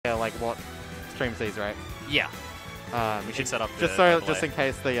like what stream sees, right? Yeah. We should set up just just in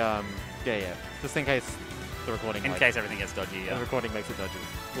case the just in case the recording. In case everything gets dodgy. Yeah. The recording makes it dodgy.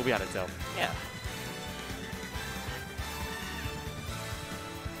 We'll be able to tell. Yeah.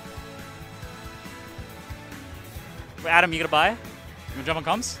 Wait, Adam, you got to buy? You want to jump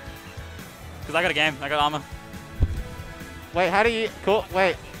on comms? Because I got a game. I got armor. Wait, how do you... Cool.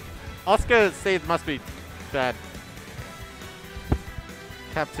 Wait. Oscar seed must be bad.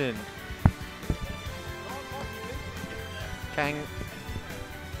 Captain. Kang.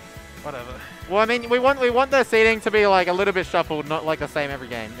 Whatever. Well, I mean, we want the seeding to be like a little bit shuffled, not like the same every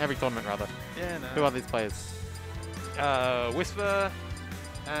game, every tournament rather. Yeah, no. Who are these players? Whisper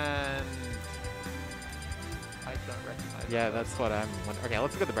and... I don't recognize. Yeah, that's what I'm wondering. Okay,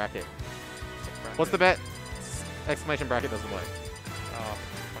 let's look at the bracket. What's the bet? Exclamation bracket doesn't work. Oh,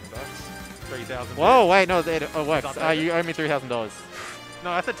 $20. 3,000. Whoa, wait, no, it works. You owe me $3,000.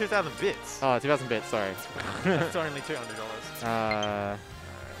 No, I said 2,000 bits. Oh, 2,000 bits, sorry. That's only $200.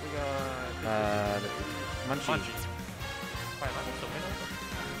 We got... Munchie. Wait, am I supposed to win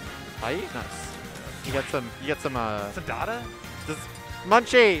also? Are you? Nice. You get some, Some data?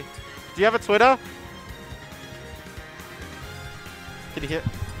 Munchie! Do you have a Twitter? Did you hear?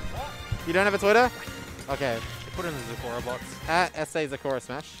 What? You don't have a Twitter? Okay. Put it in the Zakora box. At SA Zakora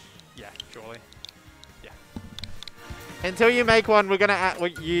Smash. Yeah, surely. Yeah. Until you make one, we're gonna add,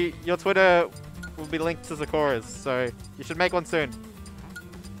 your Twitter will be linked to Zakora's, so you should make one soon.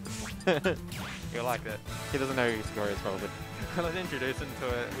 You'll like that. He doesn't know who Zakora is probably. Let's introduce him to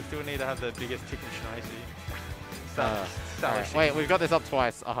it. We still need to have the biggest chicken schneisy. Alright. Wait, we've got this up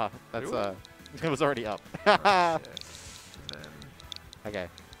twice. That's it was already up. Okay.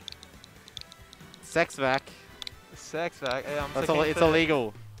 SSBU. SSBU. It's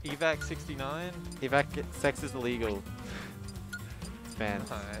illegal. EVAC 69. EVAC sex is illegal. It's banned.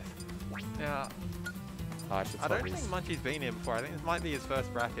 Nice. Now, I don't think Munchie's been here before. I think this might be his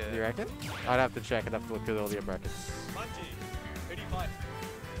first bracket. You reckon? I'd have to check. I'd have to look at all the brackets. Munchie, 85.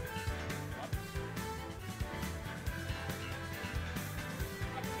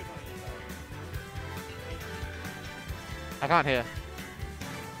 I can't hear.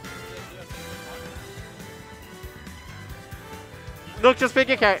 Look, just pick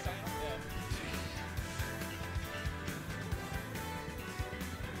your character.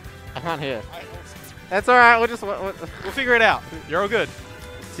 I can't hear. That's alright, we'll figure it out. You're all good.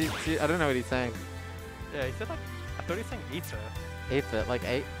 I don't know what he's saying. Yeah, he said like, I thought he was saying ether. Ether, like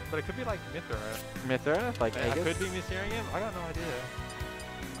 8? But it could be like Mithra. Mithra? Like I Aegis? could be mishearing him. I got no idea.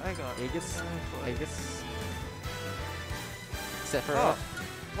 I got Aegis? Aegis? Oh, Sephiroth?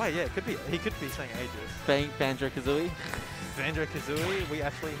 wait, yeah, it could be. He could be saying Aegis. Banjo-Kazooie? Banjo-Kazooie? We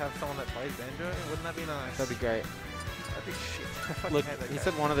actually have someone that plays Banjo? Wouldn't that be nice? That'd be great. That'd be shit. Look, he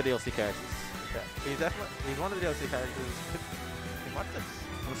said one of the DLC characters. Yeah, he's one of the DLC characters. He might just...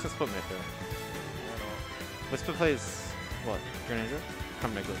 Let's just put Mithra. Whisper plays... what? Greninja?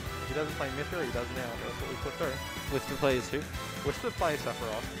 Come Megalo. He doesn't play Mithra, he does now. That's what we put through. Whisper plays who? Whisper plays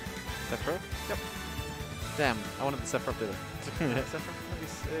Sephiroth. Sephiroth? Yep. Damn, I wanted the Sephiroth to do Sephiroth would be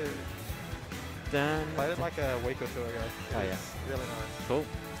sick. Dun. Played it like a week or two ago. Oh yeah. Really nice. Cool.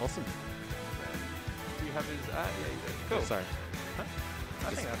 Awesome. Do you have his... yeah, you do. Cool. Oh, sorry. Huh?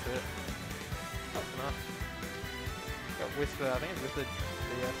 I think that's it. That's enough. Got Whisper, I think it's Whisper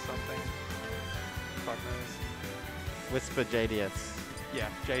DS something. Fuck knows. Whisper JDS. Yeah,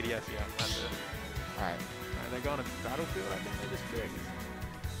 JDS, yeah, that's it. Alright. They're going to Battlefield, I think they just picked.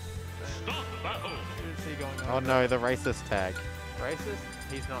 Stop battle! Who's he going Oh no, the racist tag. Racist?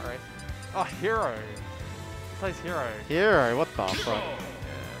 He's not racist. Oh, Hero! He plays Hero. Hero, what the fuck? Yeah.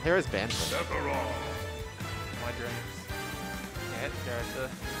 Hero's banned. My dreams. Yeah, character.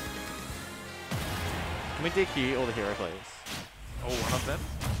 Can we DQ all the hero players? Oh, one of them?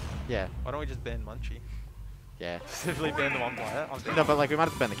 Yeah. Why don't we just ban Munchie? Yeah. Specifically ban the one player? No, but like we might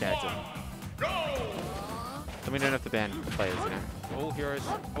have to ban the character. Then we don't have to ban the players, you know. All heroes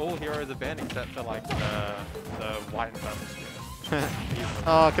are banned except for like the white and purple skin.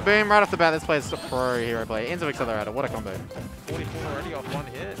 Oh, Kaboom, right off the bat, this player's a pro hero player. Ends of Accelerator, what a combo. 44 already off one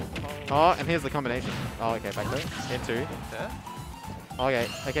hit. Oh, and here's the combination. Oh, okay, back there. Hit 2. Yeah. Okay,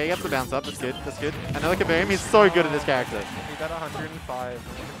 he gets the bounce up, that's good, that's good. Another Kaboom, he's so good at this character. He got 105,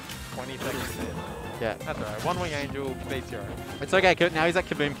 20 seconds in. Yeah. That's alright, one wing angel beats Hero. It's okay, now he's at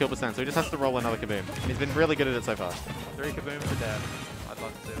Kaboom kill percent, so he just has to roll another Kaboom. And he's been really good at it so far. 3 Kabooms to death. I'd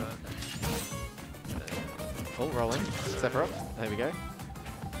love to see that. Oh, rolling. Sephiroth. There we go.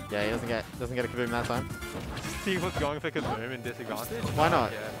 Yeah, he doesn't get a Kaboom that time. He was going for Kaboom in disadvantage. Why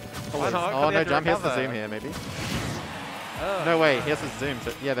not? Yeah. Why not? Oh, no jump. He has to zoom here, maybe. Oh, No way, he has to zoom.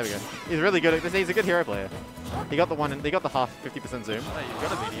 Yeah, there we go. He's really good at this. He's a good hero player. He got the one. He got the half 50% zoom. Oh, you've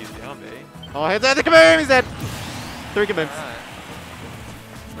got to be easy on me. Oh, he's at the kaboom. He's dead. 3 kabooms. Alright.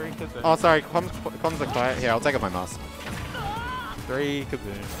 3 kabooms. Oh, sorry. Comms are quiet. Here, I'll take off my mask. 3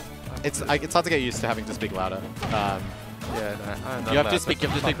 kabooms. It's hard to get used to having to speak louder. Yeah, no, I know You have that, to speak. but You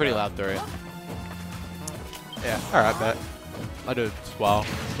have to speak pretty fuck loud through it. that. Yeah. Alright, bet. I do as well.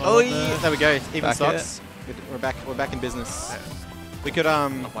 Oh, yeah. There we go. Even Back stocks. We're back. We're back in business. Yeah. We could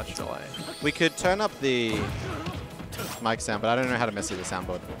Not much delay. we could turn up the mic sound, but I don't know how to mess with the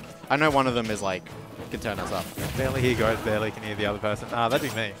soundboard. I know one of them is like can turn us up. Barely hear guys, barely can hear the other person. Ah, that'd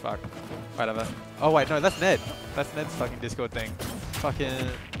be me. Fuck. Whatever. Oh wait, no, that's Ned. That's Ned's fucking Discord thing. Fucking.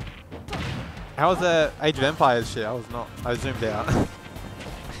 How was the Age of Empires shit? I was not. I zoomed out.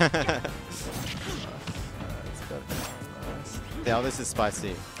 Yeah, this is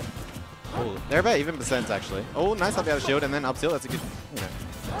spicy. Oh, they're about even percents actually. Oh, nice up out of shield and then up tilt. That's a good,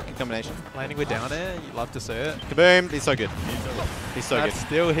 good combination. Landing with down air, you love to see it. Kaboom! He's so good. He's so That good.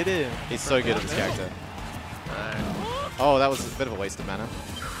 still hit him. He's so good at this character. No. Oh, that was a bit of a waste of mana.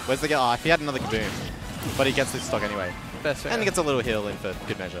 Where's the guy? Oh, if he had another kaboom, but he gets this stock anyway, Best and he gets a little heal in for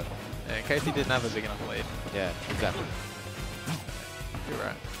good measure. Yeah, in case he didn't have a big enough lead. Yeah, exactly. You're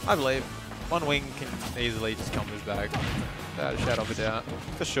right. I believe one wing can easily just come his back. Without a shadow of a doubt.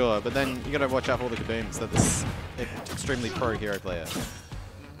 For sure, but then you got to watch out for all the kabooms. That this extremely pro hero player.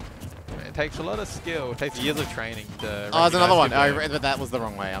 It takes a lot of skill. It takes years of training to. Oh, there's another one. recognize But that was the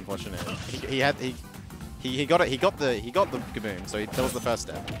wrong way, unfortunately. He got it. He got the kaboom. So that was the first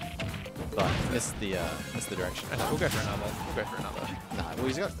step. But missed the direction. Okay, we'll go for another. We'll go for another. Nah, well,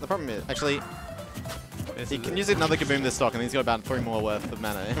 he's got the problem is actually This he is can it. use another kaboom this stock, and he's got about 3 more worth of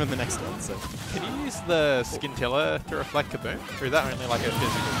mana in the next one. So Can you use the scintilla to reflect kaboom? Or is that only like a physical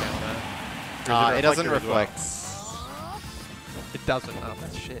counter? Or is it doesn't reflector as well? reflect. It doesn't. Oh,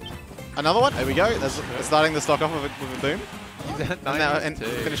 that's shit. Another one. There we go. That's starting the stock off with a boom, He's at and 92.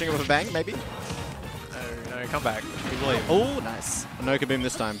 finishing it with a bang, maybe. No, come back. We believe. Oh, nice. No kaboom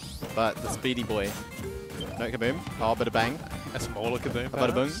this time, but the speedy boy. No kaboom. Oh, bit of bang. A smaller kaboom. A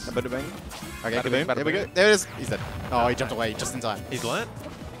bada boom. perhaps? A bada bang. Okay, Bada bing, kaboom. bada There we go. boom. There it is. He's dead. Oh, he jumped away just in time. He's learnt.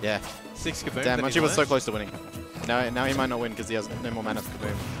 Yeah. 6 kaboom. Damn, Munchie was so close to winning. Now he might not win because he has no more mana for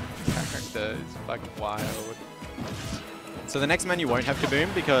kaboom. Character is fucking wild. So the next menu won't have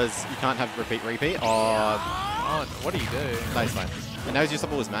kaboom because you can't have repeat. Oh, Oh, what do you do? no, he's fine. And now he's used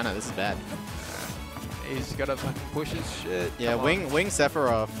up all his mana. This is bad. He's got to fucking push his shit. Yeah, Come on. Wing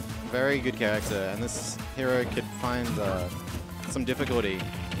Sephiroth, very good character, and this hero could find some difficulty.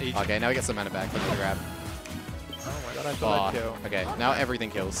 He- Okay, now we get some mana back from the grab. Oh my god, I thought I'd kill. Okay, now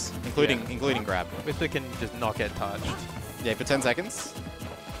everything kills, including grab. Wither can just not get touched. Yeah, for 10 seconds.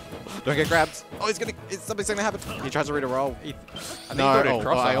 Don't get grabbed. Oh, something's gonna happen. He tries to read a roll. I think No, he got a I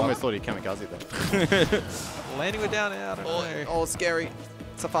crossover. almost thought he'd kamikaze there. Landing with down air, I don't know. Oh, scary.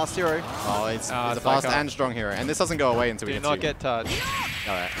 It's a fast hero. Oh, it's a it's fast like and strong hero. And this doesn't go away until we Do get not to get touched.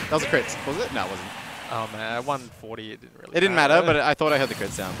 Alright. That was a crit. Was it? No, it wasn't. Oh man, at 140 it didn't really It didn't matter, but I thought I heard the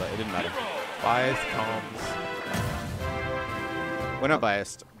crit sound, but it didn't matter. Biased comms. We're not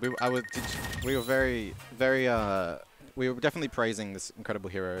biased. We were very, we were definitely praising this incredible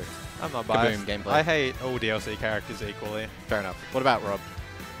hero. I'm not Kaboom biased. gameplay. I hate all DLC characters equally. Fair enough. What about Rob?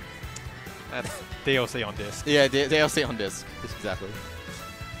 That's DLC on disc. Yeah, DLC on disc. Exactly.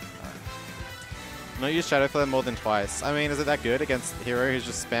 No use Shadow Flare more than twice. I mean, is it that good against a hero who's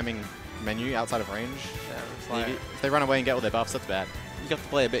just spamming menu outside of range? Yeah, it's like, If they run away and get all their buffs, that's bad. You have to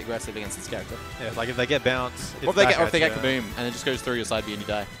play a bit aggressive against this character. yeah, it's like if they get bounce, Or if they get kaboom and it just goes through your side B and you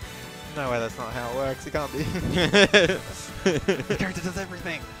die. No way, that's not how it works. It can't be. The character does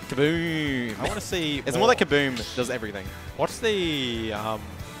everything. Kaboom! I want to see. It's more like kaboom does everything. What's the? I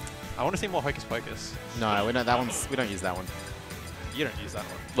want to see more Hocus Pocus. No, we don't use that one. You don't use that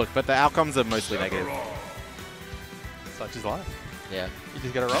one. Look, but the outcomes are mostly negative. Such is life. Yeah. You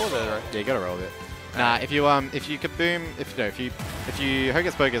just gotta roll with it, right? Yeah, you gotta roll with it. Nah, if you kaboom, if you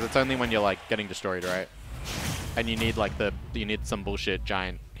Hocus Pocus, it's only when you're like getting destroyed, right? And you need like you need some bullshit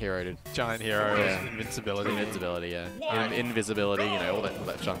giant hero to Giant hero, Yeah. invincibility. invincibility, yeah. Invisibility, you know, all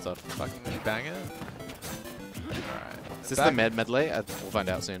that fun stuff. Fucking banger. Alright. Is this the medley? We'll find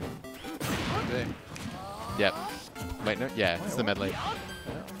out soon. Yeah. Yep. Wait, no? Yeah, it's the medley.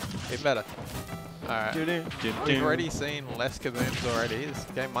 Even better. Alright. We've already seen less kabooms already. This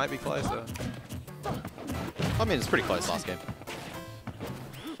game might be closer. I mean, it's pretty close last game.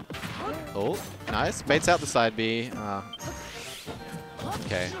 Oh, nice. Baits out the side B.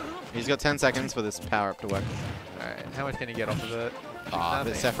 Okay. He's got 10 seconds for this power up to work. Alright, how much can he get off of it? Ah, the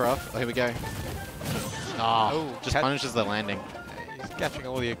Nothing. Sephiroth. Oh, here we go. Oh, just punishes the landing. He's catching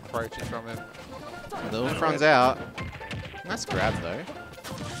all the approaches from him. The oomph runs out. Nice grab though.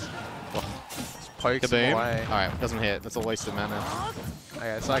 Pokes him away. Alright, doesn't hit. That's a waste of mana.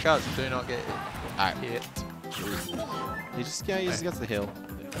 Okay, Psychops do not get hit. He just gets the heal.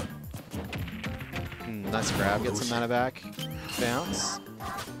 Nice grab. Get some mana back. Bounce.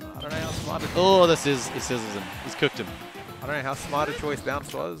 I don't know how smart. Oh, he scissors him. He's cooked him. I don't know how smart a choice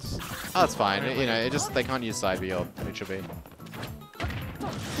bounce was. Oh, it's fine. You know, it just they can't use side B or neutral B. Here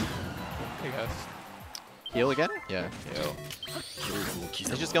he goes. Heal again? Yeah. Heal.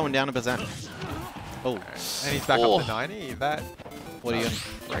 He's just going down a percent. Oh. And he's back up to 90. That. What are you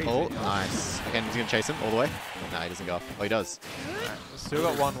gonna? Oh, nice. Okay, he's gonna chase him all the way. No, he doesn't go off. Oh, he does. Right, still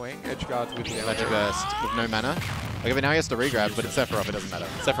got one wing. Edge guards with the Magic Burst with no mana. Okay, but now he has to regrab, but it's Sephiroth. It doesn't matter.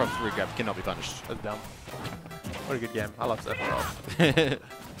 Sephiroth's regrab cannot be punished. That's dumb. What a good game. I love Sephiroth.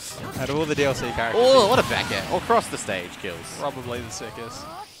 Out of all the DLC characters. Oh, what a back air. Across the stage kills. Probably the sickest.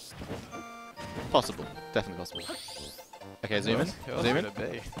 Possible. Definitely possible. Okay, zoom in. Zoom in.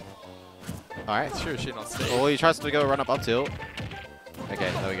 Alright. Sure shit not Steve. Oh, he tries to go run up tilt. Okay,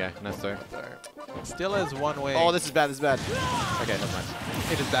 there we go. Nice throw. Still has one wing. Oh, this is bad. This is bad. Okay, never mind.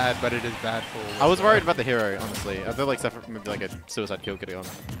 It is bad, but it is bad for... I was worried about the hero, honestly. I feel like Sephiroth, maybe like a suicide kill could have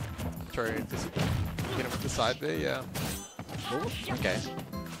gone. True. Just get him with the side there, yeah. Ooh, okay.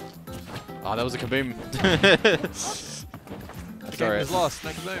 Oh, that was a kaboom. The game is lost.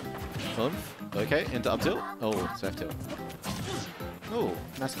 No kaboom. Boom. Okay, into up tilt. Oh, it's F tilt. Oh,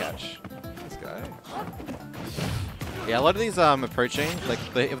 nice catch. This guy. Yeah, a lot of these approaching, like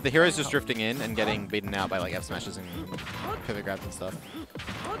if the hero's just drifting in and getting beaten out by like F smashes and pivot grabs and stuff.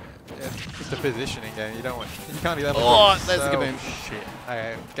 Yeah, just a positioning game. You don't want. You can't do that. Oh, there's the kaboom. Shit.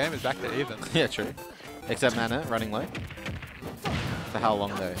 Okay, game is back to even. Yeah, true. Except mana running low. For how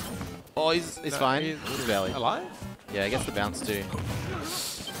long though? Oh, he's fine. He's barely alive. Yeah, he gets the bounce too.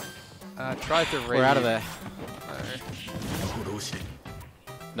 Tried to read. We're out of there.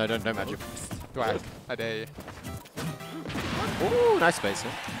 No. No, don't magic. Right, I dare you. Ooh, nice spacer.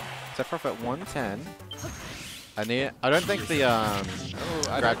 Sephiroth at 110. I don't think the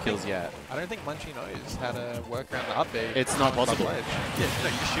grab kills yet. I don't think Munchie knows how to work around the up B. It's not possible. Yeah, no,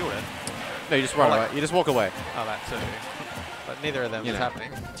 you shield it. No, you just run away. You just walk away. Oh, that too. But neither of them is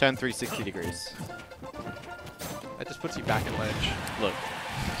happening. Turn 360 degrees. It just puts you back in ledge. Look.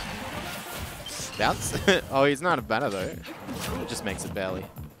 Bounce? Oh, he's not a banner though. It just makes it barely.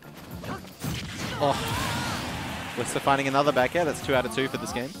 Oh. We're still finding another back air. That's 2 out of 2 for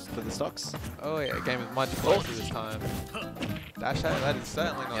this game, for the stocks. Oh yeah, game is much closer this time. Dash out, that is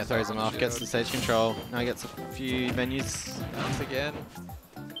certainly not. Yeah, throws him off, gets the stage control. Now he gets a few menus. Bounce again.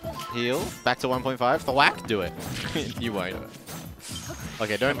 Heal. Back to 1.5. The whack? Do it. You won't.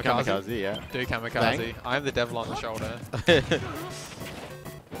 Okay, don't kamikaze, yeah. Do kamikaze. Bang. I'm the devil on the shoulder.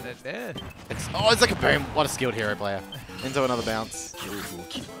 Yeah. It's like a boom. What a skilled hero player. Into another bounce.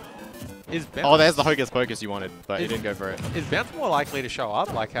 Is bounce, oh, there's the Hocus Pocus you wanted, but you didn't go for it. Is bounce more likely to show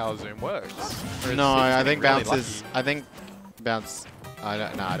up like how Zoom works? No, I think bounce is. I think bounce. I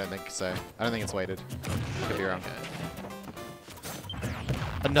don't think so. I don't think it's weighted. Could be wrong. Okay.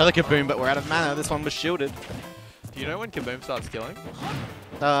 Another kaboom, but we're out of mana. This one was shielded. Do you know when kaboom starts killing?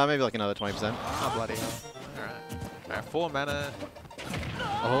 Maybe like another 20%. Oh bloody hell! Alright, 4 mana.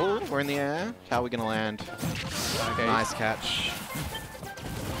 Oh, we're in the air. How are we gonna land? Okay. Nice catch.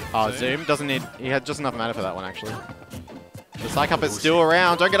 Oh, Zoom doesn't need. He had just enough mana for that one actually. The Psych Up is still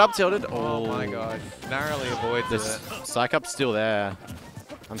around. Don't get up tilted. Oh my god! Narrowly avoids this. it. Psych Up's still there.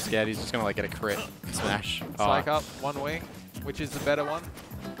 I'm scared he's just gonna like get a crit smash. Psych Up, 1 wing. Which is the better one?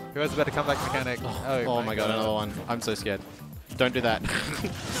 Who has the better comeback mechanic? Oh my god, another one. I'm so scared. Don't do that.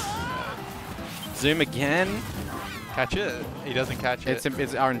 Zoom again. Catch it. He doesn't catch it.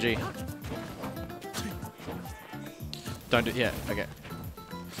 It's RNG. Don't do. Yeah. Okay.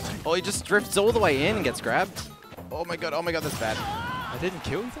 Oh, he just drifts all the way in and gets grabbed. Oh my god. Oh my god. That's bad. I didn't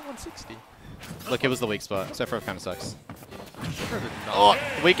kill. He's at 160. Look, it was the weak spot. Sephiroth kind of sucks. Oh,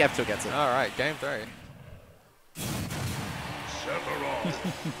 weak F2 gets it. All right, game 3.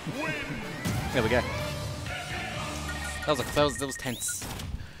 There we go. That was tense.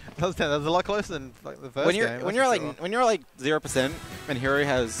 That was a lot closer than like the first game. When you're like 0% and hero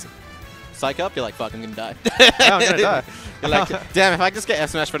has Psych Up, you're like, fuck, I'm gonna die. I'm gonna die. You're like, damn, if I just get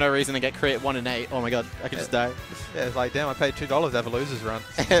F smash for no reason and get crit 1 in 8, oh my god, I could just die. Yeah, it's like, damn, I paid $2 to have a loser's run.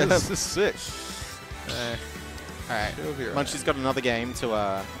 This is sick. Alright, Munchie's got another game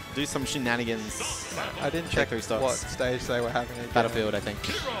to do some shenanigans. I didn't check 3 stocks. what stage they were having again. Battlefield, I think.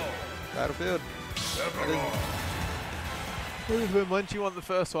 Battlefield. That is where Munchie won the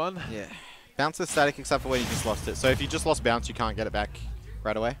first one. Yeah. Bounce is static except for when you just lost it. So if you just lost bounce, you can't get it back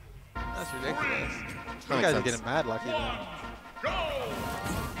right away. That's ridiculous. That You guys are makes getting mad lucky then.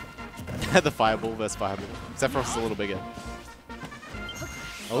 sense. The fireball versus fireball. Sephiroth's a little bigger.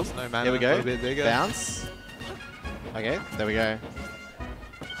 Oh, No mana, here we a go. little bit bigger. Bounce. Okay, there we go.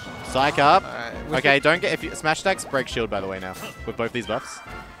 Psych up. Okay, don't get if you smash attacks break shield by the way now with both these buffs.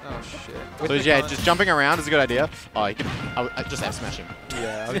 Oh shit. So yeah, just jumping around is a good idea. Oh, you can I just F smash him.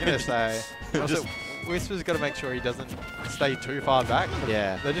 Yeah, I was gonna say. Also, Whisper's got to make sure he doesn't stay too far back.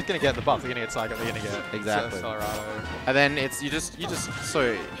 Yeah. They're just gonna get the buff. They're gonna get Psycho. They're gonna get Exactly. Colorado. And then it's you just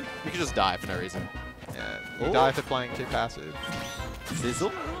so you can just die for no reason. Yeah. You Ooh. die for playing too passive.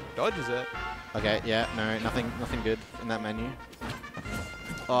 Sizzle. Dodges it. Okay, yeah, no, nothing good in that menu.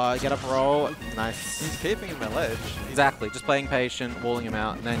 Get up roll. Nice. He's keeping him at ledge. Exactly, just playing patient, walling him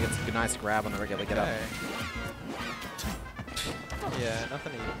out, and then gets a nice grab on the regular get up. Yeah,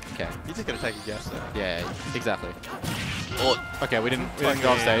 nothing. Okay. He's just gonna take a guess there. Yeah, exactly. Okay, we didn't go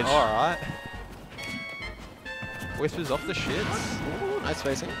off stage. All right. Whisper's off the shits. Ooh, nice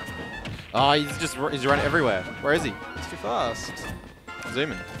facing. Oh, he's running everywhere. Where is he? He's too fast.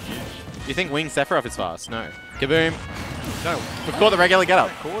 Zooming. You think Wing Sephiroth is fast? No. Kaboom. No. We've caught the regular get up.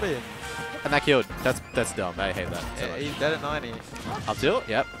 Caught him. And that killed. That's dumb. I hate that. So Yeah, much. he's dead at 90. Up tilt?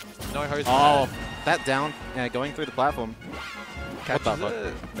 Yep. No hose. Oh, that down, going through the platform. Catches What the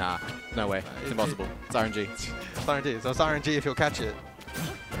it. fuck? Nah, no way. It's impossible. It's RNG. It's RNG. So it's RNG if he'll catch it.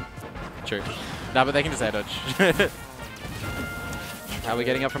 True. Nah, but they can just air dodge. Are we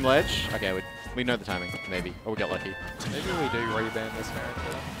getting up from ledge? Okay, we know the timing, maybe. Or we get lucky. Maybe we do reban this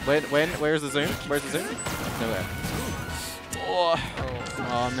character. Where's the zoom? Where's the zoom? Nowhere.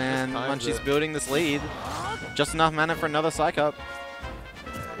 Oh man, times Munchie's it. building this lead. Just enough mana for another psych up.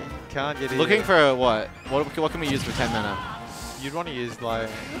 Can't get Looking for what? What can we use for 10 mana? You'd want to use like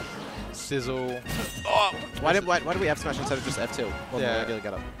Sizzle. Oh, why did we F smash instead of just F tilt? Yeah.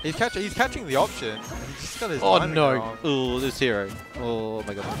 Get up. He's catching the option. He's just got his Oh timing no! wrong. Oh, this hero. Oh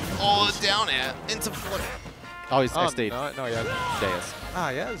my god. Oh, it's down air into flood. Oh, he's Oh, SD'd. no, he hasn't. JS.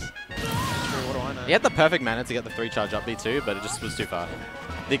 Ah, he has. True, what do I know? He had the perfect mana to get the 3 charge up B2, but it just was too far.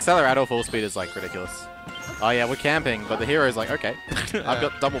 The accelerator full speed is like ridiculous. Oh yeah, we're camping, but the hero's like, okay, I've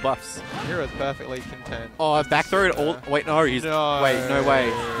got double buffs. Hero's perfectly content. Oh, I've back thrown all. Wait, no, he's. No. Wait, no way,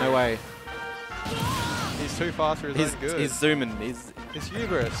 no way. He's too fast for his own good. He's zooming. It's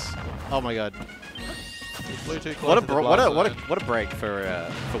hubris. Oh my god. He flew too close What a to the blast zone. what a break for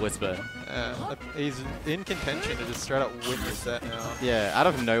Whisper. He's in contention to just straight up win the set now. Yeah, out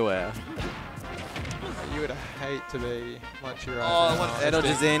of nowhere. You would hate to be Munchie right Oh, now. when Edge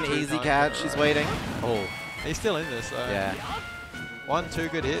is in, easy catch. He's waiting. Oh, He's still in this, though. yeah. 1-2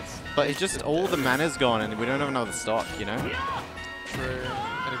 good hits. But it's just all the mana's gone, and we don't have another stock. You know. True.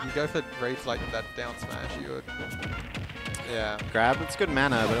 And if you go for reach like that down smash, you would. Yeah. Grab. It's good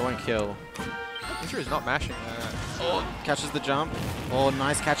mana, but it won't kill. Isra is not mashing that. Oh, catches the jump. Oh,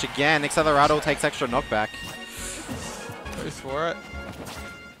 nice catch again. Accelerato takes extra knockback. Goes for it.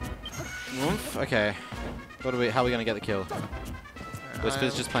 Oomph. Okay. How are we gonna get the kill?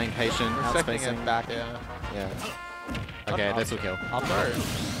 Whisper's just playing patient, Respecting outspacing. it back, yeah. Yeah. Okay, this will kill. Up throw.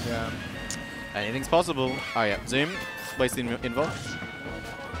 Yeah. Anything's possible. Oh yeah, zoom. Wasting invul.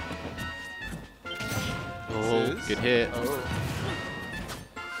 Oh, This is- good hit. Oh.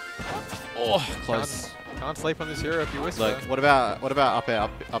 Oh, close. Can't sleep on this hero if you whisper. Look, what about up air,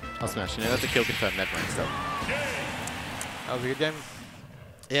 up smash? You know, that's a kill confirmed net rank stuff. That was a good game.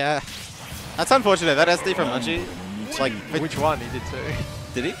 Yeah. That's unfortunate. That SD from Munchie. Like, Which one? He did too.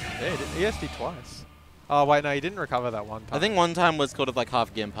 did he? Yeah, he did. He SD twice. Oh, wait, no, he didn't recover that one time. I think one time was called like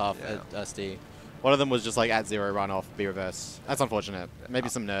half gimp, half Yeah. SD. One of them was just like at 0 run off, B reverse. That's unfortunate. Maybe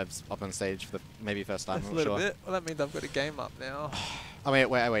some nerves up on stage for the maybe first time. That's I'm a not little sure. bit. Well, that means I've got a game up now. Oh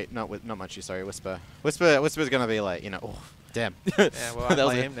wait, not Munchie, sorry, Whisper. Whisper's gonna be like, you know, oh damn. Yeah, well, I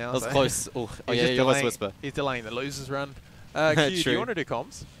play him now. That was so. close. Oh He's yeah, just you was delaying- Whisper. He's delaying the losers run. Q, do True. you want to do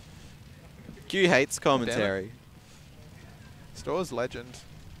comms? Q hates commentary. Store's legend.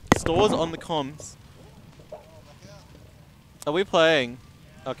 Stores on the comms. Are we playing?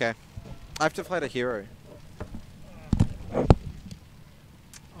 Okay. I have to fight a hero.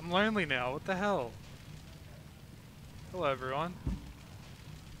 I'm lonely now. What the hell? Hello, everyone.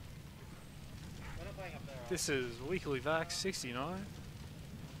 This is Weeklyvac 69.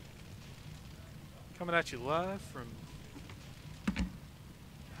 Coming at you live from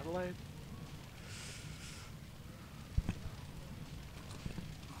Adelaide.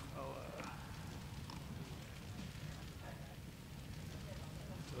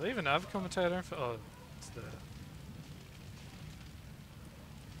 Do they even have a commentator? Oh, it's the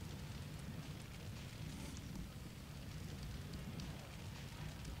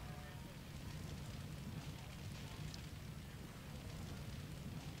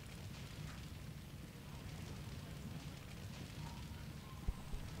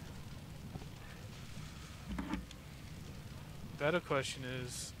better question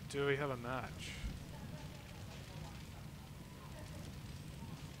is, do we have a match?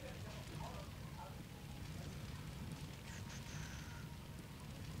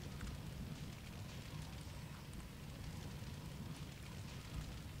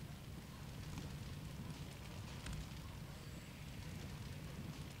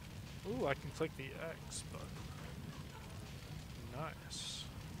 Ooh, I can click the X button. Nice.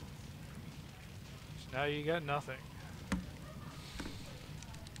 So now you get nothing.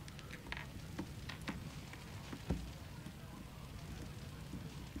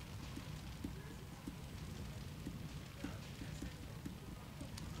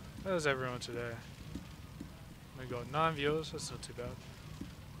 How's everyone today? We got 9 viewers, that's not too bad.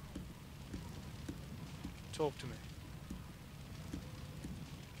 Talk to me.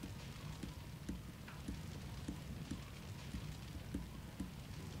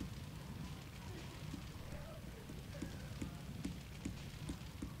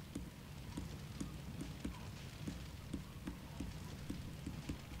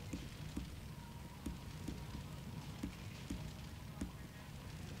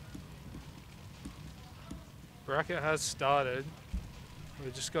 Bracket has started.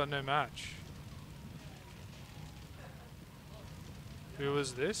 We just got no match. Who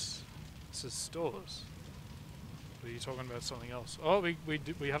was this? This is Stores. Or are you talking about something else? Oh, we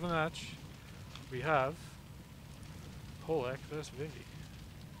have a match. We have Polak versus Vivi.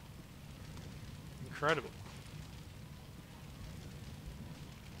 Incredible.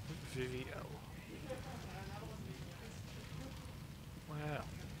 Vivi L. Wow.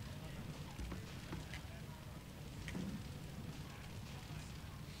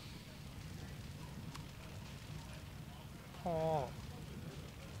 Oh.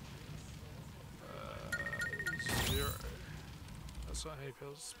 0. That's not how you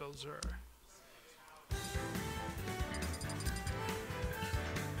spell 0.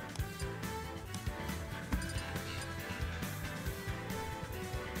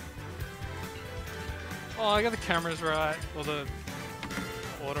 Oh, I got the cameras right, or the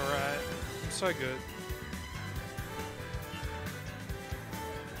order right. It's so good.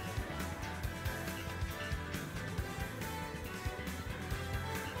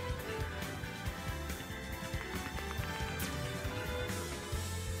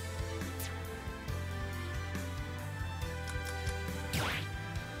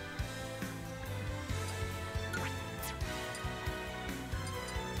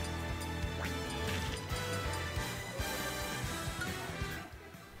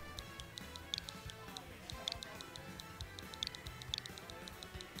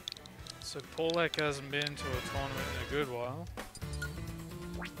 So Polak hasn't been to a tournament in a good while.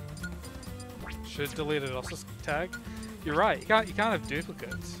 Should have deleted off this tag. You're right, you can't have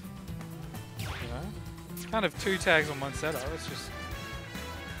duplicates. You know? You can't have 2 tags on one setup, it's just...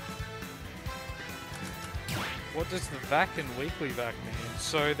 What does the VAC and Weeklyvac mean?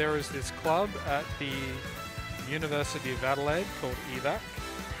 So there is this club at the University of Adelaide called EVAC.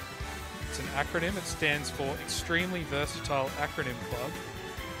 It's an acronym, it stands for Extremely Versatile Acronym Club.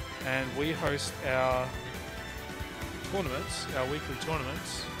 And we host our tournaments, our weekly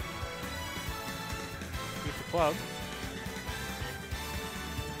tournaments, with the club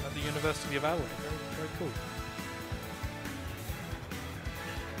at the University of Adelaide. Very, very cool.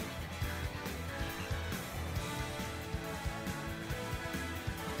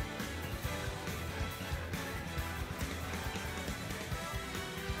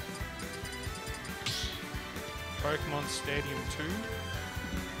 Pokemon Stadium 2.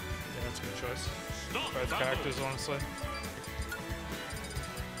 That's a good choice. Both characters, honestly.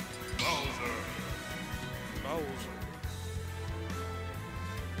 Bowser.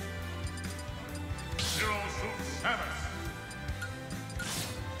 Zero Suit Samus.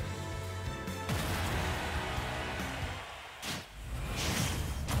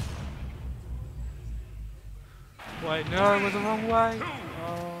 Wait, no, I went the wrong way. 2,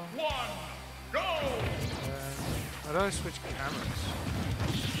 1, go! How do I switch cameras?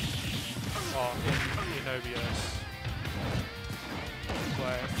 Oh, in OBS.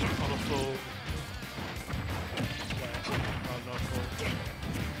 Wait, on a full. Wait, oh, not full.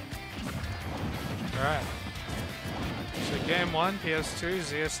 Alright. So game 1, PS2,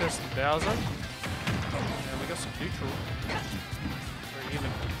 ZSS and Bowser. And we got some neutral. Very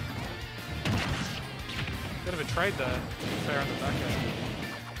even. Bit of a trade there. Fair on the back end.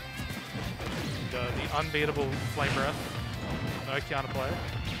 And, the unbeatable Flame Breath. No counterplay.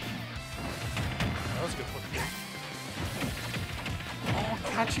 That was a good flip. Oh,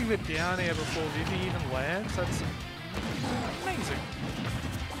 catching it down here before Vivi even lands. That's amazing.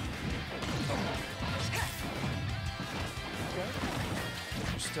 Okay.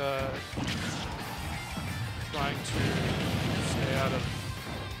 just trying to stay out of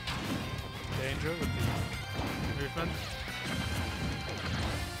danger with the movement.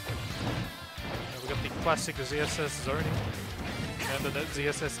 We've got the classic ZSS zoning. Remember that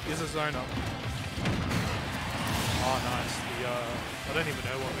ZSS is a zoner. Oh, nice. I don't even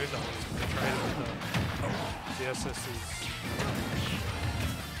know what move that was. The trade with the ZSS is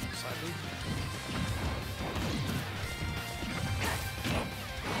side loop.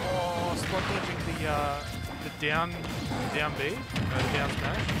 Oh, spot dodging the down B, the down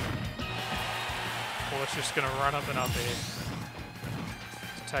smash. Well, it's just going to run up and up here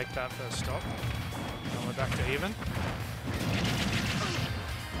to take that first stop. And we're back to even.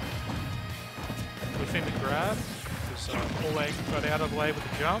 Within the grab, because Paul Leg got out of the way with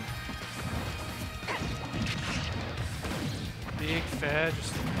the jump. Big fair,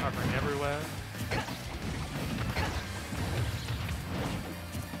 just covering everywhere.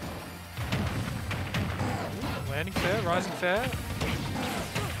 Landing fair, rising fair.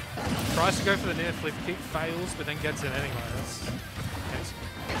 Tries to go for the near flip kick, fails, but then gets it anyway. That's excellent.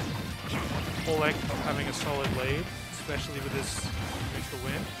 Paul Leg having a solid lead, especially with this neutral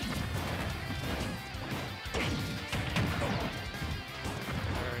win.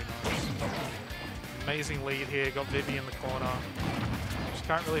 Amazing lead here, got Vivi in the corner. Just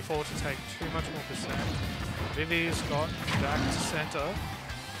can't really afford to take too much more percent. Vivi's got back to center.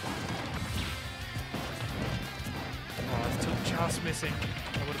 Oh, it's still just missing.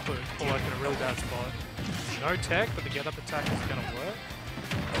 I would have put Paul Leg in a really bad spot. No tech, but the get up attack is going to work.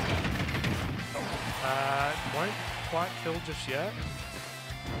 Won't quite kill just yet.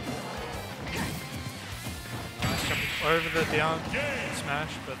 Nice jumping over the down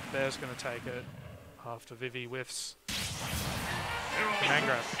smash, but Bear's going to take it. After Vivi whiffs. Command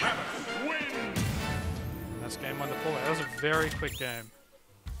grab. That's game 1 to pull out. That was a very quick game.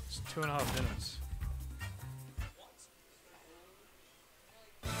 It's 2.5 minutes.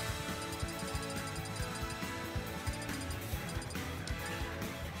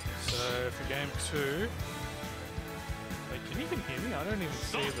 So for game 2, like, can you even hear me? I don't even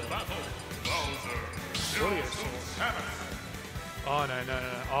see the audio source. Oh no.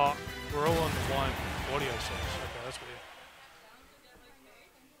 Oh, we're all on the one audio source. Okay, that's weird.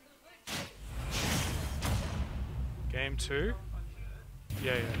 Game 2?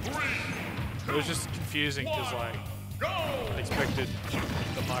 Yeah. It was just confusing because, like, I expected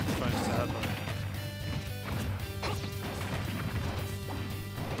the microphones to have them.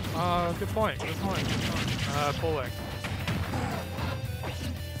 Oh, good point. Paul Leg.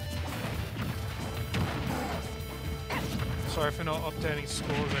 Sorry for not updating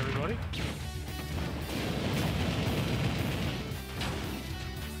scores, everybody.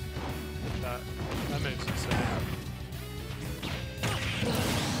 That moves insane.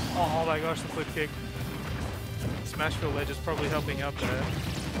 Oh my gosh, the flip kick. Smashville Ledge is probably helping up there.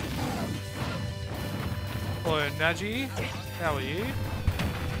 Hello, Naji. How are you?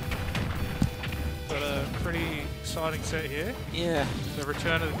 Got a pretty exciting set here. Yeah. The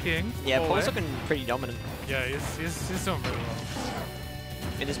return of the king. Yeah, Paul's looking pretty dominant. Yeah, he's doing really well.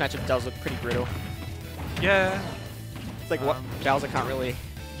 And this matchup does look pretty brittle. Yeah. It's like what Bowser can't really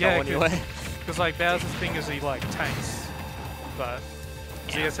go yeah, anywhere. Because like Bowser's thing is he like tanks, but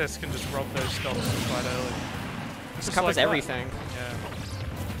ZSS can just rob those stocks quite early. Just covers like everything.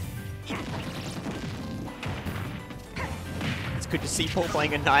 Yeah. It's good to see Paul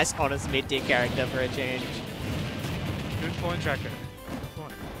playing a nice, honest mid-tier character for a change. Good point, Jacko. Good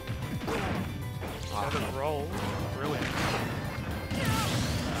point. Seven roll. Brilliant.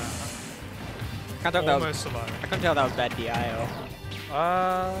 Can't tell Almost survived. I couldn't tell that was bad DI or...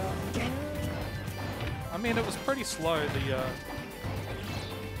 I mean, it was pretty slow, the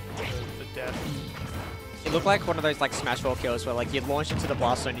death. It looked like one of those like Smash 4 kills where like you'd launch into the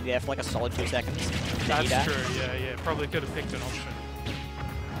blast zone, you're there for like a solid 2 seconds. That's true, yeah. Probably could have picked an option.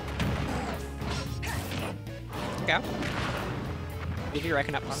 Okay. If you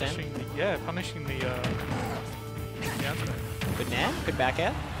reckon up to punishing the down throw. Good now, good back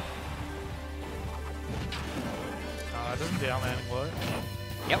out. It doesn't down landing work.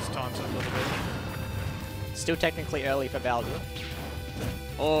 Yep. This time's a little bit. Still technically early for Bowser.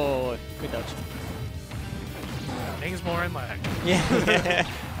 Oh, good dodge. Needs more end lag. Yeah.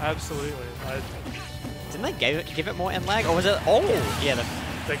 Absolutely. Didn't they give it more end lag? Or was it... Oh! Yeah,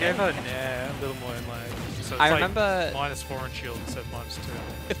 they gave her a little more end lag. So it's I like remember... -4 in shield instead of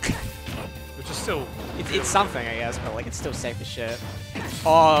 -2. Which is still... It's something, I guess, but like it's still safe as shit.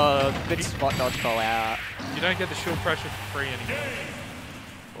 Oh, good spot dodge call out. You don't get the shield pressure for free anymore.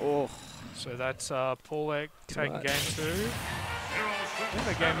 Oh. So that's Paul Leg taking game 2.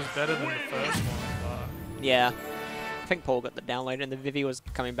 think the game was better than the first one, Yeah. I think Paul got the download and the Vivi was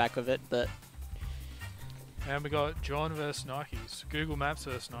coming back with it, but and we got John versus Nikes. Google Maps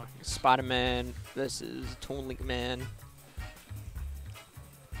versus Nikes. Spider-Man versus Torn Link Man.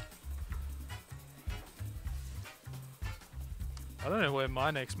 I don't know where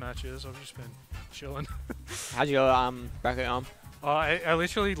my next match is. I've just been chilling. How'd your bracket arm? I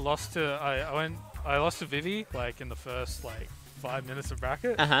literally lost to I lost to Vivi like in the first like 5 minutes of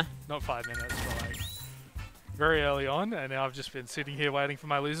bracket. Not 5 minutes, but like very early on, and now I've just been sitting here waiting for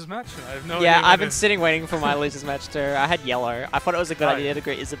my losers match. And I have no idea. Yeah, I've been sitting waiting for my losers match too. I had yellow. I thought it was a good idea to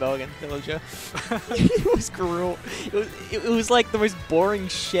greet Isabel against Villager. It was cruel. It was like the most boring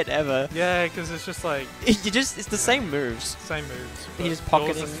shit ever. Yeah, because it's just like it's the same moves. Same moves. You just yours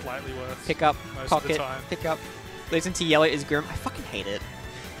pocketing, are slightly worse. pick up, most pocket, of the time. pick up. Losing to yellow is grim. I fucking hate it.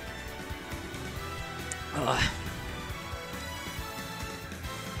 Ugh.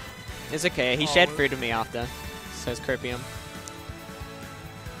 It's okay. He shared food with me after. Says Copium. I'm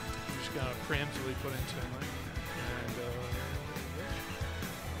just gonna preemptively put into him, and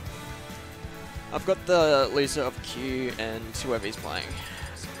I've got the loser of Q and whoever he's playing.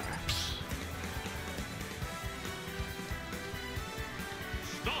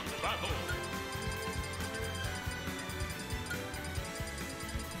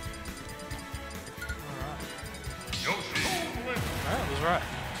 Alright, I was right.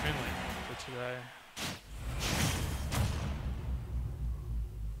 Finley for today.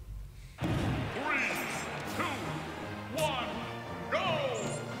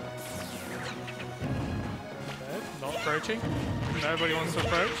 Not approaching. Nobody wants to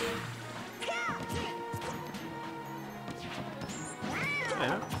approach.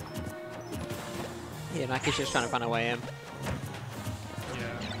 Yeah. Yeah, Nike's just trying to find a way in.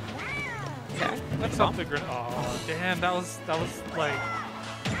 Yeah. Okay. Let's up the grid. Oh, damn! That was like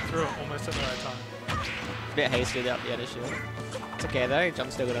threw it almost at the right time. Bit hasty up the other shield. It's okay though.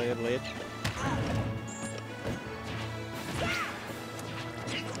 John's still got a good lead.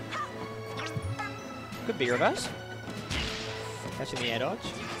 Could be reverse. Catching the air dodge.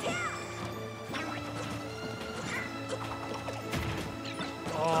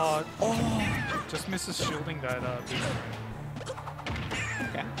 Oh, just misses shielding that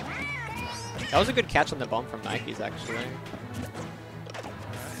Okay. That was a good catch on the bomb from Nikes actually.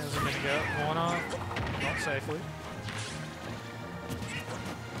 How's it gonna go? Corner. Not safely.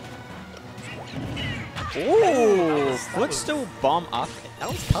 Ooh! Footstool bomb up. That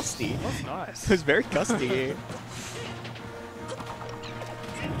was custy. That was nice. It was very custy.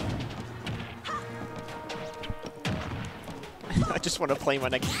 I just want to play my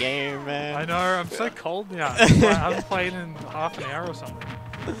next game, man. I know, I'm so cold now. I haven't played in half an hour or something.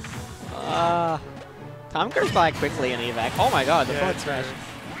 Time goes by quickly in EVAC. Oh my god, the Yeah, forward it's smash. true.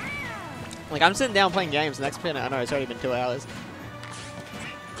 Like, I'm sitting down playing games, the next minute, I know it's already been 2 hours.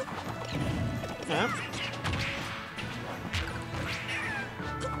 Yeah.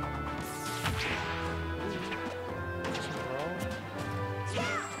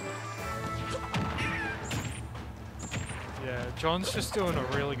 Yeah, John's just doing a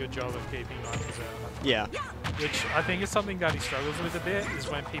really good job of keeping Nikes out. Yeah. Which I think is something that he struggles with a bit, is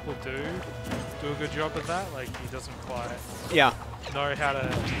when people do a good job of that, like he doesn't quite Yeah. know how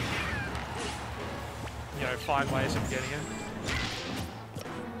to, you know, find ways of getting him.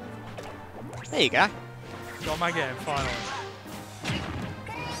 There you go. Got my game, finally.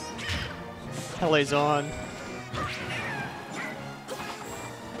 Hello's on.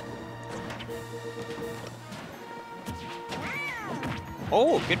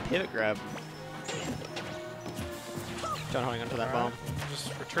 Oh, good pivot grab. John holding onto that bomb.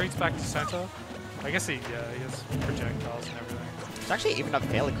 Just retreats back to center. I guess he has projectiles and everything. It's actually evened up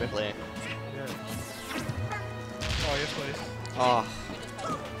fairly quickly. Yeah. Oh, yes, please. Oh.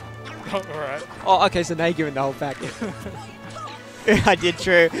 Oh, alright. Oh, okay, so now you're giving the whole pack. I did,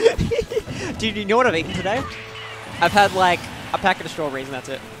 true. Dude, you know what I've eaten today? I've had like a packet of strawberries and that's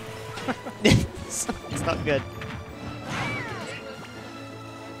it. It's not good.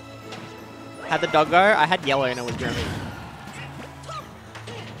 Had the doggo, I had yellow and it was German.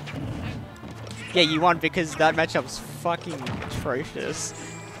 Yeah, you won because that matchup's fucking atrocious.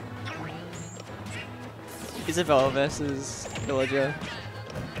 Isabel versus Villager.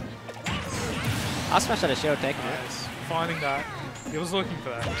 I'll smash out a shield, taking it. Nice. Finding that. He was looking for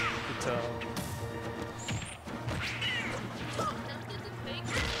that. You could tell.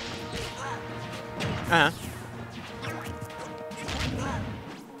 Uh-huh.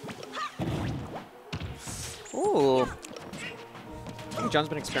 Ooh. I think John's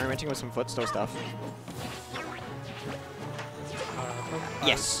been experimenting with some footstool stuff. them?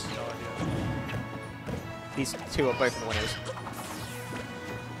 Yes. I have no idea. These two are both the winners.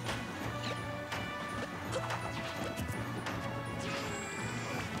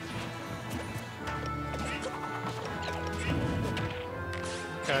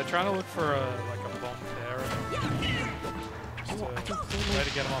 Okay, trying to look for like a bomb there or something. Just a way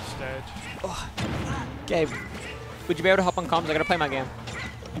to get him off stage. Gabe, would you be able to hop on comms? I gotta play my game.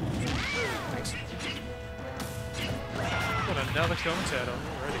 Thanks. Got another commentator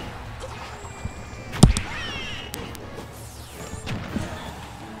already.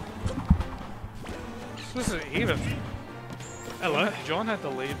 This is even. Hello. John had the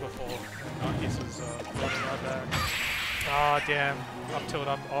lead before. Narkis is running right back. Ah, damn. Up tilt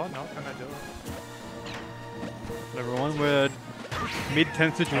up. Oh, no, can I do it? Everyone, we're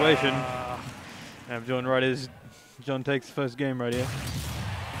mid-10 situation. And John right is John takes the first game right here.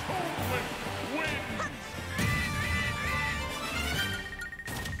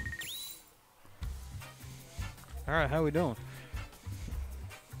 All right, how we doing?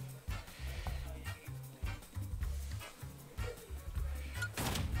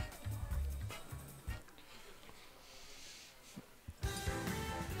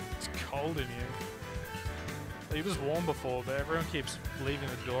 It's cold in here. It was warm before, but everyone keeps leaving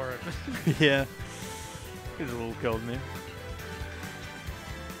the door open. Yeah, it's a little cold, man.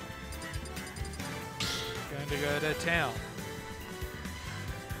 Going to go to town.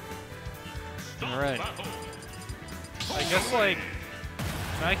 All right. I guess, like,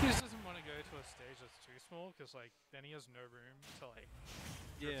 Nikes doesn't want to go to a stage that's too small, because, like, then he has no room to, like,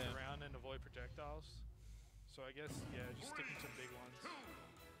 drift around and avoid projectiles. So I guess, yeah, just sticking to the big ones.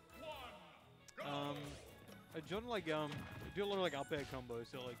 John like do a lot of like up air combos,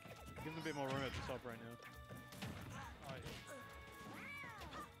 so like gives him a bit more room at the top right now. Oh,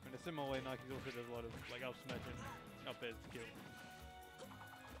 yeah. In a similar way, Nike also does a lot of like up smash and up air to kill.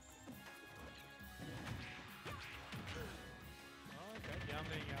 Oh, okay,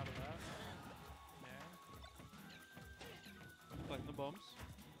 downbeing out of that. Yeah. Collecting the bombs.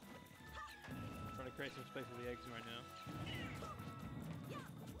 Trying to create some space for the eggs right now.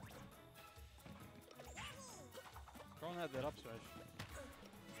 Trying to have that up smash.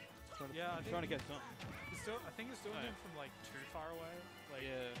 Trying to get something. I think it's still Oh, him from like too far away.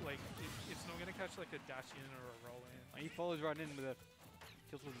 Like, it's not gonna catch like a dash in or a roll in. He follows right in with a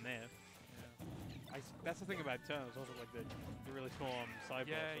kills with an air. Yeah. That's the thing about turns, also like the really small side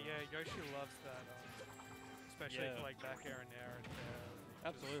Yeah, blocks. yeah. Yoshi loves that, especially for like back air and air. And,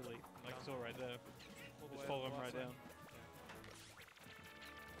 Absolutely, like you saw right there. all the Just way follow to him the right left down. side.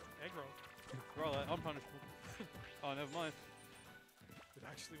 Egg roll. Roll that, unpunishable. Oh, never mind. It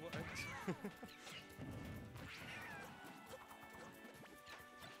actually worked.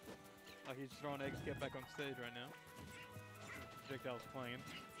 Like he's throwing eggs to get back on stage right now. Projectile's playing.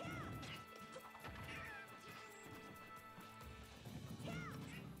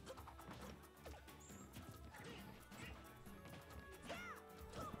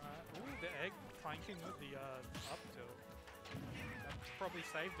 Ooh, the egg flanking with the up tilt. That probably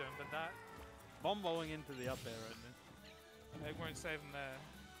saved him, but that Bomb bowling into the up air right now. egg won't save him there.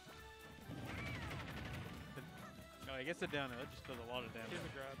 No, he gets it down there. That just does a lot of damage. Give a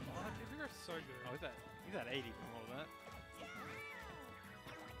grab. Oh, give a grab's so good. Oh, he's at 80 from all of that.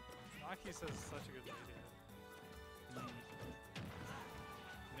 Nike says such a good lead here.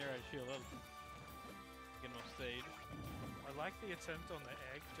 Near out shield up. Getting off stage. I like the attempt on the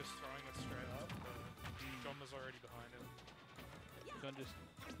egg, just throwing it straight up, but John was already behind him. John just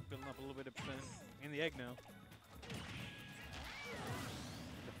building up a little bit of percent. In the egg now.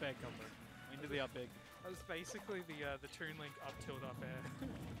 The fair combo. Into the up egg. That was basically the Toon Link up tilt up air.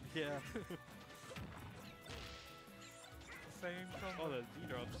 Yeah. Same combo. Oh, the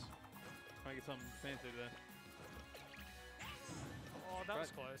D-drops. Trying to get something fancy there. Oh, that was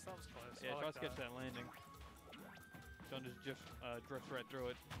close. That was close. Yeah, I tries like to catch that landing. John just drifts right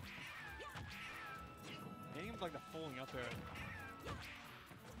through it. Hitting him like the falling up there.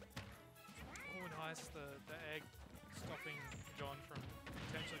 Oh, nice. The egg stopping John from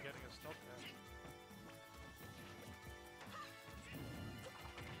potentially getting a stop there.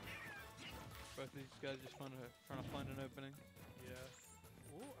 Both these guys just trying to find an opening. Yeah.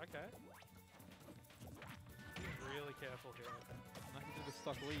 Ooh, okay. Being really careful here. Nike to the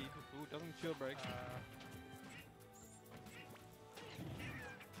stuck lead. Ooh, doesn't shield break.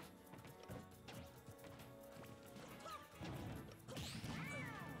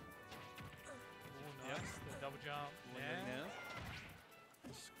 Ooh, nice. The double jump. Lingering Yeah. now.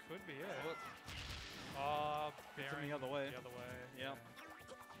 This could be it. Oh, Oh, Gets him bearing the other way. The other way. Yep.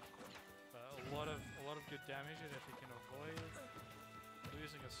 But a lot of good damage if he can avoid.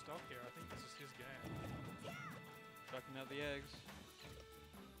 stock here. I think this is his game. Sucking out the eggs.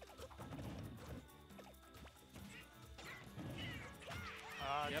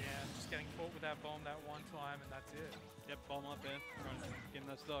 Ah, Yep. damn. Just getting caught with that bomb that one time, and that's it. Yep, bomb up there. Trying to get him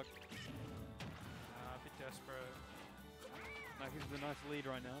that stock. A bit desperate. Like, he's the nice lead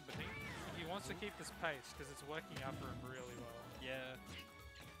right now, but He wants to keep this pace because it's working out for him really well. yeah.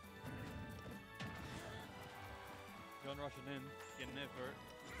 John rushing in, getting there for it.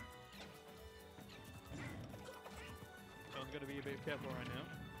 John's got to be a bit careful right now.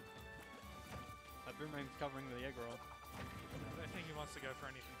 That boomerang's covering the egg roll. I don't think he wants to go for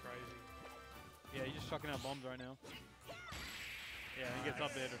anything crazy. Yeah, he's just chucking out bombs right now. Yeah, he gets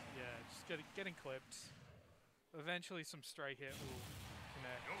up there. Yeah, just getting clipped. Eventually, some straight hit will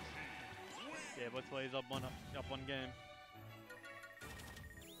connect. Yeah, Blitz plays up one game.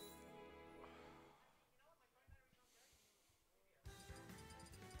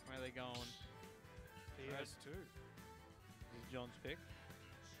 Where are they going? He has two. This is John's pick.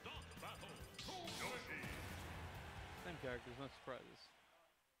 Same characters, no surprises.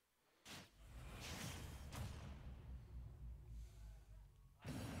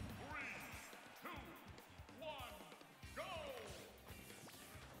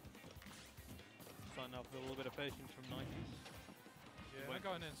 Starting off with a little bit of patience from Nikes. Yeah, we're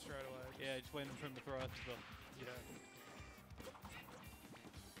going in straight away. Yeah, just waiting for him to throw out the stuff. Yeah.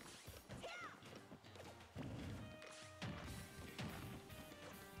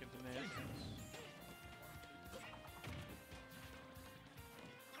 Get him there.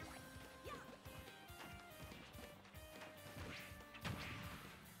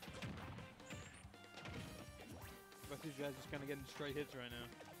 Both these guys just kind of getting straight hits right now.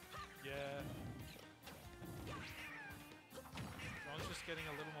 Yeah. John's just getting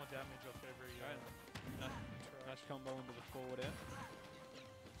a little more damage off every Nice combo into the forward air.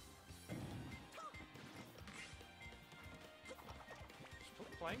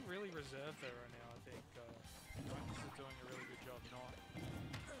 Playing really reserved there right now, I think. Nikes is doing a really good job not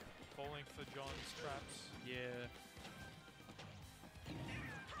falling for John's traps. Yeah.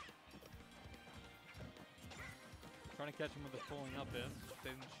 Trying to catch him with the falling up there. They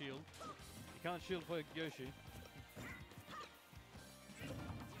didn't shield. You can't shield for Yoshi.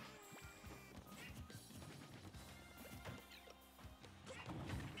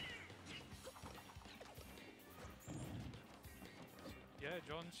 Yeah,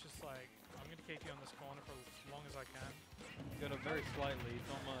 John's just like, I'm going to keep you on this corner for as long as I can. Got a very slight lead,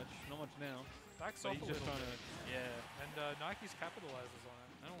 not much now. Backs But off he's a just little trying bit. to, yeah. And Nike's capitalizes on it.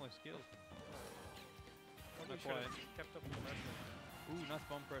 I don't like skills. Probably Not should have quite. kept up with the pressure. Ooh, nice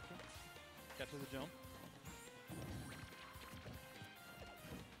bomb pressure. Catches the jump.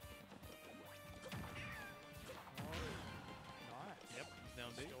 Nice. Yep,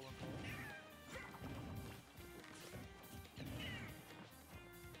 down deep. Stolen ball.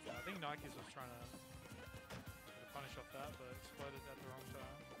 Yeah, I think Nike's was trying to punish off that, but exploded at the wrong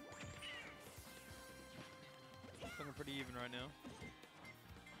time. It's looking pretty even right now.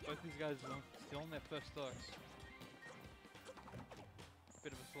 Both these guys are still on their first stocks.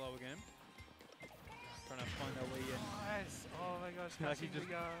 Bit of a slower game. Trying to find our way in. Nice! Oh my gosh, Like catching he just-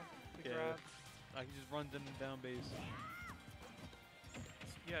 the grab. Like he just runs in and down Bs.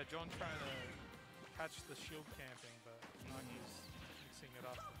 Yeah, John trying to catch the shield camping, but Nike's mixing it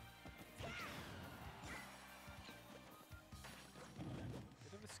up.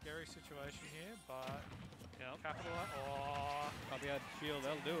 Bit of a scary situation here, but Yep. capitalize. Oh, Copy out shield,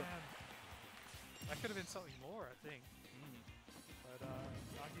 that'll do it. man. That could have been something more, I think. But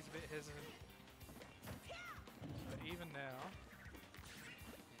Nike's a bit hesitant. So even now.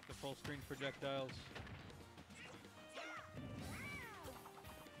 The full screen projectiles.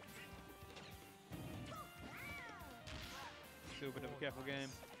 Still a bit of a careful game.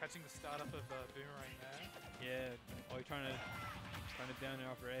 Catching the startup of Boomerang there. Yeah. Oh, you're trying to down it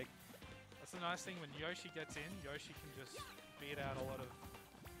after egg. That's the nice thing when Yoshi gets in, Yoshi can just beat out a lot of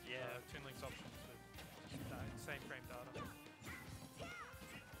Toon Link's options with just that same frame data.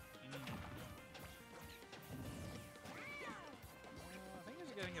 I think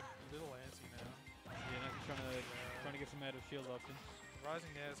he's getting a little antsy now. Yeah, Naki's trying to get some out of shield options.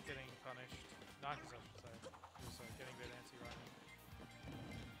 Rising there is getting punished. Narcus, I should say. He's getting a bit antsy right now.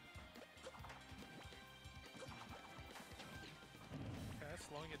 Okay,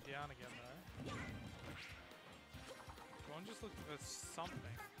 slowing it down again though. John just looking for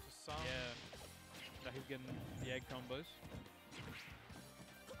something. Just some. Yeah. Naki's getting the egg combos.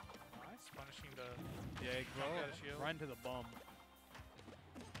 Nice. Punishing the egg roll. Out of shield. Right into the bomb.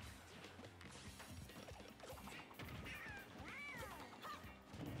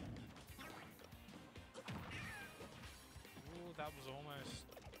 that was almost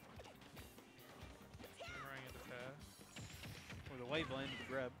boomerang into pair. With a wave lane to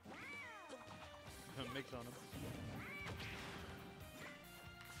grab. Mix on him.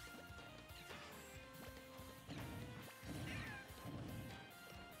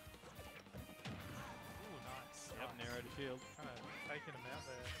 Ooh, nice. Yep, narrow to shield. Kind of taking him out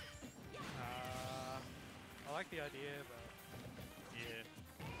there. I like the idea, but Yeah.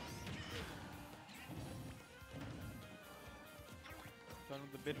 John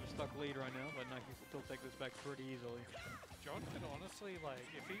with a bit of a stuck lead right now, but Nike can still take this back pretty easily. John could honestly, like,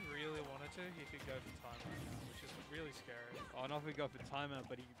 if he really wanted to, he could go for timeout now, which is really scary. Oh, not if we go for timeout,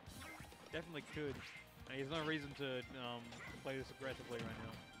 but he definitely could. And he has no reason to play this aggressively right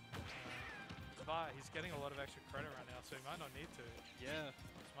now. But he's getting a lot of extra credit right now, so he might not need to. Yeah.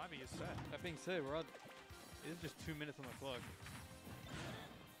 This might be his set. That being said, we're at, it is just 2 minutes on the clock.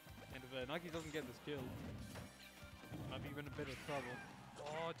 And if Nike doesn't get this kill, might be in a bit of trouble.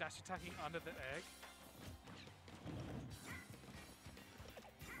 Oh, dash attacking under the egg.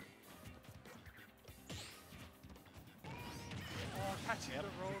 Oh, catching the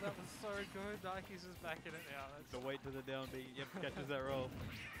roll, that was so good. Nike's is back in it now. That's The weight to the down B, yep, catches that roll.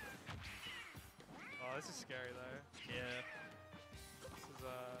 Oh, this is scary though. Yeah. This is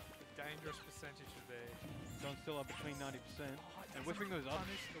a dangerous percentage to be. John's still up between 90%. Oh, And whiffing goes up.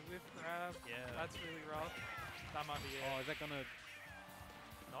 Punish the whiff grab. Yeah. That's really rough. That might be it. Oh, is that gonna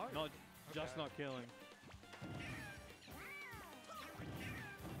No? not just Okay. not killing?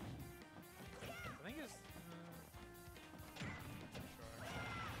 I think it's... not sure.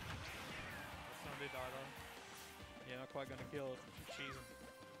 That's not it either. Yeah, not quite gonna kill it. Cheese him.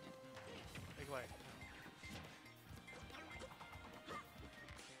 Big leg.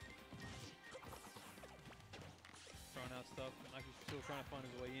 Throwing out stuff. Nike's still trying to find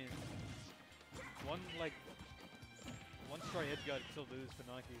his way in. One straight edge guard can still do this for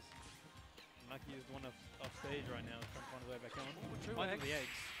Nike's. Nike is the one off stage right now, trying to find his way back on. True Might eggs. be the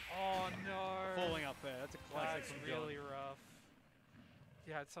eggs. Oh no! Falling up there. That's a classic That's from really John. rough.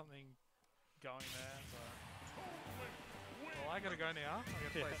 He had something going there, but... Well, I gotta go now. I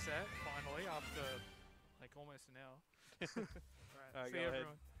gotta play set, finally, after like almost an hour. Right, Alright, see go you ahead.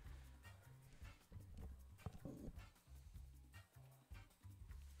 everyone.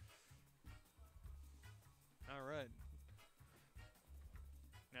 Alright.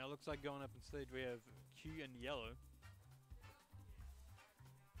 Now it looks like going up on stage we have Q and Yellow.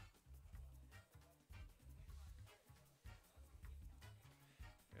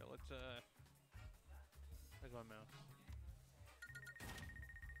 Yeah, let's where's my mouse?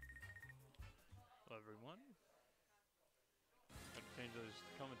 Hello everyone. Got to change those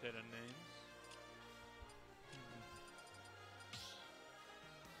commentator names.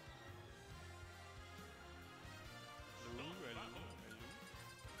 Hello, hello, hello.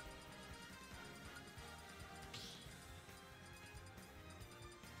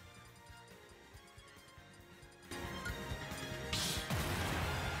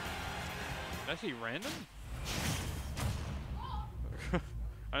 Actually random?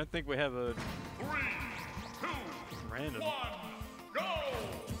 I don't think we have a 3, 2, random. 1, go!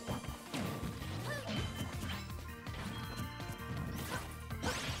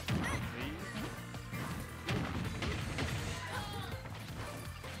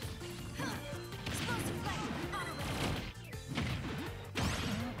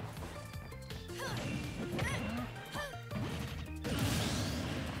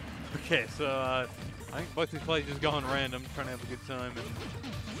 Okay, so I think both these plays just going random, trying to have a good time, and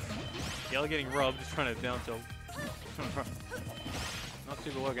Yellow getting rubbed, just trying to down tilt. Not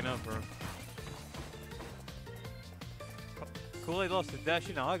super working out for him. Kool-Aid lost his dash,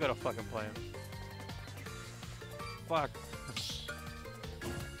 now I gotta fucking play him. Fuck.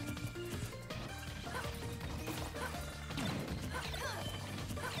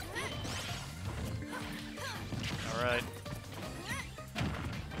 Alright.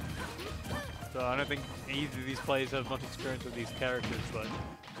 So I don't think either of these players have much experience with these characters, but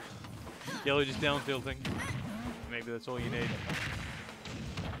Yellow just down tilting. Maybe that's all you need.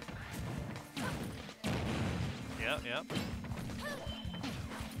 Yep, yep.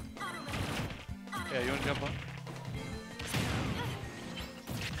 Yeah, you wanna jump on?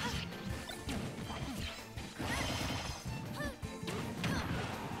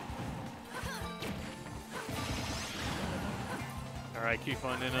 Alright, keep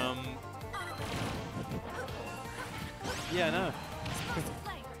finding yeah, no.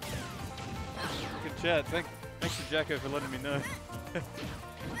 Good chat. Thanks to Jacko for letting me know.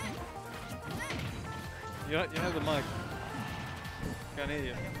 you have the mic. Can't hear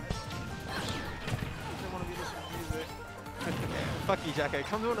you. I don't want to be listening to music. Fuck you, Jacko.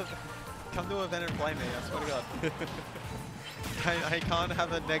 Come to an event and play me. I swear to God. I can't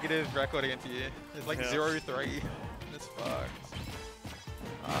have a negative record against you. It's like 0-3. It's fucked.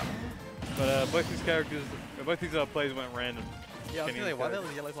 But both these characters, both these players went random. Yeah, I was feeling why the hell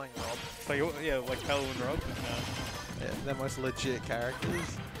is Yellow playing Rob? It's like, yeah, like Palo and Rob. Yeah, they're most legit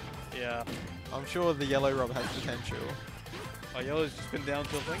characters. Yeah. I'm sure the Yellow Rob has potential. Yellow's just been down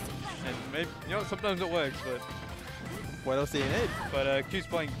tilting, and maybe, you know, sometimes it works, but What else do you need? but Q's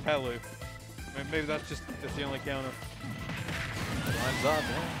playing Palu. Maybe that's the only counter. Lines up,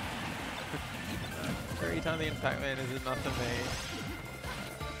 yeah. 3 times the Pac-Man is enough for me.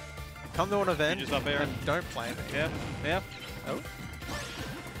 Come to an event just up air. and don't play me. Yeah, yeah. Oh,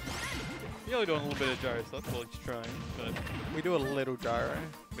 Yellow doing a little bit of gyro, so that's all he's trying. But we do a little gyro.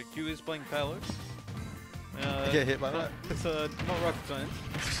 Q is playing Palu. You get hit by that? It's not rocket science.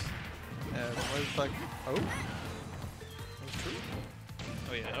 Yeah, it's like, oh. That's true.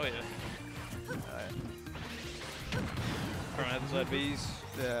 Oh yeah, oh yeah. Alright. Trying to have side Bs.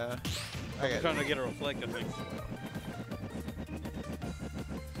 Yeah. Okay. Trying to get a reflect, I think.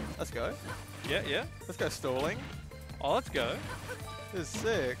 Let's go. Yeah, yeah. Let's go stalling. Oh, let's go. This is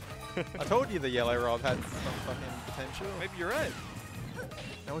sick. I told you the Yellow Rob had some fucking potential. Maybe you're right.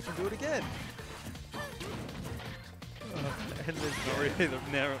 Now we should do it again. And there's not really,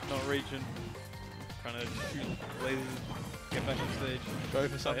 not reaching. Trying to shoot lasers, get back on stage. Go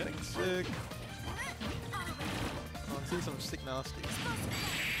for something sick. Oh, I see some sick nasty.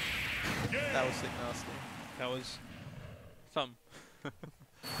 That was sick nasty. That was something.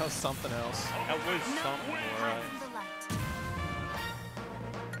 That was something else. That was something, alright.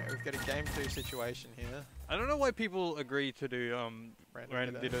 Okay, we've got a game 2 situation here. I don't know why people agree to do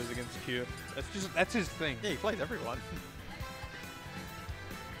random dittos against Q. That's his thing. Yeah, he plays everyone.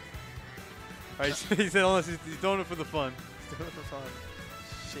 Right, he said unless he's doing it for the fun. He's doing it for fun.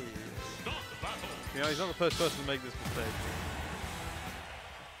 Shit. You know, he's not the first person to make this mistake.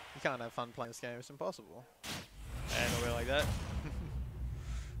 You can't have fun playing this game, it's impossible. And a way like that.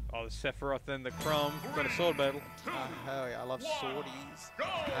 Oh, the Sephiroth and the Crumb. We've got a sword battle. Hell yeah, I love sorties.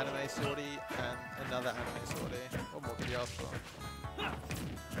 Anime sortie and another anime sortie. What more could you ask for?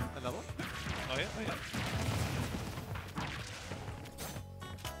 Another one? Oh yeah, oh yeah.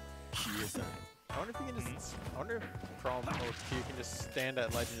 I wonder if you can just. I wonder if Prom or Q can just stand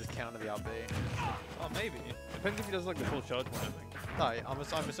at ledge and just counter the up B. Oh, maybe. Depends if he does like the full charge one, I think. No, I'm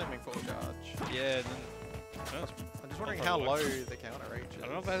assuming full charge. Yeah, then. No, I'm just wondering how low the counter reaches. I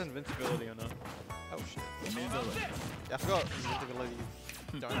don't know if it has invincibility or not. Oh shit. Yeah, I forgot invincibility.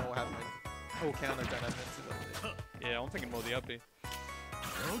 Don't know what happened. All counters don't have invincibility. Yeah, I'm thinking more the up B.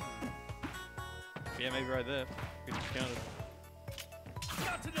 Yeah, maybe right there. We just counted.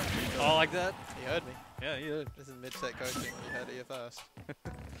 Oh, like that? He heard me. Yeah, he did. This is mid-set coaching. You heard it here first.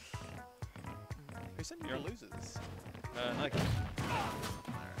 Who sent you the losers? Nike.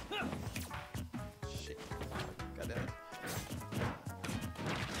 Alright. Shit. God damn it.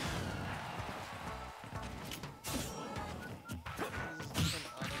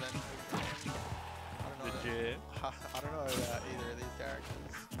 Legit. I don't know about either of these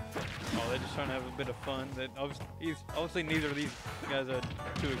characters. Oh, they're just trying to have a bit of fun. Obviously neither of these guys are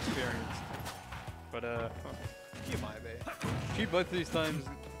too experienced. But, You might be. Q both of these times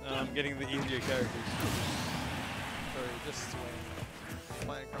getting the easier characters. Or just swing.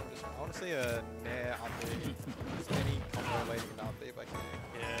 Playing Chrome just. I want to see a Nair up B. Just any combo leading up B if I can.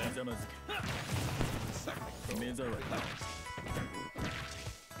 Yeah. Something cool.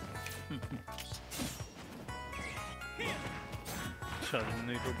 Shut the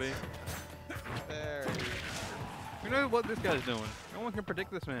neutral B. Very. You know what this guy's doing? No one can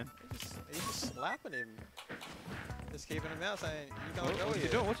predict this man. He's just slapping him. Just keeping him out saying, you can't go What's he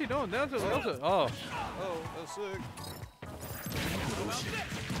here. doing? What's he doing? That was oh. Oh, that's sick.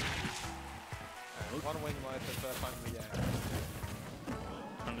 One wing mode for the first time in the game.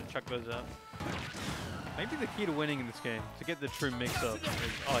 Trying to chuck those out. Maybe the key to winning in this game, to get the true mix-up.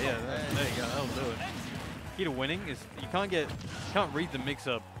 Oh yeah, there you go. That'll do it. Key to winning is you can't read the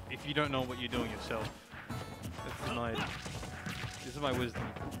mix-up if you don't know what you're doing yourself. This is my wisdom.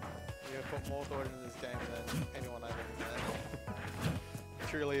 You have put more thought into this game than anyone I've ever met.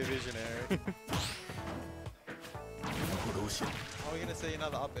 Truly a visionary. Are we gonna see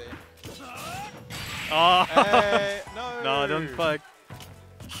another up B? Oh! Hey, no! No, don't fuck.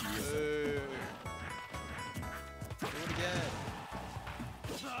 Boo. Do it again.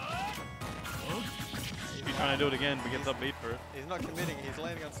 He's trying to do it again, but gets upbeat for it. He's not committing, he's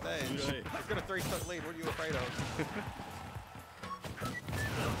landing on stage. He's got a 3-stock lead, what are you afraid of?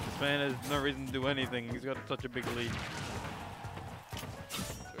 This man has no reason to do anything. He's got such a big lead.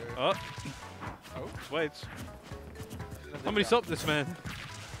 Oh. Oh. Wait. Somebody stop this man.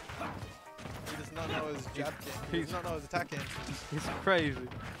 He does not know his jab game. He does not know his attack game. He's crazy.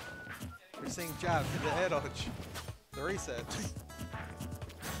 We're seeing jab, the air dodge, the resets.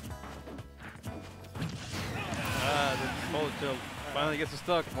 The ball tilt. Finally gets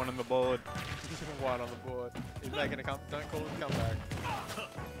stuck. One on the board. One on the board. He's making a don't call it a comeback.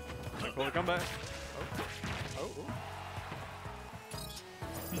 Don't call it a comeback. Oh.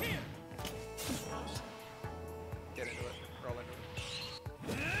 Get into it. Roll into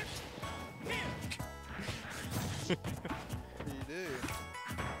it. What do you do?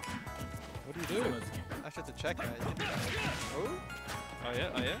 What do you do? Actually, it's a check, mate. You can do that. Oh. Oh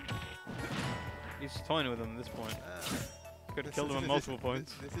yeah. He's toying with him at this point. Could have killed him at multiple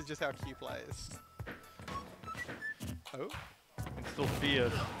points. This is just how Q plays. Oh. And still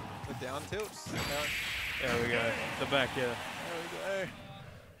fierce. The down tilts. There we go. The back, yeah. There we go.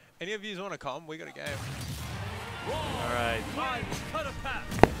 Any of you want to come? We got a game. Alright.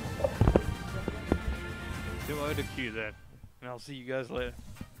 Duo to Q then. And I'll see you guys later.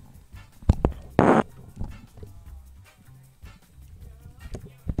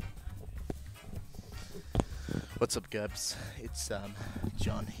 What's up, Gabs? It's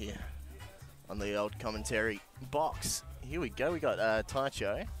John here on the old commentary box. Here we go. We got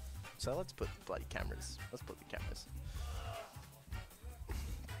Taicho. So let's put the bloody cameras. Let's put the cameras.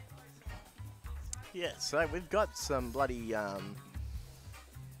 Yeah. So we've got some bloody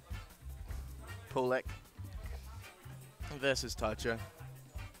Pulek versus Taicho.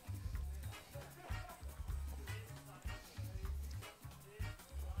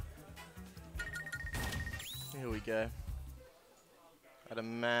 Here we go. I'd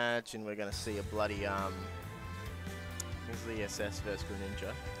imagine we're gonna see a bloody this is the SS versus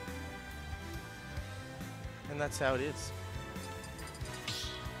Greninja. And that's how it is.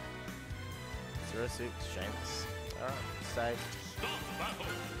 0-6, Shameless. Alright, save.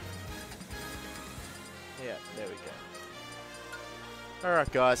 Yeah, there we go.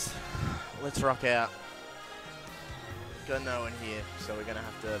 Alright guys, let's rock out. Got no one here, so we're gonna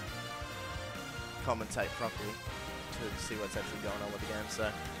have to commentate properly to see what's actually going on with the game,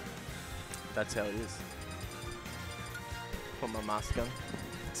 so that's how it is. Put my mask on.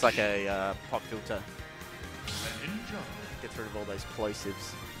 It's like a pop filter. Gets rid of all those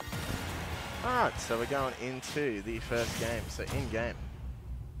plosives. Alright, so we're going into the first game, so in game.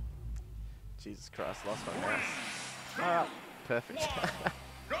 Jesus Christ, lost my mouse. Alright, perfect.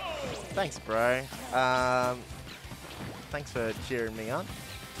 Thanks, bro. Thanks for cheering me on.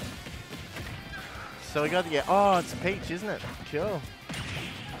 So we got the oh, it's Peach, isn't it? Cool.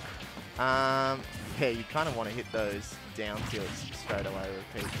 Yeah, you kind of want to hit those down tilts straight away with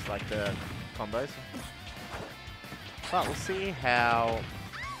Peach, like the combos. But we'll see how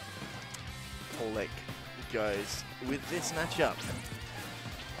Pulek goes with this matchup.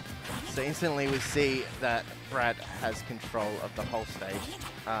 So instantly we see that Brad has control of the whole stage.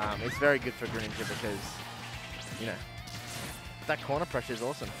 It's very good for Greninja because, you know, that corner pressure is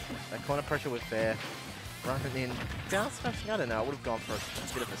awesome. That corner pressure with fair. Running in. Down smashing, I don't know. I would have gone for a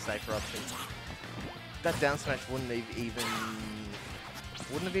bit of a safer option. That down smash wouldn't have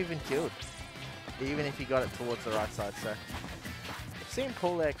even killed. Even if he got it towards the right side. So I've seen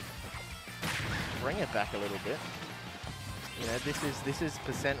Pulek bring it back a little bit. You know, this is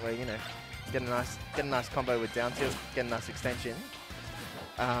percent where, you know, get a nice combo with down tilt, get a nice extension.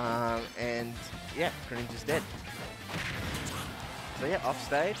 And yeah, Greninja's dead. So yeah, off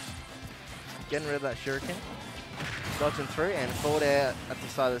stage, getting rid of that shuriken, dodging through, and forward air at the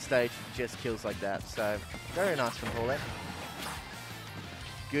side of the stage just kills like that. So very nice from Pulek.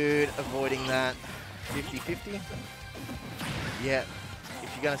 Good avoiding that 50-50. Yeah,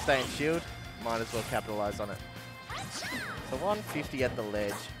 if you're going to stay in shield, might as well capitalize on it. So 150 at the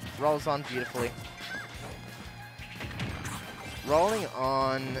ledge, rolls on beautifully. Rolling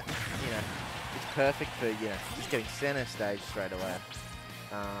on, you know, it's perfect for, you know, just getting center stage straight away.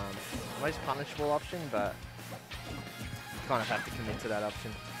 Most punishable option, but you kind of have to commit to that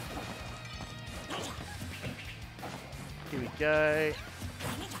option. Here we go.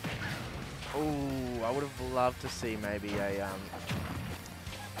 Ooh, I would have loved to see maybe a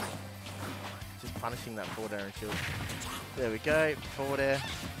just punishing that forward air and shield. There we go. Forward air.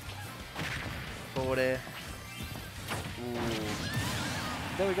 Forward air. Ooh.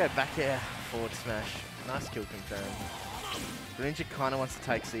 There we go. Back air. Forward smash. Nice kill confirmed. Greninja kind of wants to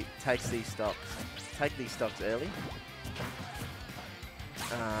take these stocks early.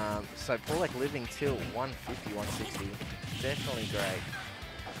 So Pulek living till 150, 160. Definitely great.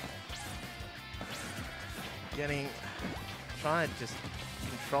 Trying to just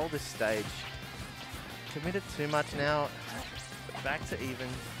control this stage. Committed too much now. Back to even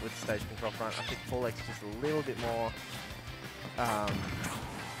with stage control front. I think Paul X just a little bit more, got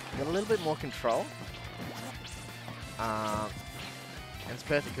a little bit more control. And it's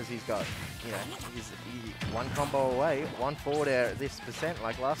perfect because he's got, you know, he's one combo away, one forward air at this percent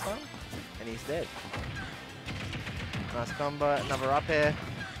like last time, and he's dead. Nice combo, another up air.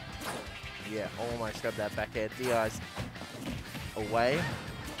 Yeah, almost got that back air. DI's away.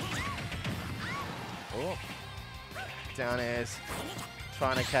 Oh. Down airs.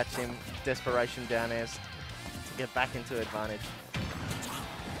 Trying to catch him. Desperation down airs to get back into advantage.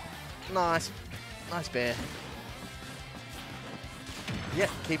 Nice. Nice bear. Yeah,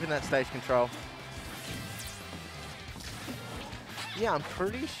 keeping that stage control. Yeah, I'm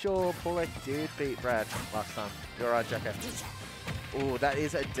pretty sure Paulek did beat Brad last time. You're right, Jacko. Oh, that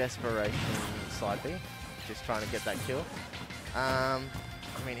is a desperation side B. Just trying to get that kill. I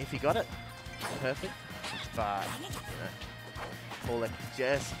mean, if he got it, perfect. But, you know, Paulek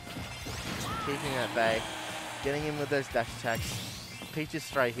just keeping that bay, getting him with those dash attacks. Peach's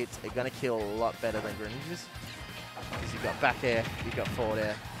stray hits are going to kill a lot better than Greninja's. Because you've got back air, you've got forward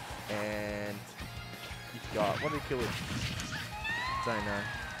air, and you've got, what did he kill with? Don't know.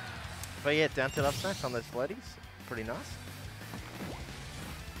 But yeah, down to up smash on those floaties. Pretty nice.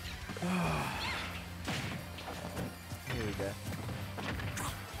 Here we go.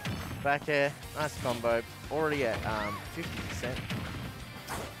 Back air, nice combo. Already at 50%.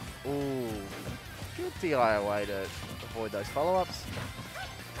 Ooh, good DI away to avoid those follow-ups.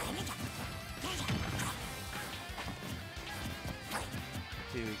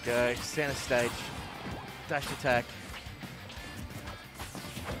 Here we go, center stage, dash attack.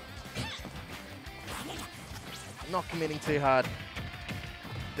 Not committing too hard.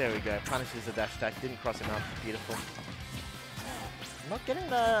 There we go, punishes the dash attack, didn't cross him up, beautiful. Not getting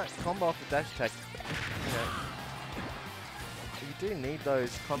the combo off the dash attack. You know, you do need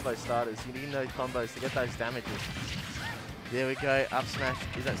those combo starters, you need those combos to get those damages. There we go, up smash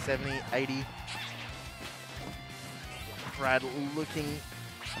is at 70, 80. Brad looking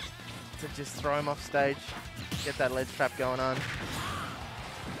to just throw him off stage, get that ledge trap going on.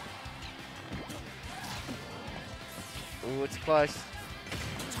 Ooh, it's close.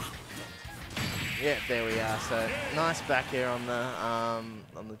 Yeah, there we are. So nice back air on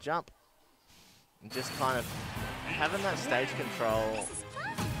the jump, and just kind of having that stage control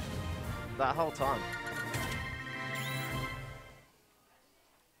that whole time.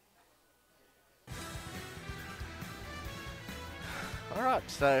 All right,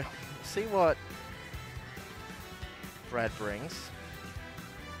 so see what Brad brings.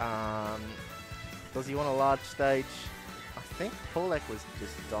 Does he want a large stage? I think Paulek was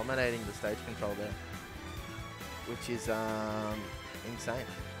just dominating the stage control there, which is insane.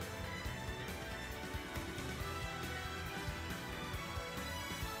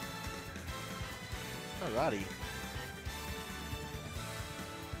 Alrighty.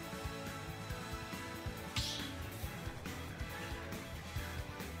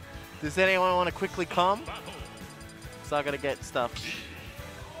 Does anyone want to quickly come? So I gotta get stuff.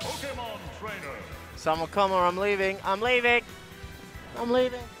 Pokemon Trainer. Someone come or I'm leaving. I'm leaving. I'm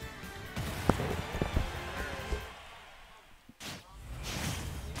leaving.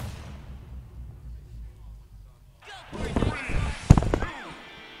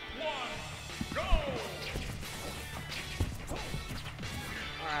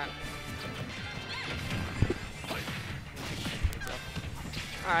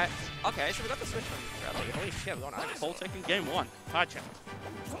 Alright. Okay, so we got the switch from Adelaide. Holy shit, we're going Paul taking game one. Taicho.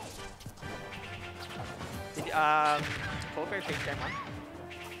 Did Paul go peach game one?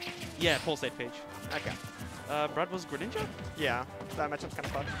 Yeah, Paul stayed Peach. Okay. Brad was Greninja? Yeah, that matchup's kind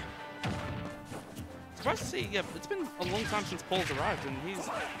of fucked. Surprised to see, yeah, it's been a long time since Paul's arrived and he's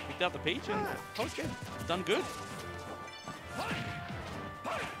picked out the Peach and Paul's good. Done good.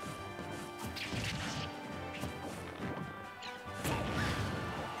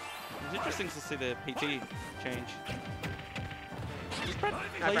 It's interesting to see the PT change. Does Brad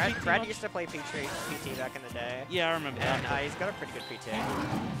play PT Brad much? used to play PT back in the day. Yeah, I remember And that. he's got a pretty good PT. It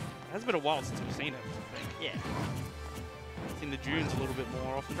has been a while since we've seen it, I think. Yeah. Seen the dunes a little bit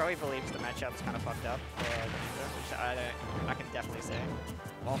more often. Probably believes the matchup's kind of fucked up for Greninja, which I can definitely say.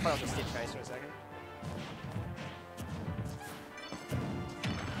 I'll play on the Stitch face for a second.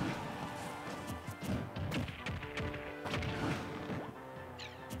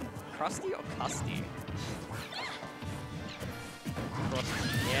 Krusty or Custy? Cross.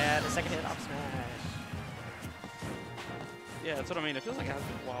 Yeah, the second hit up smash. Yeah, that's what I mean. It feels like it has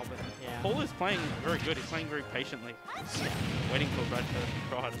been a while, but Yeah. Paul is playing very good. He's playing very patiently. Waiting for Brad to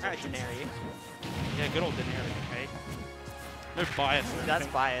try hard. Alright, Denari. Yeah, good old Denari, okay? No bias. or That's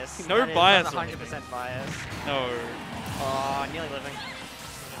anything. bias. No That is bias or 100% bias. No. Oh, nearly living.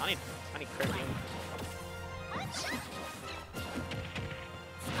 I need crit heal.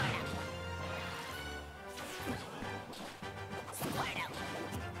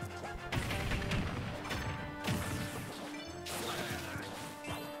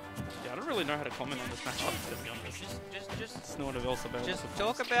 Yeah, I don't really know how to comment on this matchup, to be honest. Just It's not what else about Just it.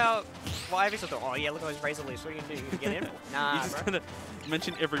 talk about why Ivysaur thought, oh yeah, look at those razor leaves. What are you gonna do? You get him? Nah, You're just bro. gonna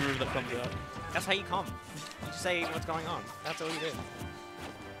mention every move that comes out. That's how you come. You just say what's going on. That's all you do.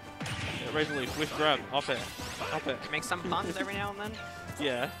 Yeah, Razor Leaf, whiff grab, up air. Up air. Make some puns every now and then.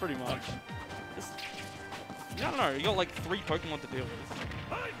 Yeah, pretty much. Just, I don't know, you got like 3 Pokemon to deal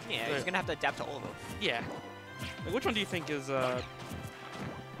with. Yeah, he's gonna have to adapt to all of them. Yeah. Like, which one do you think is, what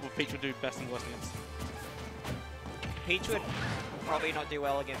Peach would do best and worst against? Peach would probably not do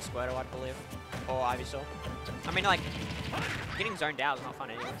well against Squirtle, I believe. Or Ivysaur. I mean, like, getting zoned out is not fun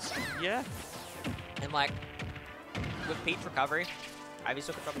anyways. Yeah. And, like, with Peach recovery,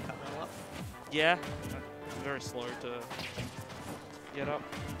 Ivysaur could probably cover a lot. Yeah. It's very slow to get up.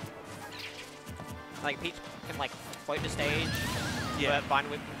 Like, Peach can, like, float the stage, Yeah. but Vine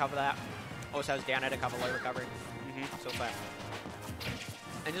Whip can cover that. Also has down air to cover low recovery. Mm-hmm. So fair.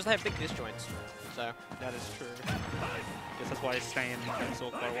 And just have big disjoints. So. That is true. Guess that's why he's staying in Dinosaur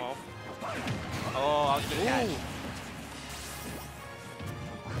quite a while. Oh, I was gonna catch.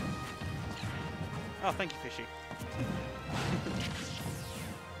 Oh, thank you, Fishy.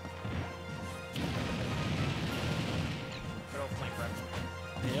 Good old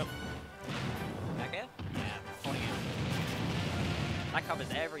flamethrower. Yep. Back air? Yeah. Holding out. That covers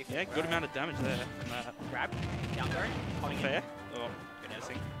everything. Yeah, good amount of damage there from that. Grab. Down throw. Holding Fair. it. Oh, Good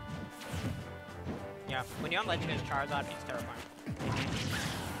missing. Yeah, when you're on ledge against Charizard, it's terrifying.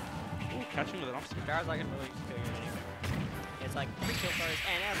 ooh, catching with an obstacle. Charizard can really kill you anywhere. It's like 3 kill throws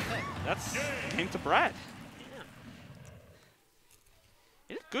and out of the pick. That's game to Brad. Yeah.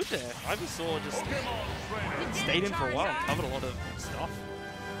 He did good there. Ivysaur just stayed in for a while and covered a lot of stuff.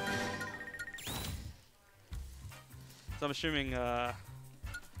 So I'm assuming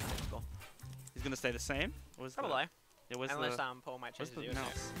he's gonna stay the same. Where's the- Probably. Yeah, where's Unless the Paul might where's change the his Zero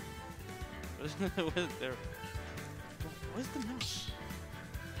mouse? Where's there? Where's the mouse?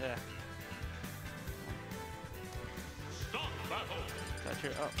 Yeah. Stop battle.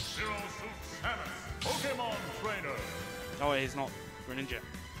 Taicho up. Zero Suit Samus, Pokemon Trainer. Oh, wait, he's not Greninja.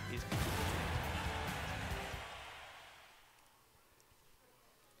 He's.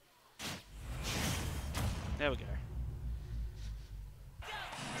 There we go.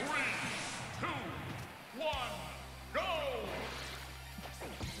 3, 2, 1, go!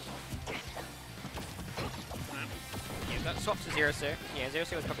 Yeah, that swaps to Zero Suit. Yeah, Zero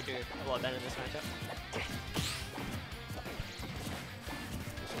Suit would probably do a lot better in this matchup.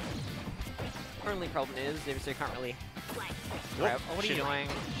 Only problem is Zero Suit can't really. Grab. Oh, what are you Shit. doing?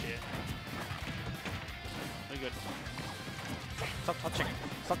 Shit. Very good. Stop touching.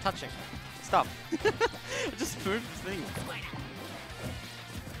 Stop touching. Stop. I just moved the thing.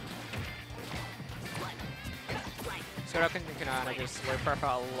 Squirtle can just low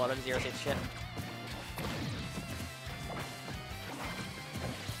profile a lot of Zero Suit shit.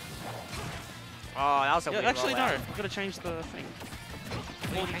 Oh, that was a Yeah, weird actually, no. rollout. I've got to change the thing.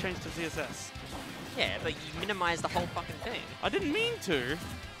 Or to change to ZSS. Yeah, but you minimize the whole fucking thing. I didn't mean to.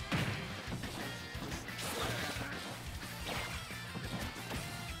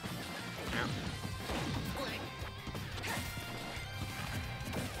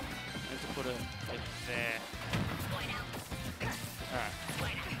 I have to put it like there.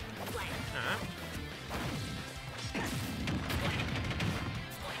 Alright.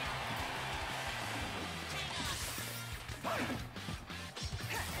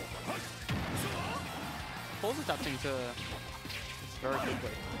 Paul's adapting to this very quickly.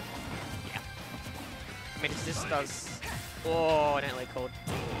 I mean, it just does. Oh, I didn't like cold.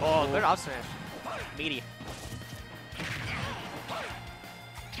 Oh, good up smash. Meaty.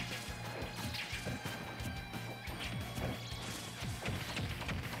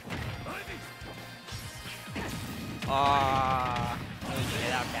 Ah, yeah,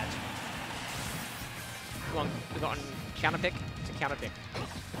 that'll catch. Come on, we got counter pick. It's a counter pick.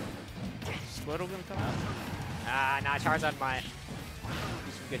 Squirtle gonna come out? Ah, nah, Charizard might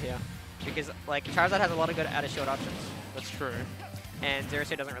do some good here. Because, like, Charizard has a lot of good out of shield options. That's true. And Zero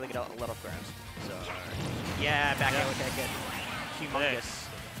Suit doesn't really get a lot of grabs. So, yeah, back air, okay, good. Humongous.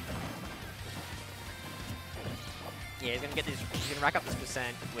 Yeah, he's gonna get this. He's gonna rack up this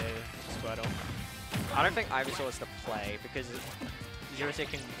percent with Squirtle. I don't think Ivysaur is the play because Zero-Suit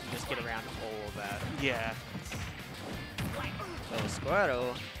can just get around all of that. Yeah. So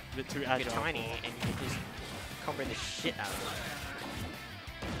Squirtle, A bit too you're agile. tiny and you can just combo the shit out of it.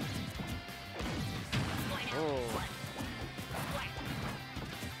 Oh.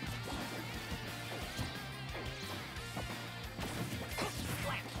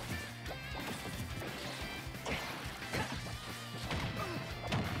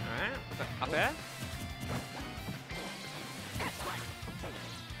 Alright, up there.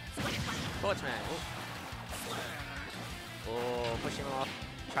 Torch man. Oh, push him off.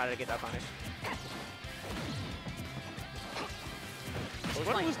 Try to get that punish.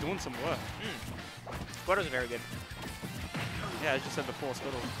 Squirtle was doing some work. Squirtle's very good. Yeah, as you said before,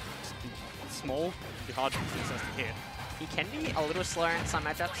 Squirtle small, it'd be hard to hit. He can be a little slower in some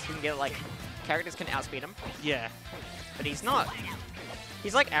matchups. He can get like characters can outspeed him, Yeah. but he's not.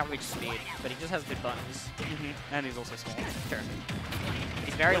 He's like average speed, but he just has good buttons. And he's also small. Sure.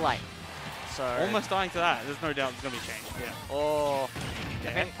 He's very light. So Almost dying to that. There's no doubt there's going to be change. Yeah. Oh, I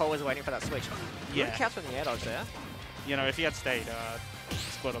Yeah. think Paul was waiting for that switch. Yeah. Good catch from the air dodge there. You know, if he had stayed,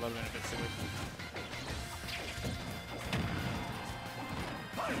 Squirtle would have been a bit silly.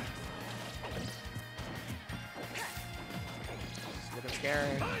 It's looking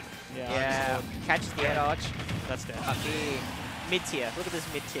scary. Yeah. Yeah, catches the air dodge. That's dead. Up here. Mid tier. Look at this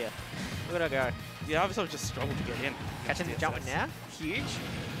mid tier. Look at her go. Yeah, Ivysaur just struggled to get in. Catching the jump now. Huge.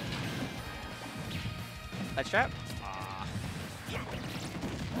 That trap.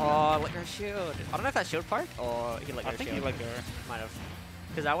 Oh, let go shield. I don't know if that's shield poke or he let go I think shield. he let go. Might have.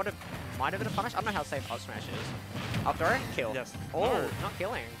 Because I might have been a punish. I don't know how safe up smash is. Up throw, kill. Yes. Oh, No. not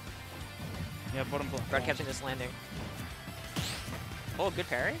killing. Yeah, bottom block. Red catching this landing. Oh, good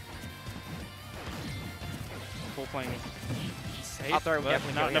parry. Full playing safe. Up throw, but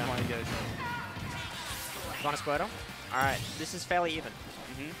definitely no, kill, never yeah. mind. Yeah. Want a Squirtle? Alright, this is fairly even.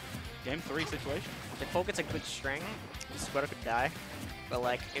 Game 3 situation. If Paul gets a good string, Squirtle could die. But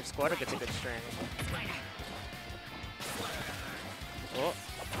like, if Squirtle gets a good string, Oh.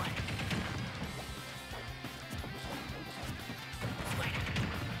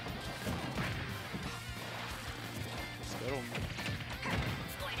 Squirtle.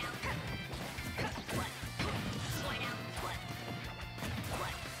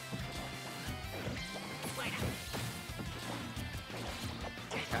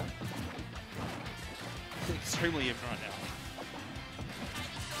 Extremely even right now.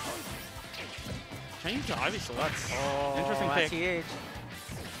 Change to Ivysaur, that's interesting that's pick. huge.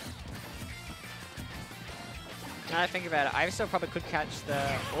 Now that I think about it, Ivysaur probably could catch the.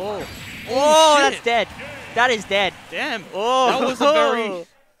 Oh, oh, that's shit. dead. That is dead. Damn, Oh, that was a very.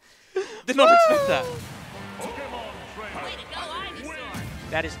 Did not expect that.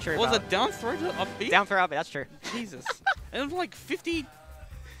 That is true. Was bro. it down throw to up B? Down for up? That's true. Jesus. And it was like 50,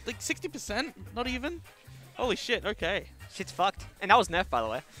 like 60%, not even. Holy shit, okay. Shit's fucked. And that was nerfed, by the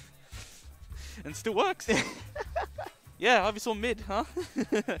way. And still works. Yeah, Ivysaur mid, huh?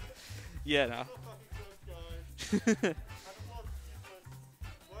 Yeah, no.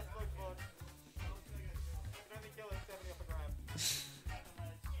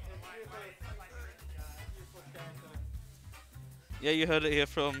 Yeah, you heard it here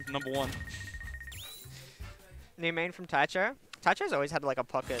from number 1. New main from Taicho. Taicho's always had like a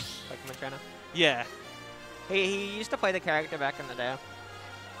pocket Pokemon trainer. Yeah. He used to play the character back in the day.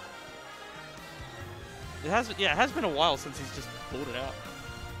 It has been a while since he's just pulled it out.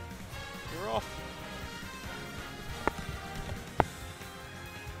 You're off.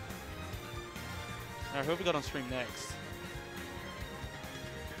 Alright, who have we got on stream next?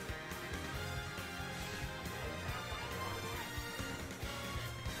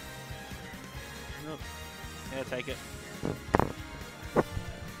 Nope. Yeah, take it.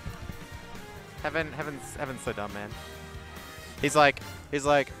 Heaven's so dumb, man. He's like,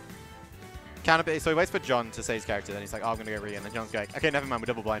 counter. So he waits for John to say his character, then he's like, oh, I'm gonna go re, and then John's going, okay, never mind, we're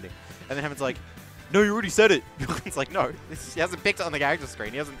double blinding. And then Heaven's like, no, you already said it. It's like, no, he hasn't picked it on the character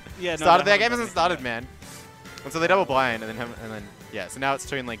screen. He hasn't started. The game hasn't started, man. And so they double blind, and then yeah. So now it's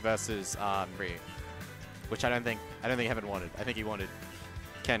Toon Link versus Ryu, which I don't think Heaven wanted. I think he wanted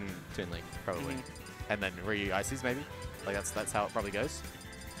Ken Toon Link probably, and then Ryu Ices maybe. Like that's how it probably goes.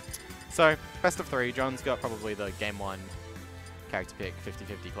 So best of 3. John's got probably the game 1 character pick,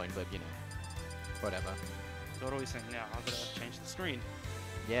 50-50 coin flip. You know, whatever. So what are we saying now? I've got to change the screen.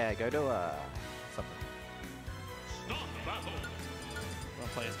 Yeah, go to something. I'm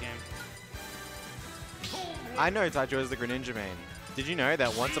gonna play this game. I know Taicho is the Greninja main. Did you know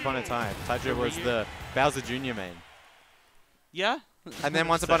that once upon a time, Taicho was the Bowser Jr. main? Yeah. And then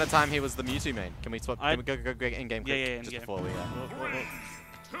once upon a time, he was the Mewtwo main. Can we swap? I- Can we go in game? Yeah, quick, yeah, in just game. before we.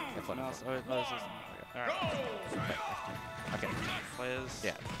 Yeah, flip. No, it's just, alright. Okay. Players.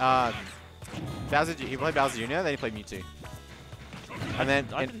 Yeah. Bowser. He played Bowser Jr. Then he played Mewtwo. And then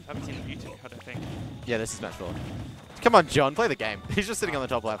I haven't seen Mewtwo, I don't think. yeah, this is Smash 4. Come on, John, play the game. He's just sitting on the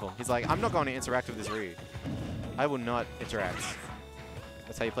top platform. He's like, I'm not going to interact with this Ryu. I will not interact.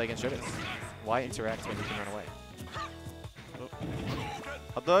 That's how you play against shooters. Why interact when you can run away?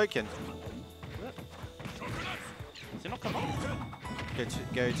 Hadouken. Does he not come on?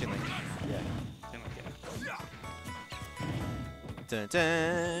 Go Chinlink. Yeah. Dun,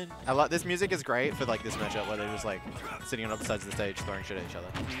 dun. I like this music is great for like this matchup where they're just like sitting on opposite sides of the stage throwing shit at each other.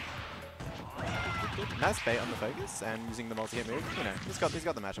 Nice bait on the focus and using the multi-hit move. You know, he's got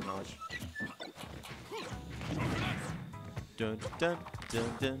the matchup knowledge. Dun, dun, dun,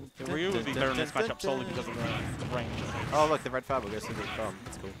 dun, The Ryu would be better in this matchup solely because of the range. Oh look, the red fiber goes through the bomb.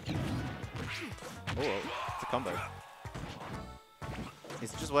 That's cool. Oh, it's a combo.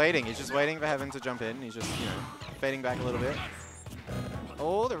 He's just waiting. He's just waiting for Heaven to jump in. He's just, you know, fading back a little bit.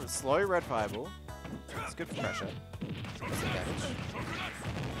 Oh, the slow red fireball. It's good for pressure. That's some damage.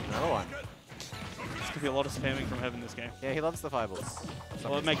 Another one. There's going to be a lot of spamming from Heaven this game. Yeah, he loves the fireballs.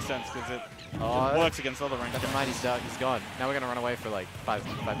 Well, it makes sense because it Oh, works against other range. got the mighty start. He's gone. Now we're going to run away for like 5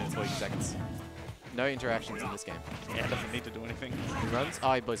 minutes, 40 seconds. No interactions in this game. Yeah, it doesn't need to do anything. He runs.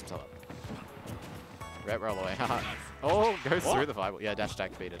 Oh, he blows himself up. Red roll away. Oh, goes through the fireball. Yeah, dash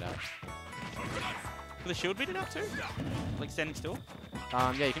attack, beat it out. Will the shield beat it out too? Like standing still?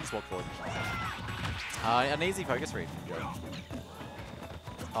 Yeah, you can just walk forward. An easy focus read.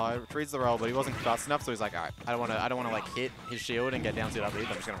 Reads the roll, but he wasn't fast enough, so he's like, alright, I don't want to like hit his shield and get down to that lead.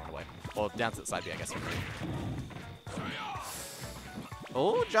 I'm just gonna run away, or down to the side B, I guess.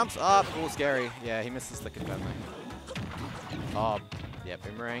 Oh, jumps up. Oh, scary. Yeah, he misses the confirm lane. Oh, yeah,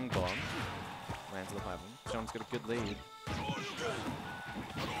 boomerang bomb. Lands on the platform. John's got a good lead.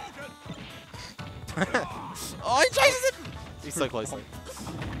 Oh, he chases it! He's so closely.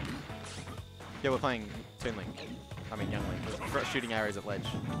 Yeah, we're playing Toon Link. I mean, Young Link. We're shooting arrows at ledge.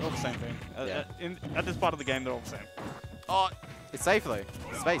 They're all the same thing. Yeah. At this part of the game, they're all the same. Oh, it's safe though.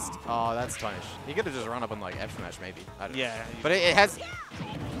 It's spaced. Oh, that's punish. He could have just run up and like F smash maybe. I don't know. Yeah. But it has.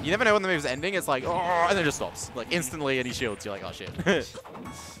 You never know when the move's ending. It's like, oh, and then it just stops. Like instantly, and he shields. You're like, oh shit.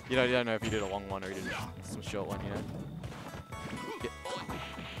 you don't know if you did a long one or you did some short one. You know. Yeah.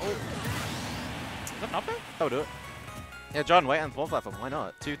 Oh. Is that not there? That'll do it. Yeah, John, wait on the floor platform. Why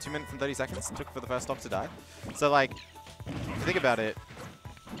not? 2 minutes and 30 seconds took for the first stock to die. So like, if you think about it,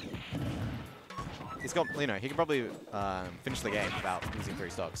 he's got, you know, he can probably finish the game without losing 3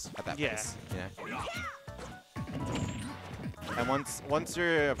 stocks at that pace. Yeah. And once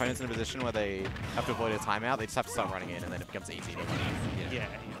your opponent's in a position where they have to avoid a timeout, they just have to start running in, and then it becomes easy to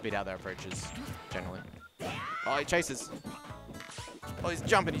beat out their approaches generally. Oh, he chases. Oh, he's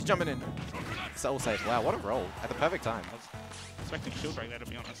jumping in. So safe. Wow, what a roll at the perfect time. I was expecting shield break there, to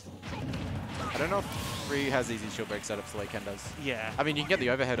be honest. I don't know if Ryu has easy shield break setups like Ken does. Yeah. I mean, you can get the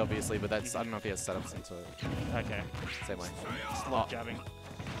overhead, obviously, but that's I don't know if he has setups into it. Okay. Same way. Just a lot of jabbing.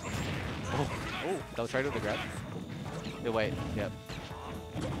 Oh, they'll trade with the grab. He'll wait. Yep.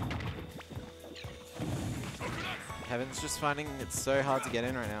 Heaven's just finding it's so hard to get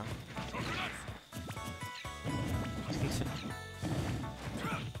in right now.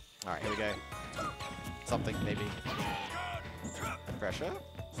 Alright, here we go. Something, maybe. Pressure?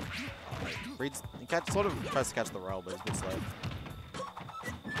 Reads, he sort of tries to catch the roll, but it's a bit slow.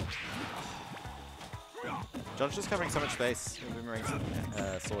 John's just covering so much space with boomerangs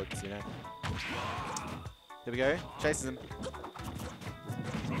and swords, you know. Here we go. Chases him.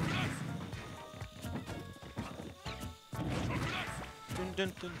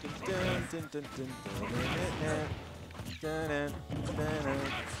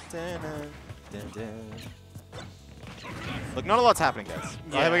 Look, not a lot's happening, guys.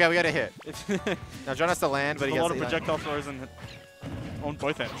 Yeah. Oh, here we go. We got a hit. Now John has to land, but he a gets lot of projectile throws on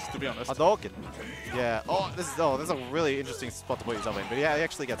both ends, to be honest. Hadouken. Yeah. Oh, this is a really interesting spot to put yourself in. But yeah, he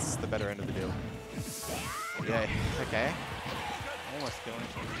actually gets the better end of the deal. Yeah. Okay. Almost killing.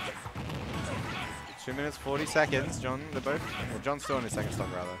 2 minutes 40 seconds. John, they're both. Well, John's still in his second stock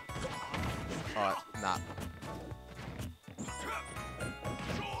rather. Alright, nah.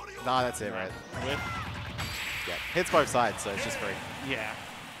 Nah, that's it, right? Yeah, hits both sides, so it's just free. Yeah.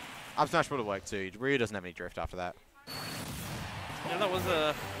 Up smash would have worked too. Ryu doesn't have any drift after that. Yeah, that was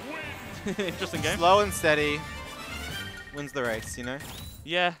a interesting game. Slow and steady wins the race, you know.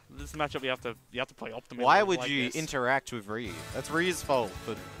 Yeah, this matchup you have to play optimally. Why would like you this. interact with Ryu? That's Ryu's fault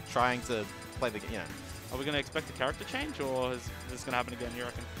for trying to play the game. You know, Are we going to expect a character change, or is this going to happen again, you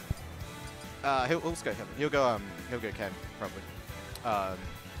reckon? He'll go Kevin. He'll go Ken, probably. I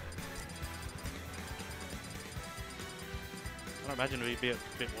don't imagine it would be a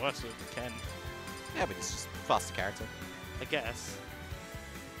bit worse with Ken, Yeah, but he's just faster character. I guess.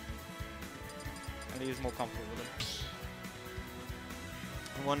 And he is more comfortable with him.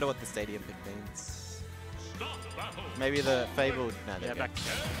 I wonder what the stadium pick means. Stop battle. Maybe the fabled. No, there Yeah, you go. back to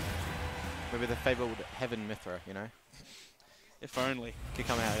Ken. Maybe the fabled Heaven Mithra, you know? If only. Could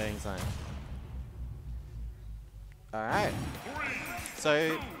come out at any time. Alright.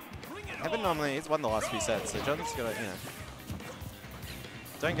 So, Heaven normally has won the last few sets, so John's gotta, you know.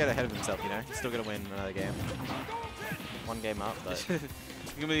 Don't get ahead of himself, you know? He's still gotta win another game. One game up, but.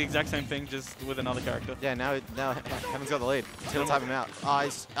 It's going to be the exact same thing, just with another character. Yeah, now Heaven's got the lead. He'll time him out.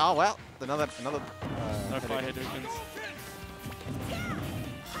 Oh, well. Another. No fire Hadoukens.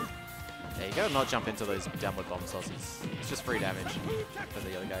 Yeah, you gotta not jump into those downward bomb sauces. It's just free damage for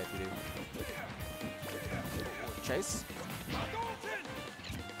the other guy if you do. Chase.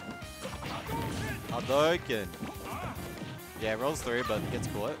 Hadouken. Yeah, rolls through, but gets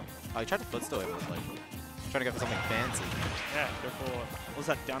caught. Oh, he tried to footstool him. Like, trying to go for something fancy. Yeah, go for, what was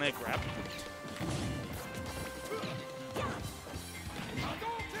that, down air grab?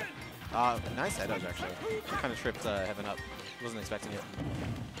 Nice head dodge, actually. Kind of tripped Heaven up. Wasn't expecting it.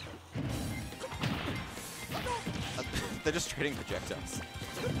 They're just trading projectiles.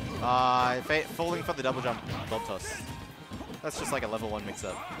 Falling for the double jump lob toss. That's just like a level 1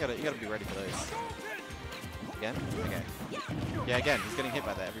 mix-up. You gotta be ready for those. Again? Okay. Yeah, again, he's getting hit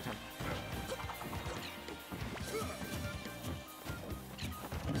by that every time.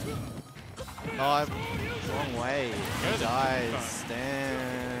 Oh, wrong way. He dies.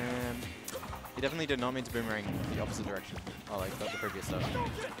 Damn. He definitely did not mean to boomerang the opposite direction. Oh, like the previous stuff.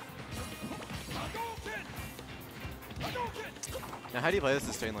 Now, how do you play this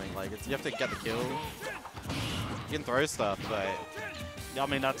as Toon Link? Like, you have to get the kill. You can throw stuff, but Yeah, I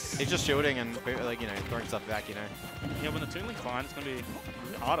mean, that's... he's just shielding and, like, you know, throwing stuff back, you know. Yeah, when the Toon Link's fine, it's going to be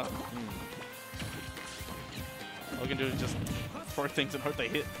harder. All you can do is just throw things and hope they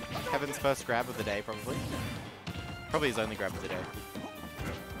hit. Heaven's first grab of the day, probably. Probably his only grab of the day.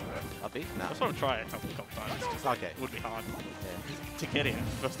 Up B? No. I just want to try it a couple times. Just Okay. It would be hard Yeah. to get in,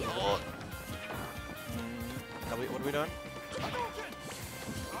 first of all. What are we doing?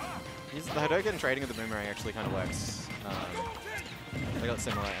 The Hadouken trading with the boomerang actually kind of works. They got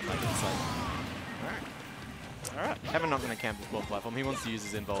similar and like it's like... Alright. Heaven not going to camp this ball platform. He wants to use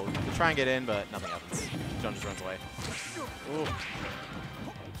his invul to try and get in, but nothing happens. John just runs away. Ooh.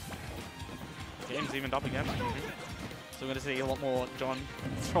 Game's evened up again. So we're going to see a lot more John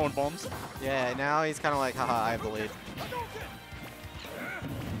throwing bombs. Yeah, now he's kind of like, haha, I have the lead.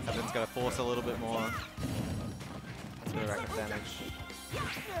 Heaven's got to force a little bit more. That's a bit of rack of damage.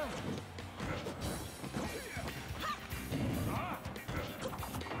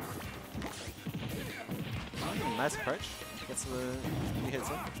 Nice approach. Gets the hits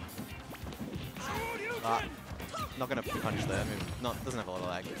in. Not gonna punch there. I mean, doesn't have a lot of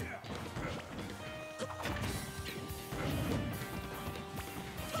lag.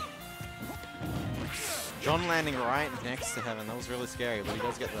 John landing right next to Heaven. That was really scary, but he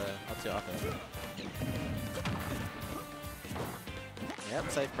does get the up to up there. Yep,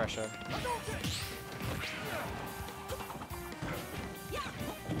 safe pressure.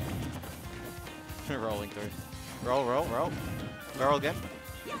 Rolling through. Roll, roll, roll. Roll again.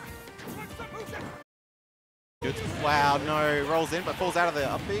 Good. Wow, no. Rolls in, but falls out of the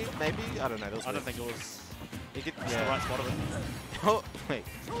up B, maybe? I don't know. I don't think it was He could, the right spot of it. Oh, wait.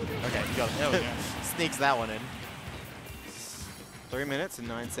 Okay, you got it. There we go. Sneaks that one in. 3 minutes and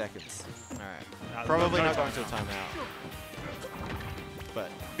 9 seconds. Alright. Nah, Probably no not going time to a timeout.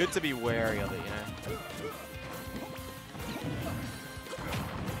 But good to be wary of it, you know?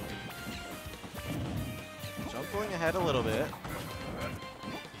 John pulling ahead a little bit.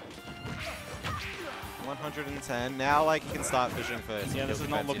 110. Now, like, you can start fishing for some Yeah, this kill is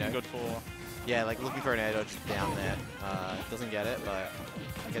not defense, looking you know? good for... Yeah, like looking for an air dodge down there. Doesn't get it, but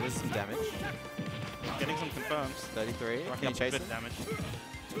okay, there's some damage. Getting some confirms. 33. Racking Can you up a chase bit him? of damage.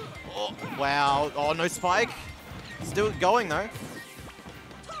 Oh, wow. Oh, no spike. Still going though.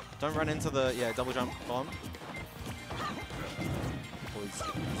 Don't run into the double jump bomb. Oh,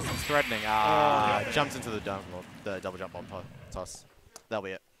 he's threatening. yeah. Jumps into the double jump bomb toss. That'll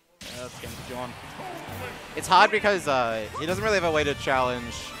be it. Yeah, that's getting to John. It's hard because he doesn't really have a way to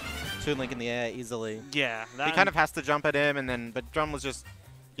challenge Toon Link in the air easily. Yeah, that He kind of has to jump at him, and then but John was just,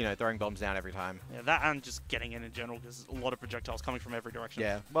 you know, throwing bombs down every time. Yeah, that and just getting in general, because a lot of projectiles coming from every direction.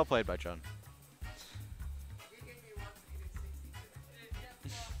 Yeah, well played by John.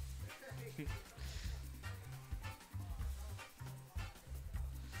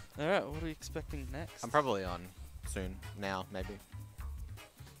 Alright, what are we expecting next? I'm probably on soon. Now, maybe.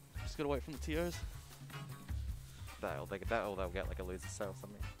 Just gotta wait from the TOs. That'll they get that, or they'll get like a loser sale or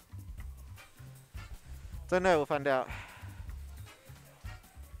something. Don't know. We'll find out.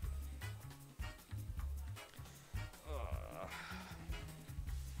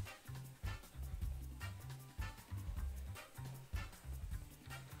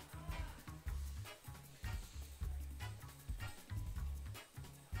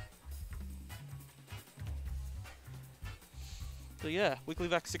 So yeah,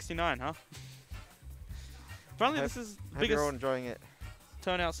 Weeklyvac 69, huh? Apparently this is the Hope you're all biggest enjoying it.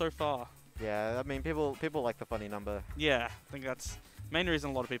 turnout so far. Yeah, I mean, people like the funny number. Yeah, I think that's main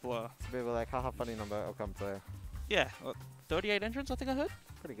reason a lot of people are. So people are like, haha, funny number. I'll come to. Yeah, 38 entrants I think I heard.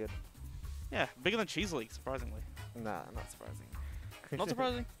 Pretty good. Yeah, bigger than Cheese League, surprisingly. Nah, not surprising. Not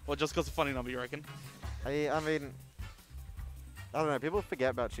surprising? Or just because of funny number, you reckon? I mean, I don't know. People forget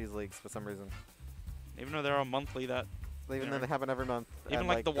about cheese leagues for some reason. Even though there are monthly that, Even You though know, they happen every month. even and,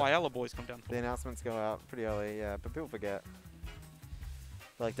 like the Wyala boys come down for. The announcements go out pretty early, yeah, but people forget.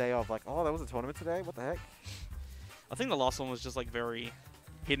 Like day of, like, oh, there was a tournament today. What the heck? I think the last one was just like very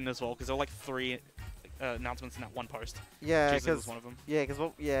hidden as well because there were like 3 announcements in that one post. Yeah, Cheese League was because one of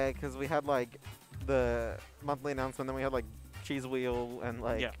them. we had like the monthly announcement, then we had like cheese wheel and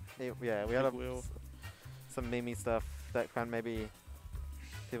like we had Big wheel. some meme stuff that kind of maybe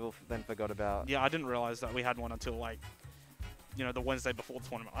people then forgot about. Yeah, I didn't realize that we had one until like, you know, the Wednesday before the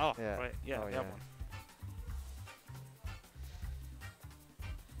tournament. Oh, Yeah. right, yeah, Oh, we have yeah.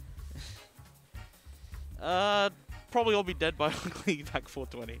 one. Probably all be dead by Weeklyvac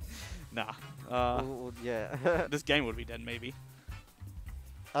 420. Nah. Well, yeah. This game would be dead maybe.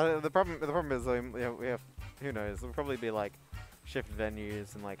 The problem is we have who knows? We'll probably be like shift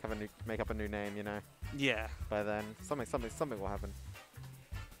venues and like make up a new name, you know. Yeah. By then, something will happen.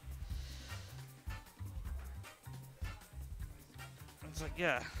 It's like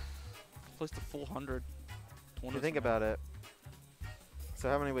yeah, close to 400. If you think about it, so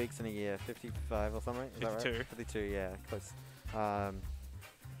how many weeks in a year? 55 or something? Is that right? 52. 52, yeah, close.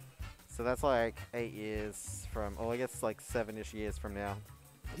 So that's like 8 years from, I guess like 7-ish years from now.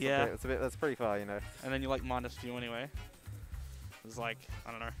 Yeah. That's pretty far, you know. And then you like minus few anyway. It's like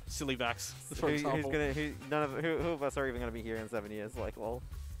I don't know, silly vax for Who's example. who of us are even gonna be here in 7 years? Like, lol.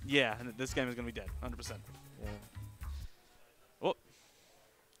 Yeah, and this game is gonna be dead, 100%. Yeah. Oh,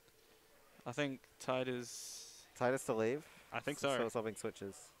 I think Tide is. Tide us to leave. I think so. So swapping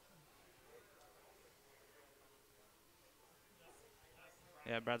switches.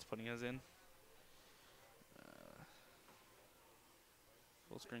 Yeah, Brad's putting his in.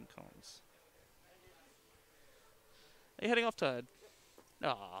 Full screen comms. Are you heading off, Tide?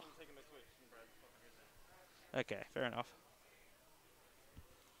 Ah. Okay, fair enough.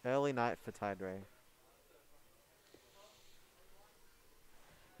 Early night for Tide Ray.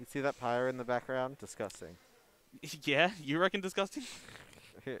 You see that pyre in the background? Disgusting. Yeah, you reckon disgusting?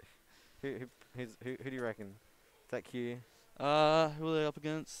 Who do you reckon? Is that Q? Who are they up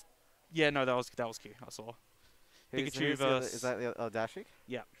against? Yeah, no, that was Q. I saw. Pikachu Who's the other- versus. is that the Dashik?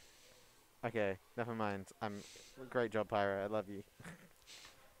 Yeah. Okay, never mind. Great job, Pyro. I love you.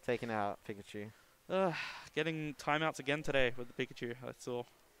 Taking out Pikachu. Getting timeouts again today with the Pikachu. I saw.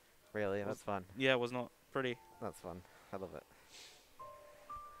 Really, that's fun. Yeah, it was not pretty. That's fun. I love it.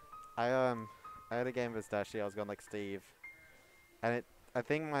 I had a game with Dashi. I was going like Steve, and I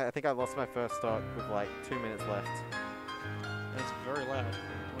think I lost my first stock with like 2 minutes left. And it's very loud.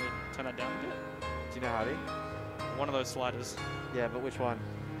 Can we turn that down a bit? Do you know how to? One of those sliders. Yeah, but which one?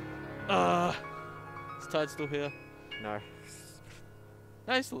 Is Tide still here? No.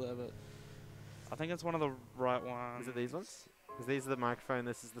 No, he's still there, but I think it's one of the right ones. Is it these ones? Is these the microphone?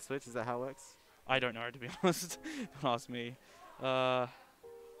 This is the switch. Is that how it works? I don't know, to be honest. Don't ask me. It's a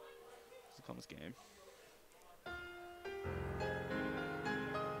comms game.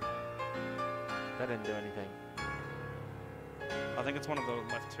 That didn't do anything. I think it's one of the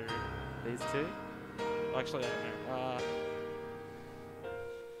left 2. These two? Actually, I don't know.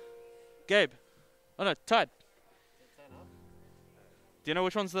 Gabe. Oh no, Tide. Do you know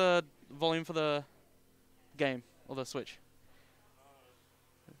which one's the volume for the game or the Switch?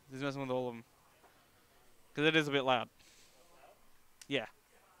 He's messing with all of them. Because it is a bit loud. Yeah.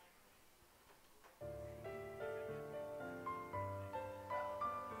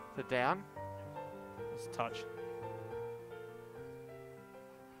 Is it down? It's touch.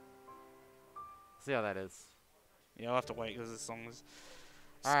 See how that is. Yeah, I'll have to wait because this song is.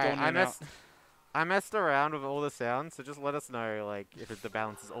 Alright, I messed around with all the sounds, so just let us know like if the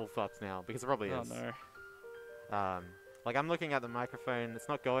balance is all fucked now, because it probably Oh is. no. Like, I'm looking at the microphone. It's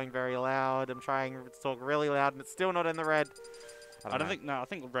not going very loud. I'm trying to talk really loud, and it's still not in the red. I don't think. No, I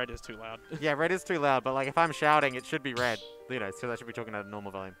think red is too loud. Yeah, red is too loud, but like if I'm shouting, it should be red. You know, so I should be talking at a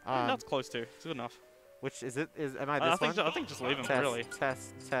normal volume. That's close to. It's good enough. Which is it? Am I this one? I think just leave him. Test, Really.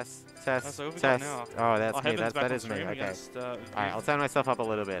 Test. So who we got Test. now? Oh, that's me. Heaven's back That on is me. stream Okay. against, All right, I'll turn myself up a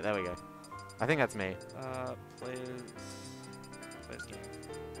little bit. There we go. I think that's me. Players game.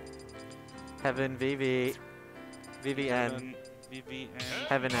 Heaven, VV, VVN. VVN.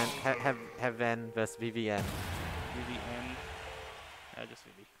 Heaven and Heaven versus VVN. VVN. Just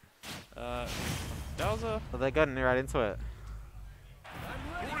VV. Bowser. Well, they're getting right into it.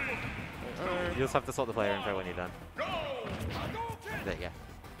 You just have to sort the player info when you're done. There you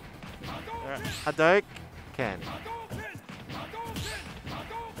go. Hadouken. Ken.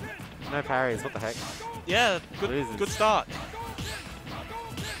 No parries. What the heck? Yeah, good start.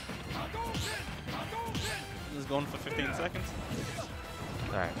 This is going for 15 seconds.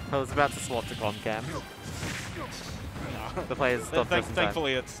 Alright, I was about to swap to Comcam. The players stopped pressing time.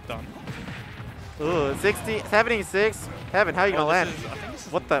 Thankfully, it's done. Ooh, 76. Heaven, how are you gonna land? This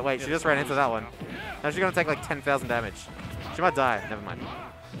is What the? Wait, yeah, she just ran into that one. Now she's gonna take like 10,000 damage. She might die. Never mind.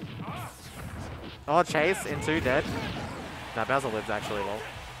 Oh, Chase into dead. Nah, Bowser lives actually, lol.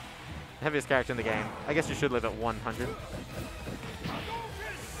 Heaviest character in the game. I guess you should live at 100.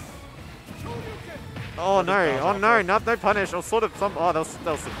 Oh no, no punish. Or sort of some. Oh, that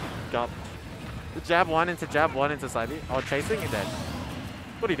was some gut. The jab one into side B. Oh, chasing and dead.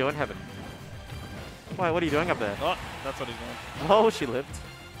 What are you doing, Heaven? Why? What are you doing up there? Oh, that's what he's doing. Oh, she lived.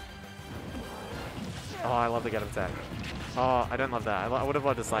 Oh, I love the get attack. Oh, I don't love that. I would have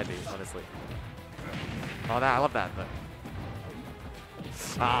loved a side B, honestly. Oh, I love that, but.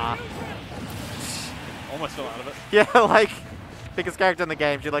 Ah. Almost fell out of it. Yeah, like, biggest character in the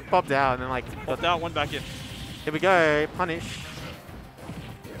game. She like popped out and then like. Popped out, went back in. Here we go. Punish.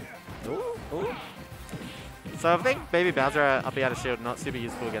 Ooh, ooh. So I think Baby Bowser up out of shield not super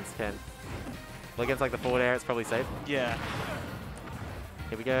useful against Ken. Well, against like the forward air, it's probably safe. Yeah.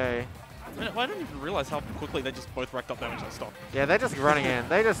 Here we go. I didn't even realize how quickly they just both racked up damage and stopped. Yeah, they're just running in.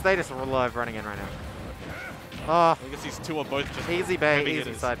 They just love running in right now. Oh. I guess these two are both just easy bait, heavy easy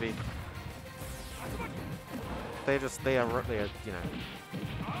hitters. side B. They are, you know.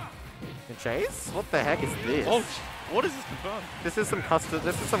 And Chase? What the heck is this? Oh, what is this confirmed? This is some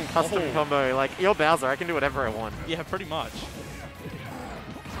custom combo. Like, you're Bowser, I can do whatever I want. Yeah, pretty much.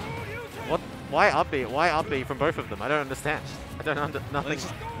 What? Why up B? Why up B from both of them? I don't understand. I don't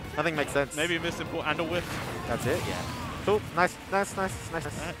nothing makes sense. Maybe a missed input and a whiff. That's it, yeah. Cool, nice.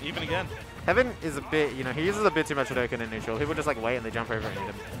 Even again. Heaven is a bit, you know, he uses a bit too much Hadouken in neutral. People just like wait and they jump over and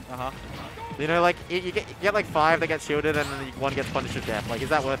hit him. You know, like, you get like 5 that get shielded and then one gets punished to death. Like, is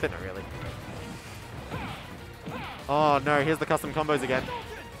that worth it? Not really. Oh no, here's the custom combos again.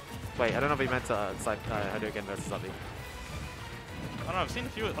 Wait, I don't know if he meant to Hadouken versus something. I don't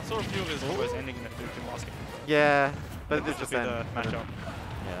know, I saw a few of his combos ending in a Hadouken last game. Yeah, but this Just just be the matchup.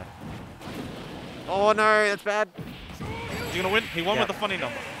 Yeah. Oh no, that's bad. Is he gonna win? He won with a funny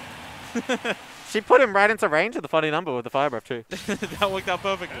number. She put him right into range with the funny number with the fire breath too. That worked out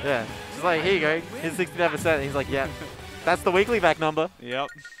perfectly. Yeah. She's like, here you go. Here's 69%. He's like, yeah. That's the Weeklyvac number. Yep.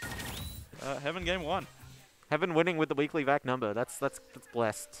 Heaven game 1. Heaven winning with the Weeklyvac number. That's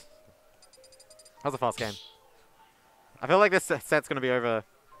blessed. That was a fast game. I feel like this set's gonna be over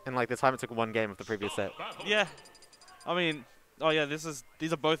in like the time it took one game of the previous set. Yeah. I mean, oh yeah, these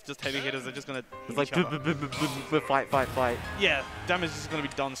are both just heavy hitters. They're just gonna It's like fight. Yeah, damage is gonna be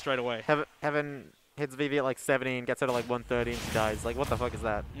done straight away. Heaven hits VV at like 70 and gets her to like 130 and she dies. Like, what the fuck is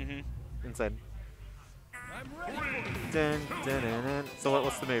that? Insane. Dun, dun, dun, dun. So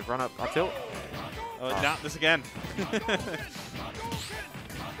what's the move? Run up tilt? Nah, this again.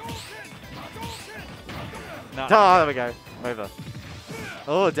 Nah. Oh, there we go. Over.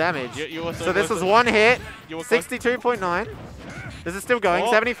 Oh, damage. You were So this was one hit. You were close. 62.9. This is still going.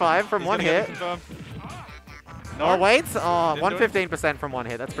 Oh, 75 from one hit. No. Oh, wait. Oh, Didn't do 115% from one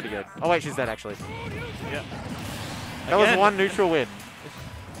hit. That's pretty good. Oh, wait, she's dead, actually. Yeah. That was one neutral win.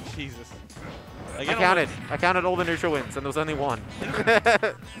 Jesus. I counted all the neutral wins, and there was only one. I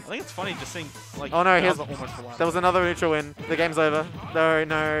think it's funny just seeing, like, oh, no, Bowser almost collapse. there was another neutral win. The game's over. No,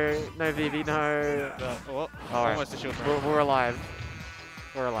 VV, no. Oh, All right. almost a shield throw. We're alive.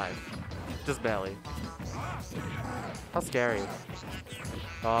 We're alive. Just barely. How scary.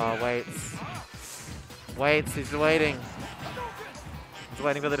 Oh, waits. Waits, he's waiting. He's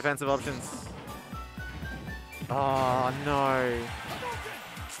waiting for the defensive options. Oh, no.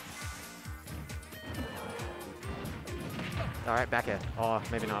 Alright, back air. Oh,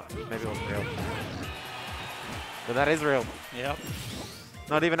 maybe not. Maybe it wasn't real. But that is real. Yep.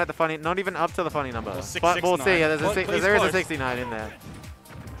 Not even at the funny, not even up to the funny number. Well, But we'll see. Yeah, there's a But he's there is a close. 69 in there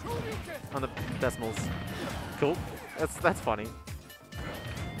on the decimals. Cool. That's funny.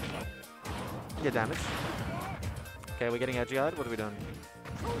 Get damage. Okay, we're getting edgy eyed. What are we doing?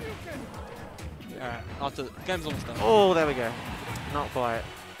 Alright, after the game's almost done. Oh, there we go. Not quite.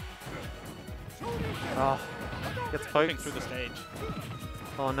 Oh, gets Poking poked. through the stage.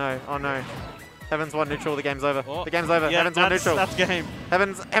 Oh no, oh no. Heavens won neutral, the game's over. Oh. The game's over. Yeah, Heavens won that's, neutral. That's game.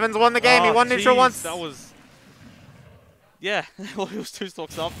 Heavens won the game. He Oh, won neutral jeez, once. That was. Yeah, well, he was 2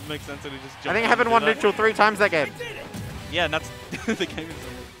 stocks up. It makes sense that he just jumped. I think in Heaven and won did that. neutral 3 times that game. Yeah, and that's the game is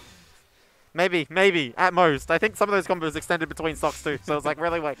over. Maybe at most. I think some of those combos extended between stocks too. So it was like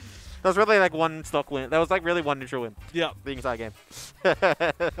really like, there was really like 1 stock win. There was like really 1 neutral win Yeah. the entire game.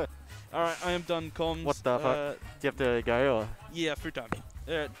 Alright, I am done, comms. What the fuck? Do you have to go or Yeah, food time.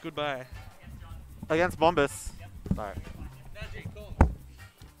 Goodbye. against Bombus? Alright.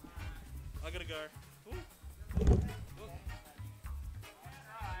 I gotta go.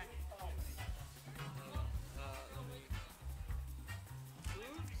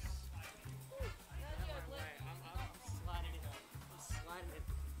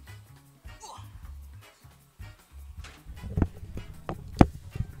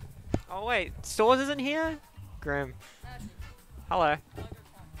 Oh wait, Stores isn't here? Grim. Hello.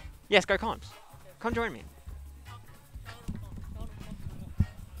 Yes, go comms. Come join me.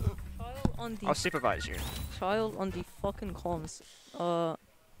 Child on the I'll supervise you. child on the fucking comms.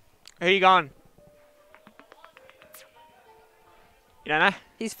 Who you going? You don't know?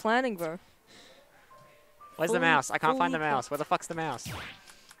 He's planning, bro. Where's the Fully- mouse? I can't find the fully mouse. Where the fuck's the mouse?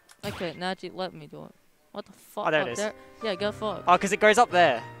 Okay, Najee, let me do it. What the fuck? Oh, there it up is. there? Yeah, go fuck. Oh, because it goes up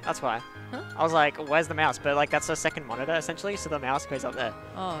there. That's why. Huh? I was like, where's the mouse? But like, that's a second monitor essentially, so the mouse goes up there.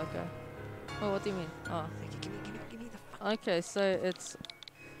 Oh, okay. Oh, what do you mean? Oh. Give me the Okay, so it's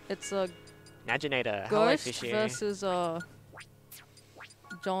a Imaginator. Hello, Ghost fishy. versus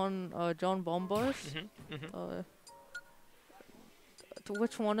John Bombos.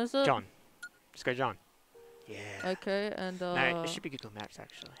 Which one is it? John. Just go John. Yeah. Okay, and No, it should be Google Maps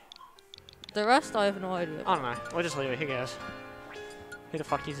actually. the rest I have no idea. I don't know. We'll just leave it. Who cares? Who the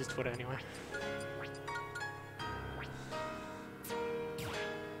fuck uses Twitter anyway? Who the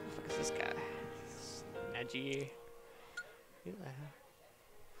fuck is this guy? Najee. Who the hell?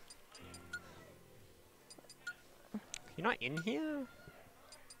 You're not in here?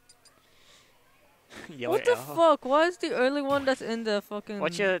 What the fuck? Why is the only one that's in the fucking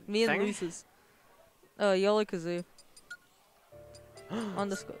What's your me and thing? losers? Yellow Kazoo.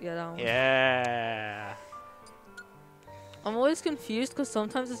 Underscore. Yeah, that one. Yeah. I'm always confused because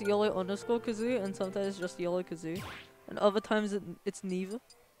sometimes it's yellow underscore Kazoo and sometimes it's just yellow Kazoo, and other times it's neither.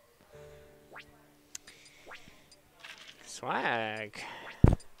 Swag.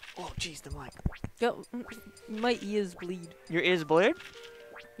 Oh, jeez, the mic. Yeah, my ears bleed. Your ears blurred?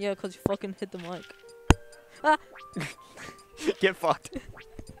 Yeah, because you fucking hit the mic. Ah! Get fucked.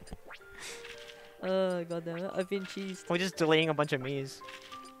 God damn it. I've been cheesed. We're just deleting a bunch of me's.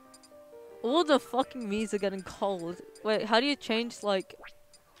 All the fucking me's are getting cold. Wait, how do you change, like...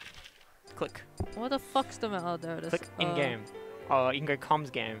 Click. What the fuck's the matter? Oh, there it is. Click in game. Oh, you can go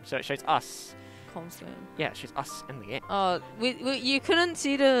comms game, so it shows us. Comms game. Yeah, it shows us in the game. You couldn't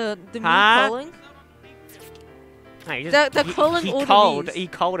see the me Huh? calling? No, you just, They're calling all the called, me's. he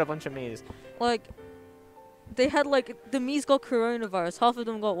called a bunch of me's. Like, they had, like, the me's got coronavirus. Half of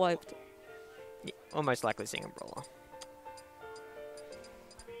them got wiped. Yeah, almost likely seeing Umbrella.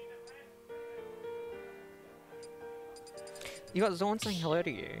 You got Zorn saying hello to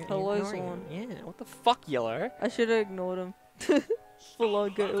you. and Hello, you're ignoring Zorn. him. Yeah, what the fuck, Yellow? I should have ignored him. For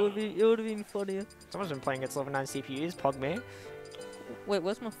longer, it would have been funnier. Someone's been playing against level 9 CPUs, pog me. Wait,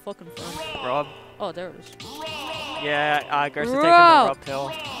 where's my fucking phone? Rob. Oh, there it is. Yeah, Ghost is taking the Rob! Rob pill.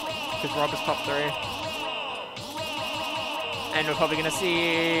 Because Rob is top 3. And we're probably gonna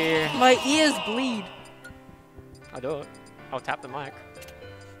see... My ears bleed. I'll do it. I'll tap the mic.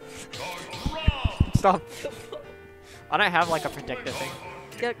 Stop. I don't have like a protector thing.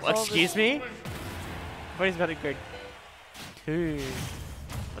 Get Well, COVID. excuse me? What is about to go? Toon.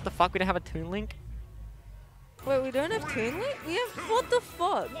 What the fuck? We don't have a Toon Link? Wait, we don't have Toon Link? We have... What the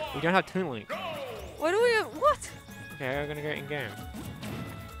fuck? We don't have Toon Link. Why do we have... What? Okay, we're gonna go in game.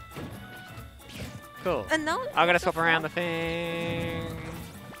 Cool. And now... I'm gonna what swap the around the fuck? thing.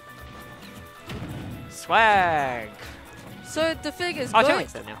 Swag. So the thing is, Oh, Toon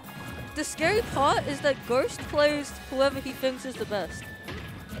Link's there now. the scary part is that Ghost plays whoever he thinks is the best.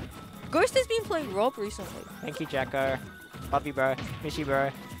 Ghost has been playing Rob recently. Thank you, Jacko. Love you, bro. Miss you, bro.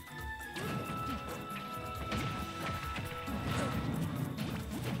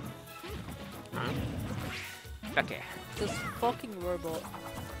 Okay. This fucking robot.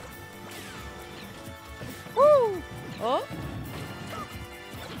 Woo! Oh?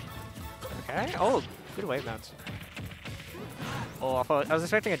 Okay. Oh, good wave bounce. Oh, I was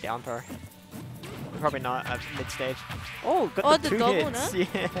expecting a down throw. Probably not at mid stage. Oh, got Oh, the the two double hits. net?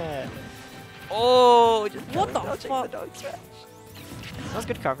 Yeah. Oh, just What the dodging fuck? dog smash. That was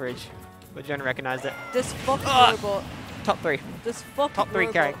good coverage. But Jen recognized it. This fucking Ugh. robot. Top 3. This fucking Top 3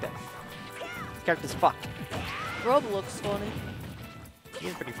 robot. character. Character's fucked. Rob looks funny.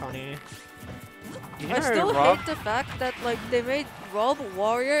 He's pretty funny. You I know still Rob? hate the fact that like they made Rob,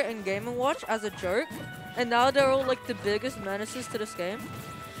 Warrior, and Game & Watch as a joke, and now they're all like the biggest menaces to this game.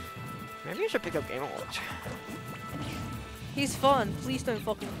 Maybe you should pick up Game & Watch. He's fun. Please don't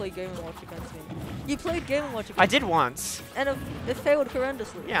fucking play Game & Watch against me. You played Game & Watch against I did once. and it failed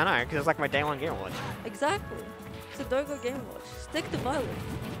horrendously. Yeah, I know, because it was like my day one Game & Watch. Exactly. So don't go Game & Watch. Stick to Violet.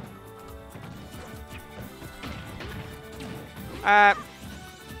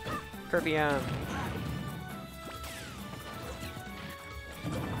 Kirby,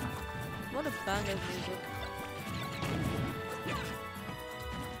 What a banger music.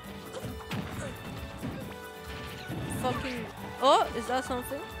 Fucking. Oh, is that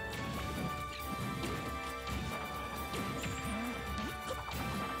something?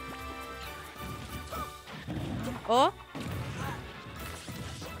 Oh?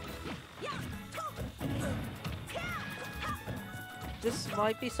 This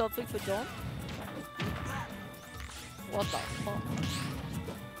might be something for John. What the fuck?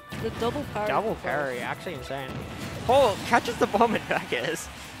 The double parry. double parry, actually insane. Oh, catches the bomb and back is.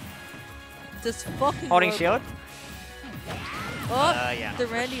 This fucking. Holding robot. shield. Oh, Yeah. the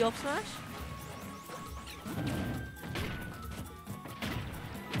Randy up smash.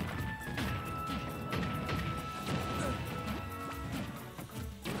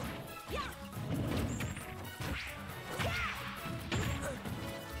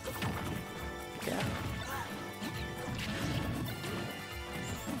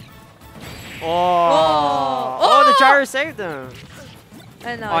 Oh, Oh! the gyro saved him.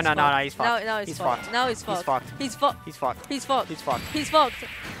 And now Oh, he's no, fucked. no, he's fucked. Now he's He's fucked. fucked. Now he's fucked. He's fucked. He's fucked. He's fucked. He's fucked. He's fucked.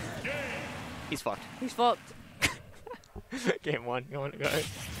 He's fucked. He's fucked. He's fucked. Game 1, you want to go?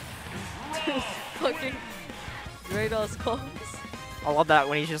 Fucking great ass comms. I love that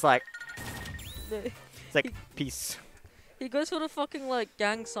when he's just like, The- it's like, peace. He goes for the fucking like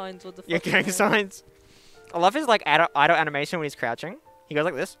gang signs with the Yeah, fucking gang signs. I love his like idle animation when he's crouching. He goes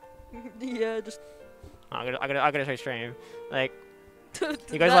like this. Yeah, just Oh, I gotta show stream. Like,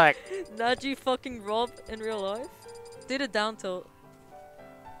 he goes like, Naji fucking Rob in real life. Did a down tilt.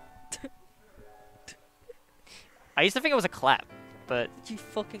 I used to think it was a clap, but You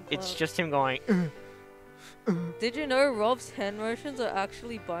fucking it's clown. just him going. Did you know Rob's hand motions are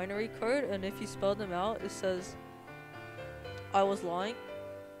actually binary code, and if you spell them out, it says, I was lying.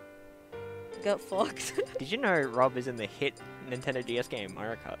 Get fucked. Did you know Rob is in the hit Nintendo DS game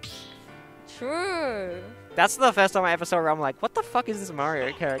Mario Kart? True. That's the first time I ever saw Rob. I'm like, what the fuck is this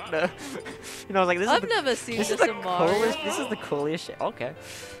Mario character? You know, I was like, this I've is the, never seen this this, is the in Mario. coolest. This is the coolest shit. Okay,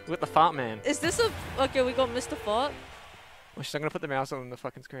 with the fart man. Is this a... Okay, we got Mr. Fart. Oh, shit, I'm gonna put the mouse on the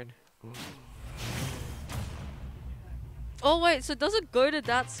fucking screen. Oh wait, so does it go to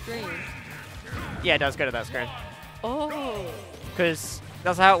that screen? Yeah, it does go to that screen. Oh. Because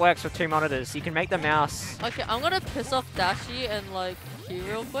that's how it works with 2 monitors. You can make the mouse. Okay, I'm gonna piss off Dashi and like Q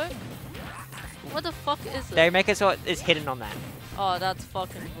real quick. What the fuck is it? They make it so it's hidden on that. Oh, that's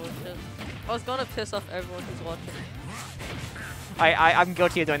fucking bullshit. I was gonna piss off everyone who's watching. I'm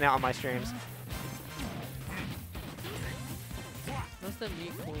guilty of doing that on my streams. What's the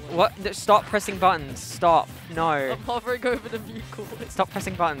mute cooler? What? Stop pressing buttons. Stop. No. I'm hovering over the mute cooler. Stop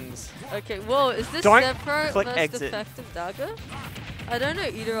pressing buttons. Okay, whoa, is this Don't Sephiroth click most exit. effective dagger? I don't know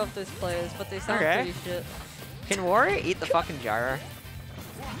either of those players, but they sound Okay. pretty shit. Can Warrior eat the fucking gyro?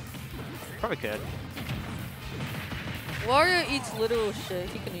 Probably could. Wario eats literal shit.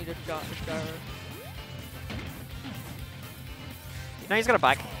 He can eat a gyro. No, he's got a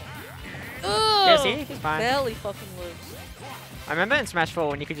bike. Ugh! Yeah, see? He's fine. Barely fucking lives. I remember in Smash 4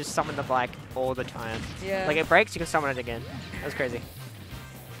 when you could just summon the bike all the time. Yeah. Like it breaks, you can summon it again. That was crazy.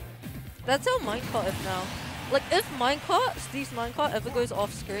 That's how minecart is now. Like if minecart, Steve's minecart ever goes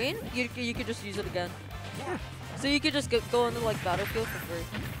off screen, you could just use it again. Yeah. So you could just go into like Battlefield for free.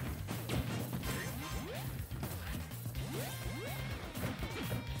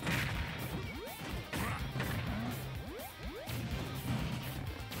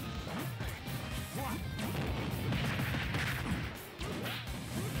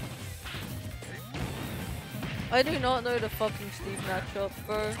 I do not know the fucking Steve matchup,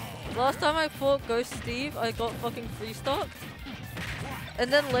 bro. Last time I fought Ghost Steve, I got fucking free stock.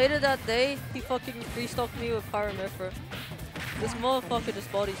 And then later that day, he fucking free stocked me with Pyramithra. This motherfucker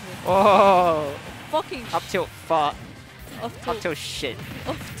just bodies me. Oh! Fucking Up tilt fart. Up Up tilt shit.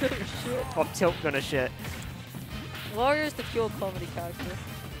 Up tilt shit. Up tilt gonna shit. Warrior's the pure comedy character.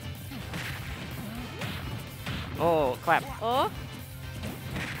 Oh, clap. Oh?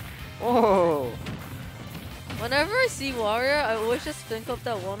 Oh! Whenever I see Warrior, I always just think of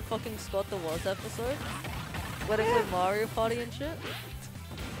that one fucking Scott the Was episode. Where they play Mario Party and shit.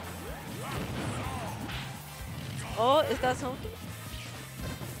 Oh, is that something?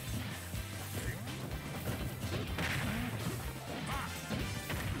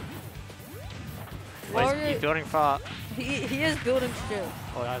 What is he building fart? He is building shit.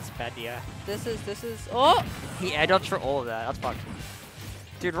 Oh, that's bad, yeah. This is oh! He air dodged for all of that. That's fucked.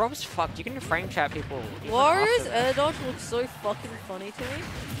 Dude, Rob's fucked. You can frame trap people. even Warrior's after that. air dodge looks so fucking funny to me.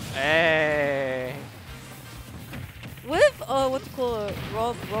 Hey. With what you call it,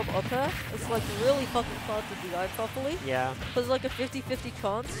 Rob up air, it's like really fucking hard to DI properly. Yeah. Cause like a 50-50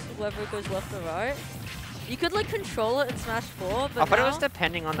 chance whether it goes left or right. You could like control it in Smash 4, but I thought now, it was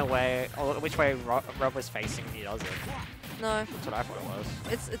depending on the way, or which way Rob was facing when he does it. no, That's what I thought it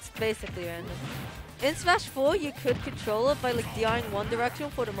was. it's basically random. In Smash 4, you could control it by like DIing one direction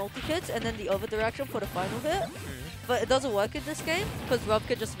for the multi-hits and then the other direction for the final hit. But it doesn't work in this game, because Rob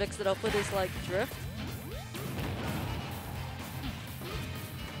could just mix it up with his like drift.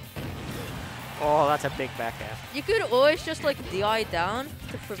 Oh, that's a big back air. You could always just like DI down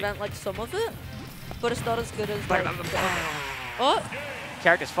to prevent like some of it, but it's not as good as like, oh,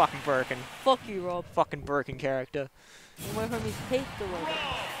 Character's fucking broken. fuck you, Rob. Fucking broken character. My homies hate the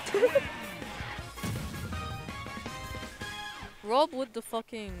robot. Rob with the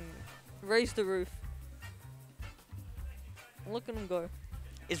fucking raise the roof. Look at him go.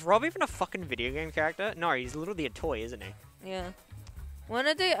 Is Rob even a fucking video game character? No, he's literally a toy, isn't he? Yeah. When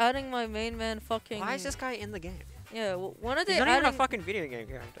are they adding my main man fucking... Why is this guy in the game? Yeah, when are they He's not adding... even a fucking video game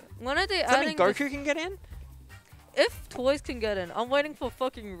character. When are they Does that adding... mean Goku can get in? If toys can get in, I'm waiting for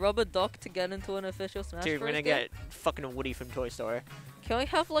fucking Rubber Duck to get into an official Smash Dude, we're Bros. gonna game. get fucking Woody from Toy Story. Can we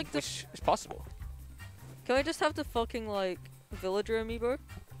have like the... Which is possible. Can we just have the fucking like villager amiibo?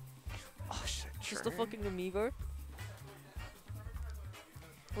 Oh shit, Just the fucking amiibo.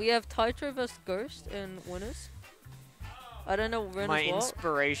 We have Taicho vs Ghost in winners. I don't know when My is what.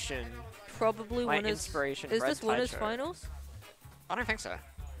 inspiration. Probably My winners. inspiration. Is Red this winners Taicho. finals? I don't think so.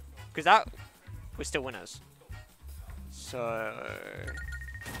 Because that was still winners. So...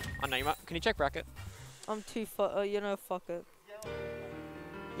 Oh no, can you check bracket? I'm too you know, fuck it.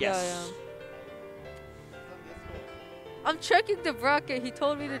 Yes. Yeah, I am. I'm checking the bracket. He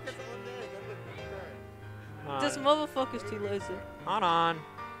told me to. This motherfucker's too lazy. Hold on.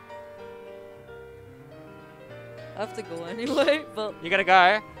 I have to go anyway, but You gotta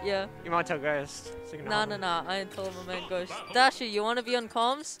go. yeah. You might tell Ghost. So you can Nah, hold nah, him. nah. I ain't told my man Ghost. Dasher, you wanna be on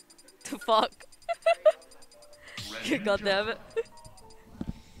comms? To fuck. God damn it.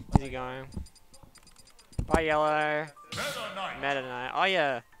 Where's he going? Bye, Yellow. Meta Knight. Oh,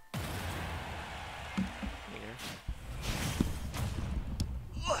 yeah.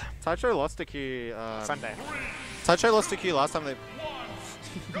 Taicho lost to Q. Sunday. Taicho lost to Q last time they.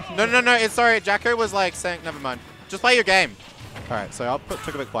 No. It's sorry. Jacko was like saying, never mind. Just play your game. All right. So I'll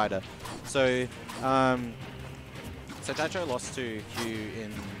talk a bit quieter. So, so Taicho lost to Q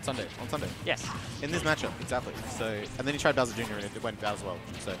on Sunday. Yes. In this matchup, exactly. So, and then he tried Bowser Jr. and it went bad as well.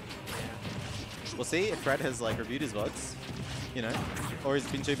 So, we'll see if Fred has like reviewed his VODs, you know, or he's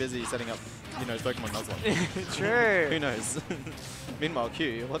been too busy setting up, you know, his Pokemon Nuzlocke. True. Who knows? Meanwhile,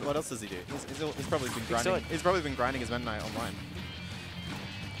 Q, what else does he do? He's probably been grinding. He's probably been grinding his Meta Knight online.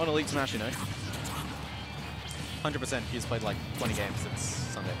 On Elite Smash, you know. 100% Q's played like 20 games since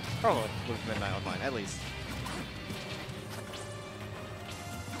Sunday. Probably. With Meta Knight online, at least.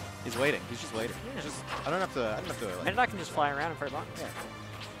 He's waiting. He's just waiting. Yeah. Just, I don't have to. Like, And I can just fly around for a long.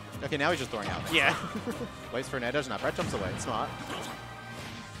 yeah. Okay, now he's just throwing out. Yeah. Waits for an air dodge, and Fred jumps away. Smart.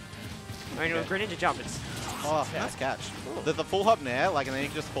 I mean, with Greninja jump, it's... Oh, nice catch. The full hop nair, like, and then he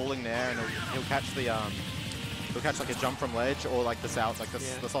can just falling nair, and he'll catch the he'll catch like a jump from ledge or like the south, like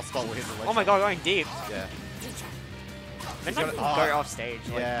the soft spot where he's the ledge. Oh my god, going deep. Yeah. Then He's like, gonna- go off stage.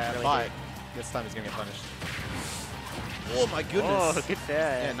 Like, Yeah, really but deep. this time he's gonna get punished. Oh my goodness. Oh, good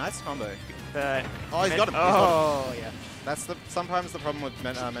fair. Yeah, nice combo. But Oh, he's got him. He's got him. Oh, yeah. That's sometimes the problem with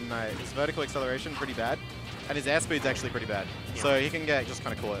Meta Knight. His vertical acceleration pretty bad, and his air speed's actually pretty bad. Yeah. So he can get just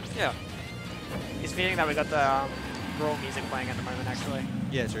kind of caught. Yeah. He's feeling that we got the Raw music playing at the moment, actually.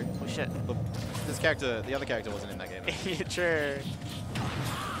 Yeah, true. Oh shit. But this character, the other character wasn't in that game. Yeah, true.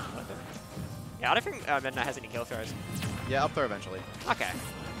 Yeah, I don't think Midnight has any kill throws. Yeah, up throw eventually. Okay.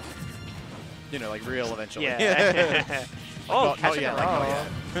 You know, like real eventually. Yeah. Oh, not catching yet, a like, not roll.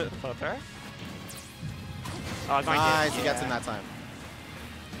 yet. Full throw. Oh, going Nice, to, he gets him that time.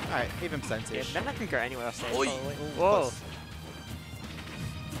 Alright, even percentage. Yeah, Midnight can go anywhere else. Oi. Whoa. Close.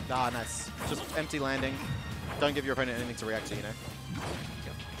 Ah, nice. Just empty landing. Don't give your opponent anything to react to, you know?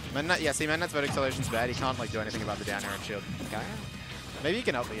 Midnight, yeah, see, Midnight's vertical acceleration's bad. He can't, like, do anything about the down air and shield. Okay. Maybe he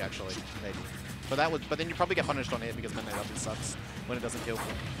can up me, actually. Maybe. But then you probably get punished on it because Midnight up sucks when it doesn't kill.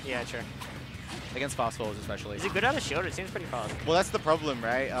 Yeah, true. Against fast forwards, especially. Is it good out of shield? It seems pretty fast. Well, that's the problem,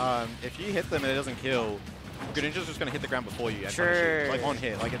 right? If you hit them and it doesn't kill, Greninja's just going to hit the ground before you. And punish you. Like, on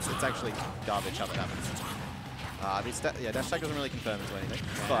hit. Like, it's actually garbage how that happens. Yeah, dash attack doesn't really confirm into anything,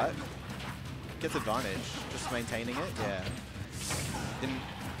 but gets advantage. Just maintaining it, yeah.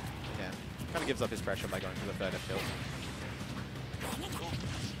 Kind of gives up his pressure by going for the third F kill.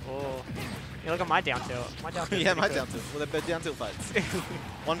 Oh. Yeah, look at my down tilt. My down tilt. Yeah, my down tilt. Well, they're down tilt fights.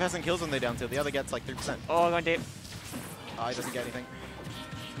 One person kills when they down tilt, the other gets like 3%. Oh, going deep. Oh, he doesn't get anything.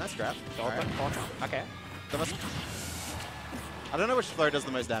 Nice grab. Right. Okay. I don't know which throw does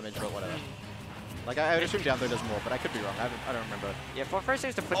the most damage, but whatever. Like, I would assume down throw does more, but I could be wrong. I don't remember. Yeah, for first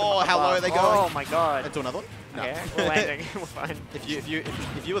seems to put Oh, them how low are they going? Oh my god. Into another one? No. Okay, we're landing. We're fine. If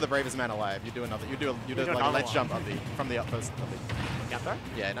you were the bravest man alive, you do another. You do like a ledge jump up from the up post. Down throw?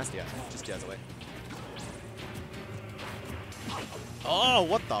 Yeah, nice DI. Just DIs away. Oh,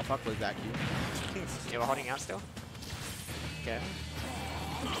 what the fuck was that? Yeah, we're holding out still. Okay.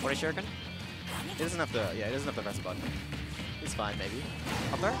 What is Shuriken? He doesn't have to. Yeah, he doesn't have to press a button. He's fine, maybe.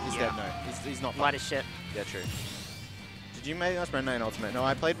 Up there? He's dead. No, he's not. Light as shit. Yeah, true. Did you make Meta Knight Ultimate? No,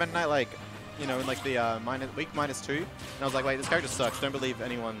 I played Meta Knight like, you know, in like the week -2, and I was like, wait, this character sucks. Don't believe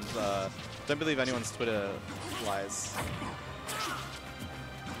anyone's Twitter lies.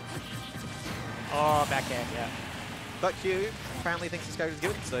 Oh, back air, yeah. But Q apparently thinks this character's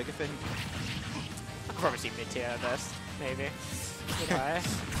good, so good for him. I could probably see mid-tier at best, maybe. You know,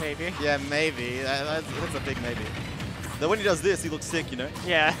 maybe. Yeah, maybe. That's a big maybe. Though when he does this, he looks sick, you know?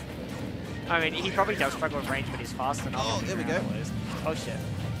 Yeah. I mean, he probably does struggle with range, but he's fast enough. Oh, there we go. Oh, shit.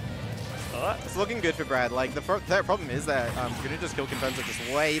 Oh. It's looking good for Brad. Like, the problem is that Greninja's kill confirms are just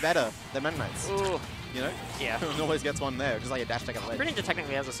way better than Meta Knight's. Ooh. You know? Yeah. He always gets one there, just like a dash attack at ledge. Greninja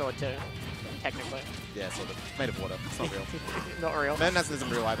technically has a sword, too. Technically. Yeah, sort of. It's made of water. It's not real. Not real. Meta Knight's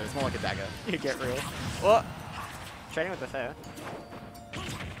isn't real either. It's more like a dagger. You get real. What? Trading with the fair.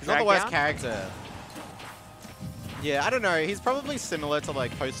 He's not the worst character. Yeah, I don't know. He's probably similar to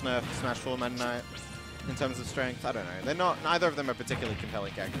like post-nerf Smash 4 Meta Knight in terms of strength. I don't know. They're not. Neither of them are particularly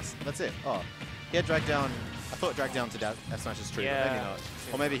compelling characters. That's it. Oh, he had drag down. I thought drag down to F Smash is true, but maybe not.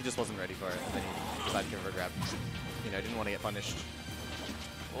 Or maybe he just wasn't ready for it, and then he decided to give her a grab. You know, didn't want to get punished.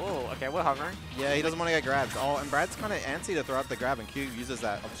 Oh, okay, we're hovering. Yeah, he doesn't want to get grabbed. Oh, and Brad's kind of antsy to throw up the grab, and Q uses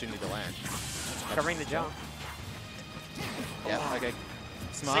that opportunity to land. Covering the jump. Yeah. Oh. Okay.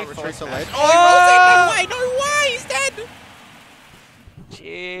 Smart Safe retreat to force ledge. back. Oh, he rolls it! No way! No way! He's dead!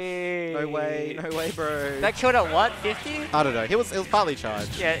 Jeez. No way, bro. That killed at what? 50? I don't know. It was partly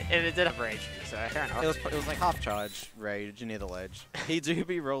charged. Yeah, and it did have rage, so fair enough. It was like half charge rage near the ledge. He do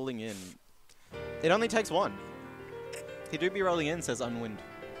be rolling in. It only takes one. He do be rolling in, says Unwind.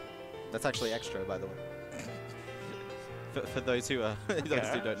 That's actually extra, by the way. For those who those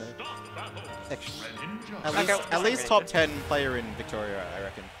who don't know. Extra. At least top 10 player in Victoria, I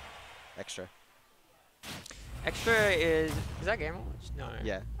reckon. Extra. Extra is that game watch? No.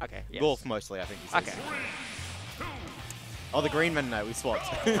 Yeah. Okay. Yes. Wolf mostly, I think he says. Okay. Oh, the green men now, we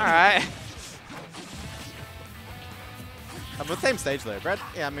swapped. Alright. I'm on the same stage though, Brad.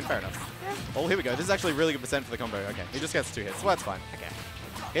 Yeah, I mean, fair enough. Yeah. Oh, here we go. This is actually really good percent for the combo. Okay, he just gets 2 hits. Well, that's fine. Okay.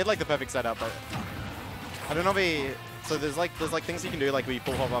 He had like the perfect setup, but I don't know if he. So there's like things you can do, like we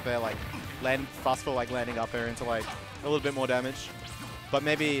pull hop up air, like land fast for like landing up air into like a little bit more damage. But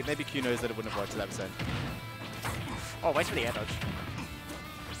maybe Q knows that it wouldn't have worked to that percent. Oh, wait for the air dodge.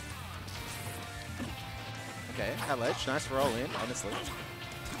 Okay, that ledge, nice roll in, honestly.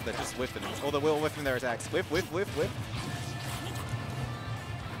 They're just whiffing. Or they're whiffing their attacks. Whiff, whiff, whiff, whiff.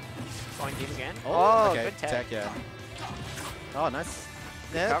 Going deep again. Oh, okay. Good tech. Yeah. Oh, nice.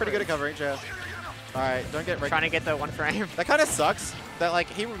 Yeah, pretty good at covering, yeah. Alright, don't get trying to get the 1 frame. That kind of sucks. That like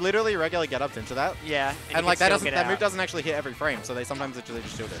he literally regularly get ups into that. Yeah. And like that move doesn't actually hit every frame, so they sometimes literally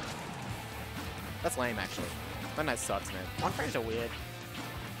just shield it. That's lame actually. That nice sucks, man. 1 frames are weird.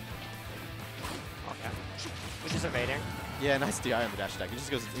 Okay. We're just evading. Yeah, nice DI on the dash attack. He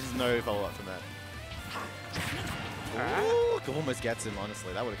just goes. There's no follow up from that. Ooh, almost gets him,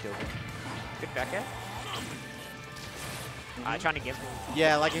 honestly. That would have killed him. Good back air. Trying to give him.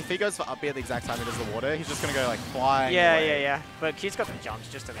 Yeah, like if he goes for up B at the exact time he does the water, he's just going to go like flying Yeah, away. yeah. But Q's got the jumps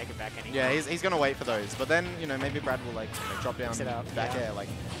just to make it back anyway. Yeah, he's going to wait for those. But then, you know, maybe Brad will like drop down Mix it up, back yeah. air, like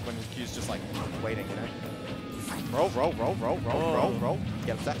when Q's just like waiting, you know? Roll, roll, roll, roll, roll, roll, roll.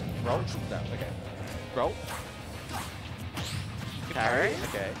 Get that. Roll. No, okay. Roll. Good parry.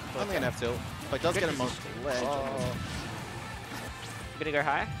 Okay. Only an F tilt. But it does get him on the ledge. Oh. Gonna go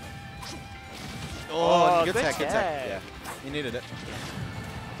high. Oh, good good tech, good tech. tech. Yeah. You needed it.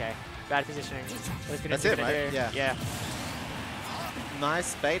 Okay. Bad positioning. What's That's it, right? do? Yeah. Yeah.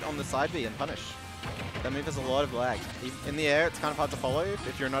 Nice bait on the side B and punish. That move has a lot of lag. In the air, it's kind of hard to follow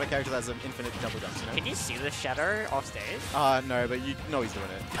if you're not a character that has an infinite double jumps, you know? Can you see the shadow off stage? No, but you know he's doing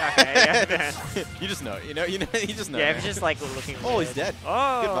it. Okay, yeah. You just know, you just know. Yeah, if it's just like looking Oh, weird. he's dead.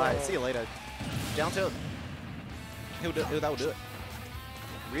 Oh. Goodbye. See you later. Down tilt. That will do it.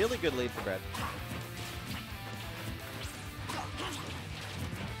 Really good lead for Brad.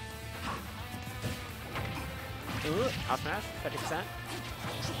 Up smash, 30%.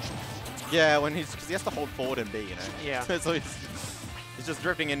 Yeah, because he has to hold forward and B, you know? Yeah. So he's just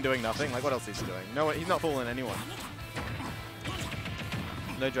drifting in doing nothing. Like, what else is he doing? No, he's not fooling anyone.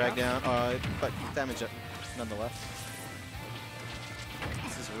 No drag down, but damage it nonetheless.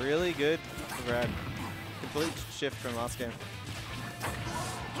 This is really good for Brad. Complete shift from last game.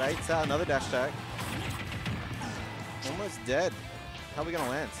 Baits out another dash tag. Almost dead. How are we going to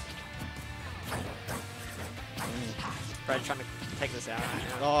land? Brad's trying to take this out right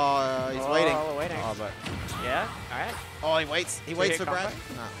now. Oh, he's waiting. Oh, waiting. Oh, but Yeah, alright. oh, he waits. He waits for hit Brad.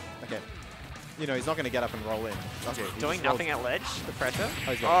 combo? Nah, okay. You know, he's not going to get up and roll in. Okay, he Doing just rolls. nothing at ledge, the pressure.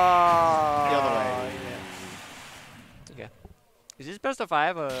 Oh, he's Oh, got the other way. Yeah. Okay. Is this best of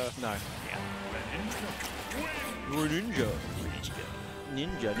 5 or? No. Yeah. You're a ninja.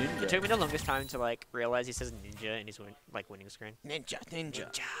 Ninja, It ninja. took me the longest time to like realize he says ninja in his winning screen. Ninja,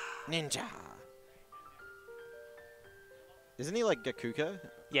 ninja, ninja. Isn't he like Gakuka?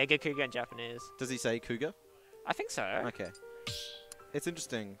 Yeah, Gakuga in Japanese. Does he say Kuga? I think so. Okay. It's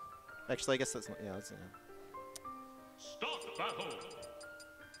interesting. Actually, I guess that's not. Yeah, that's. Start battle.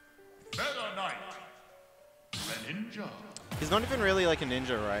 Meta Knight. The ninja. He's not even really like a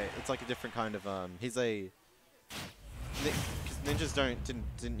ninja, right? It's like a different kind of. He's a. Because ninjas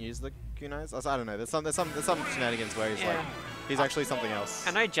didn't use the kunais. I don't know. There's some shenanigans where he's like he's actually something else.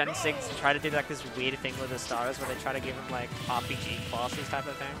 I know Gen 6 try to do like this weird thing with the stars where they try to give him like RPG classes type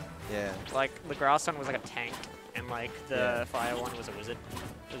of thing. Yeah. Like the grass one was like a tank, and like the fire one was a wizard.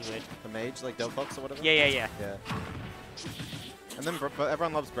 It was weird. A mage, like Delphox or whatever. Yeah. Yeah. And then but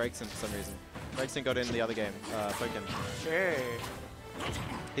everyone loves Breakson for some reason. Breakson got in the other game, Pokken. Sure.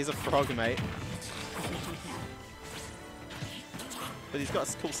 He's a frog, mate. But he's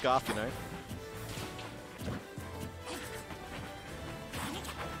got a cool scarf, you know.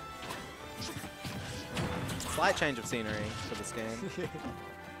 Slight change of scenery for this game.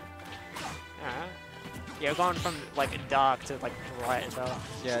 Yeah, we're going from like dark to like bright as well.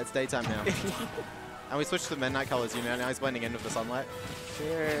 Yeah, it's daytime now. And we switched to midnight colors, you know, now he's blending in with the sunlight.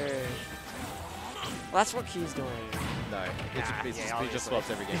 Sure. Well, that's what Q's doing. No, he just swaps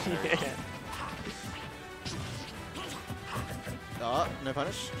every game. Oh, no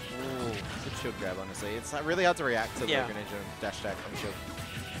punish. Ooh, good shield grab, honestly. It's really hard to react to the Greninja and dash attack on the shield.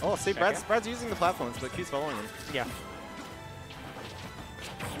 Oh, see, Brad's using the platforms, but Q's following him. Yeah.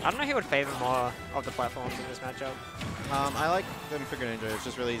 I don't know who would favor more of the platforms in this matchup. I like them for Greninja. It's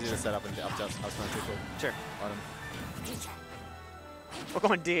just really easy to set up and up smash people. Sure. On him. We're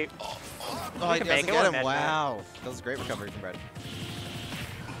going deep. Oh, he can doesn't make it get with him. Midnight. Wow. That was a great recovery from Brad.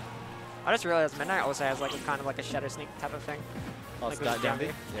 I just realized Midnight also has like a kind of like a shadow sneak type of thing. Oh, Like it's with that down down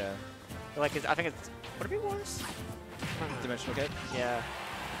B? Yeah. Like I think it's would it be worse? I don't know. Dimensional cape? Yeah.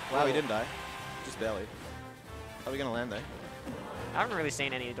 Wow, he didn't die. Just barely. How are we going to land, though? I haven't really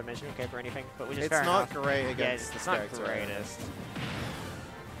seen any dimensional cape or anything, but which is It's fair not enough. great Yeah, against it's the not character. greatest.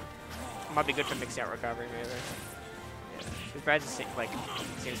 Might be good for mixed out recovery, maybe. Yeah. Brad just like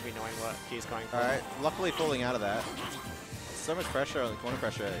seems to be knowing what he's going for. Alright, luckily falling out of that. So much pressure on the corner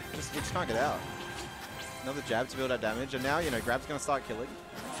pressure. You just can't get out. Another jab to build out damage, and now, you know, Grab's going to start killing.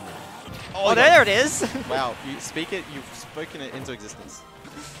 Oh, there it is! Wow, you've spoken it into existence.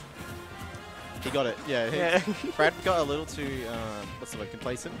 He got it, yeah. Yeah. Brad got a little too, what's the word,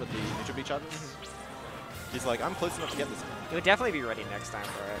 complacent with the neutral B charges. He's like, I'm close enough to get this. He would definitely be ready next time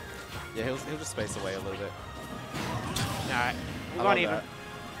for it. Yeah, he'll just space away a little bit. Alright, we're I going love even. that.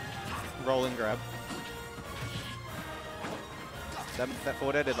 Roll and grab. That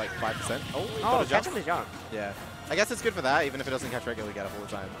forward air did like 5%. Oh, he got a jump. catching the jump. Yeah. I guess it's good for that, even if it doesn't catch regularly get up all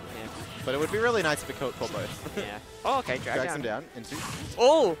the time. Yeah. But it would be really nice if it caught both. Yeah. Oh, okay. Drags him down into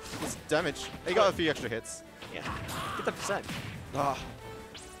Oh! his damage. He got a few extra hits. Yeah. Get the percent. Oh.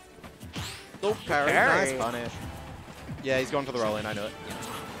 Oh, parry. Nice punish. Yeah, he's going for the roll in. I knew it.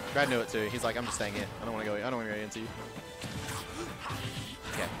 Brad knew it too. He's like, I'm just staying here. I don't want to go. I don't want to go into you.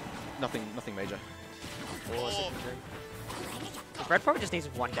 Okay. Nothing major. Oh. Brad probably just needs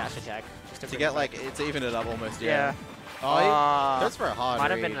one dash attack just to get like to even it up almost. Yeah. Yeah. Oh, that's for a hard.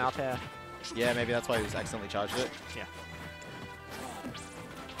 Might have read. been an up air. Yeah, maybe that's why he was accidentally charged it. Yeah.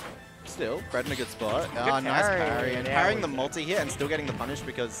 Still, Brad in a good spot. Good Ah, nice parry. parry. And Yeah, parrying the we- multi-hit and still getting the punish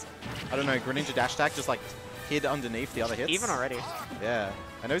because, I don't know, Greninja dash attack just like hid underneath the other hits. Even already. Yeah.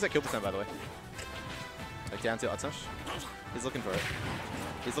 I know he's at kill percent, by the way. Like down tilt Utsush. He's looking for it.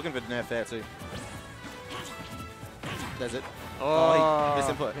 He's looking for nerf there too. There's it. Oh, he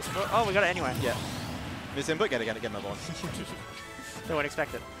misinput. Oh, we got it anyway. Yeah. Misinput, get another one. They wouldn't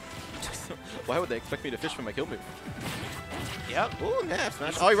expect it. Why would they expect me to fish for my kill move? Yep. Ooh, nerf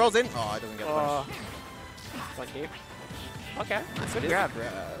smash. Oh, he rolls in. Oh, he doesn't get the punish. Thank you. Okay. Good grab.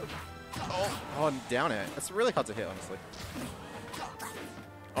 Oh, and down air. That's really hard to hit, honestly.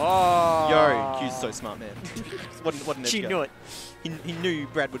 Oh. Yo, Q's so smart, man. what an edge She guy. knew it. He knew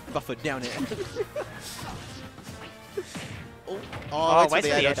Brad would buffer down air. Wait for the for the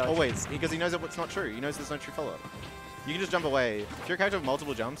air air dodge. dodge. Always, because he knows that it's not true. He knows there's no true follow-up. You can just jump away. If you're a character with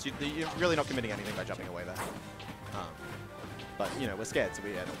multiple jumps, you're really not committing anything by jumping away there. But, you know, we're scared, so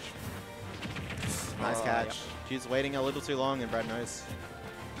we air dodge. Nice catch. Yep. Q's waiting a little too long, and Brad knows.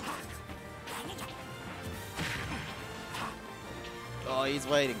 Oh, he's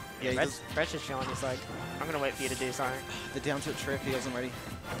waiting. Yeah, Brad's just chilling. He's like, I'm going to wait for you to do something. the down tilt trip, he wasn't ready.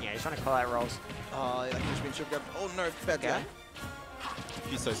 Yeah, he's trying to call out rolls. Oh, that could have been grabbed. Oh no, bad guy.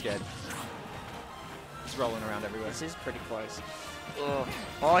 He's so scared. He's rolling around everywhere. This is pretty close.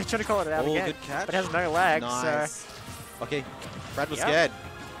 Oh, he's trying to call it out again. Good catch. But it has no lag, Nice. so... Okay, Brad was Yep. scared.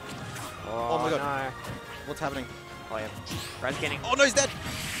 Oh, my god. no. What's happening? Oh, yeah. Brad's getting... Oh no, he's dead.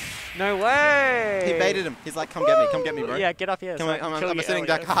 No way! He baited him. He's like, come get me, bro. Yeah, get up here. Come so on, I can I'm kill a you sitting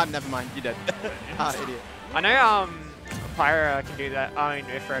earlier. duck. Haha, never mind. You're dead. Idiot. I know, Pyra can do that. I mean,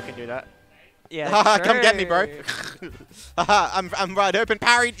 Ifra can do that. Yeah, Haha, come get me, bro. true. Haha, I'm right open,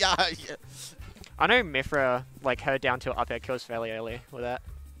 parried. Yeah. I know Mithra, like, her down tilt up air kills fairly early with that.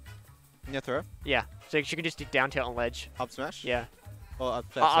 Yeah, throw. Yeah, so she can just do down tilt on ledge. Up smash. Yeah. Or up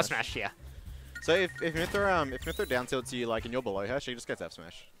Up smash, yeah. So if Mithra down tilts you like and you're below her, she just gets F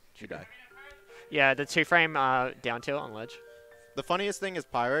smash. You die. Yeah, the 2-frame down tilt on ledge. The funniest thing is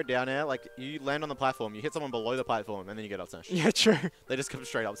Pyro down air, like you land on the platform, you hit someone below the platform, and then you get up smash. Yeah, true. They just come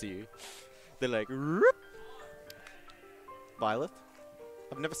straight up to you. They're like, Roop. Byleth?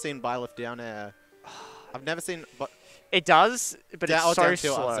 I've never seen Byleth down air. I've never seen. It does, but it's so down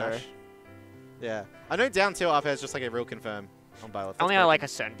tilt up slow. smash. Yeah, I know down tilt up air is just like a real confirm on Byleth. Only at like a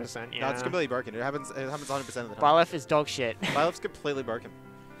certain percent, yeah. No, it's completely broken. It happens 100% of the time. Byleth is dog shit. Byleth's completely broken.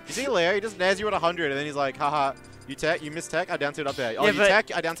 You see Leo, he just nares you at 100, and then he's like, haha, you tech, you miss tech, I down tilt up air. Oh, Yeah, you but-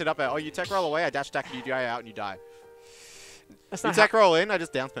 tech, I down tilt up air. Oh, you tech roll away, I dash attack, you die out, and you die. That's You not tech roll in, I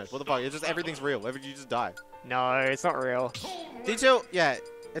just down smash. What the fuck? It's just everything's real. You just die. No, it's not real. D tilt, yeah.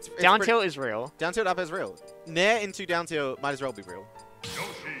 It's Down pretty- tilt is real. Down tilt up is real. Nair into down tilt might as well be real.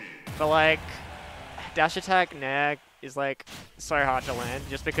 But like, dash attack Nair is like so hard to land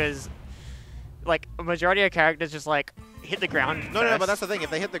just because like a majority of characters just like hit the ground. No, but first. that's the thing. If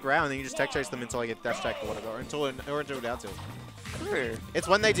they hit the ground, then you just tech chase them until I get dash attack or whatever, or until down tilt. True. It's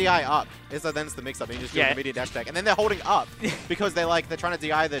when they DI up. Then it's the mix up, and you just do an immediate dash attack, and then they're holding up because they're trying to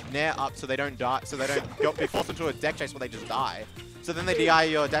DI the Nair up so they don't die, so they don't be forced into a deck chase where they just die. So then they DI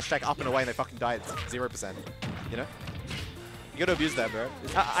your dash attack up and away, and they fucking die at 0%. You know? You gotta abuse that, bro.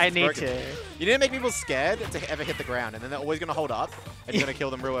 I need broken. to. You need to make people scared to ever hit the ground, and then they're always gonna hold up, and you're gonna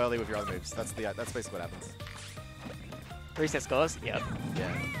kill them real early with your other moves. That's basically what happens. Reset scores? Yep.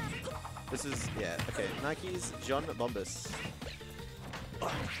 Yeah. This is, yeah, okay. Nike's John Bombus. I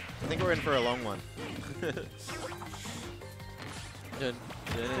think we're in for a long one.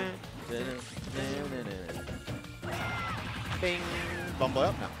 Bing. Bomb boy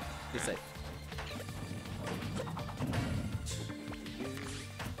up? No. He's safe.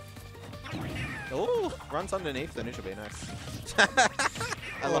 Oh, runs underneath, then it should be nice.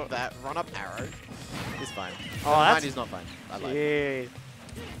 I love that. Run up arrow. He's fine. Oh, Never mind, that's... he's not fine. I lied. Yeah.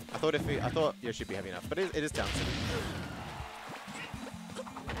 I thought you should be heavy enough, but it is down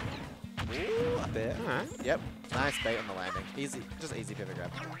Ooh, up there. Alright. Yep. Nice bait on the landing. Easy. Just easy pivot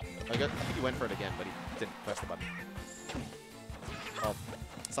grab. I think he went for it again, but he didn't press the button. Oh.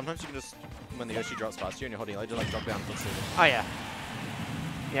 Sometimes you can just when the Yoshi drops past you and you're holding, like, just like drop down footstool. Oh yeah.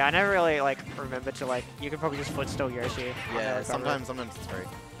 Yeah, I never really like remember to like. You could probably just footstool Yoshi. Yeah, sometimes it's free.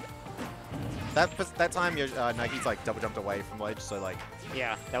 That time, Nike's like double jumped away from ledge, so like.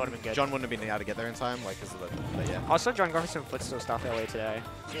 Yeah, that would have been good. John wouldn't have been able to get there in time, like, because of the. But yeah. Also, John got some footstool stuff earlier today.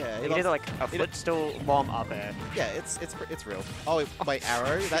 Yeah, he did like a footstool bomb up air. Yeah, it's real. Oh wait,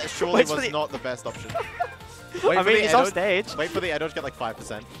 arrow. That surely was not the best option. I mean, he's on stage. Wait for the Edo to get like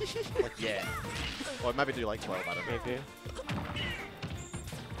 5%. Like, yeah. Or maybe do like 12 out of it. Maybe.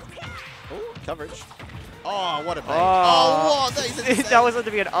 Oh, coverage. Oh, what a bait. Oh, what? That, that was meant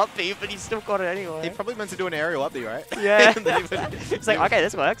to be an up B, but he still got it anyway. He probably meant to do an aerial up B, right? Yeah. It's like, okay,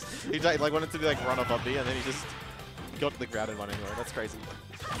 this works. He like wanted to do like run up B, and then he just got the grounded one anyway. That's crazy.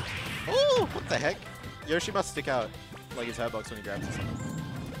 Oh, what the heck? Yoshi must stick out like his hurtbox when he grabs or something.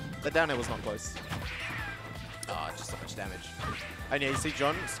 The down air was not close. Oh, just so much damage. And yeah, you see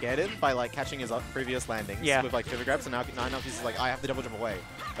John scared him by like catching his previous landings with like pivot grabs, and now he's like, I have to double jump away.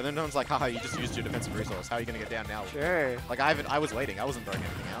 And then John's like, haha, you just used your defensive resource. How are you gonna get down now? Sure. Like I was waiting. I wasn't throwing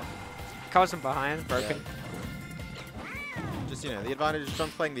anything out. Covers from behind, broken. Yeah. Just, you know, the advantage.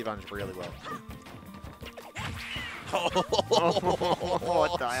 John's playing the advantage really well.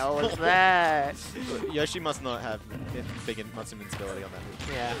 What the hell was that? Yoshi must not have much invincibility on that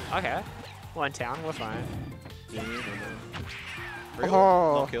move. Yeah. Okay. One town. We're fine. Real?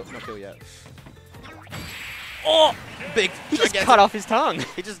 Oh. Not kill yet. Oh! Big. He just cut off his tongue.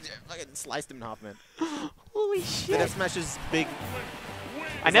 He just fucking sliced him in half, man. Holy shit. That smashes big.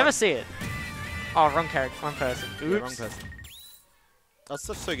 I never see it. Oh, wrong character. Wrong person. Oops. Yeah, wrong person.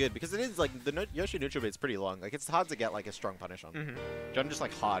 That's so good because it is like the Yoshi neutral bit's pretty long. Like it's hard to get like a strong punish on. John just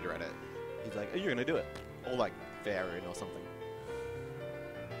like harder at it. He's like, oh, you're gonna do it, or like Varian or something.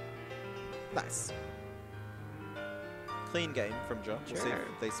 Nice. Clean game from John. We'll see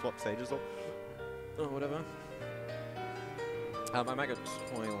if they swap stages or whatever. I might go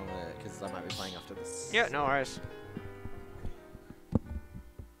toilet because I might be playing after this. Yeah, no worries.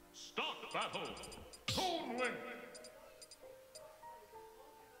 Start battle. Tone link.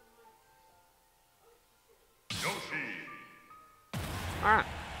 Yoshi. Alright.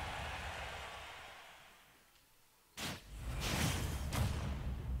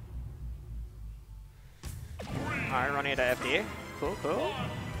 Alright, running into FD. Cool, cool.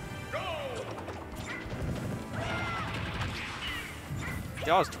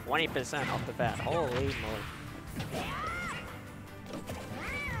 That was 20% off the bat. Holy moly.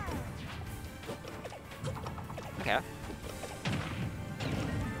 Okay.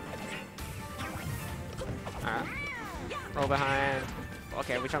 Alright. Roll behind.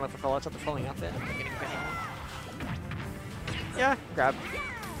 Okay, we're trying to look for follow-ups at the falling up there. Yeah, grab.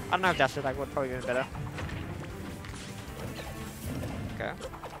 I don't know if dash attack would probably be better. Okay.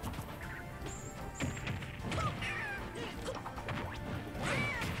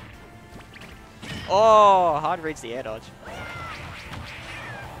 Oh, hard reads the air dodge.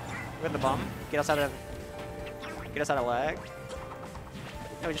 With the bomb, get us out of lag.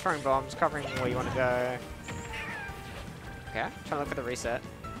 No, we're just throwing bombs, covering where you want to go. Okay, trying to look for the reset.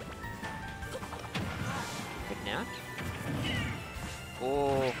 Good now.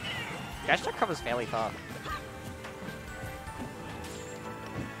 Oh, dash attack covers fairly far.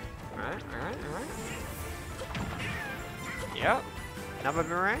 Alright, alright, alright. Yep. Another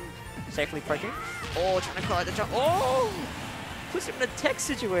boomerang. Safely poking. Oh, trying to collide the jump. Oh! Puts him in a tech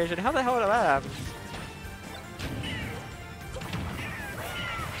situation. How the hell did that happen?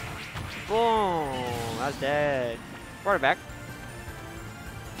 Boom! That's dead. Brought it back.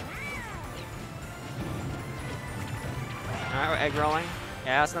 Alright, we're egg rolling.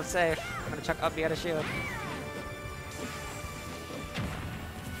 Yeah, that's not safe. I'm gonna chuck up the other shield.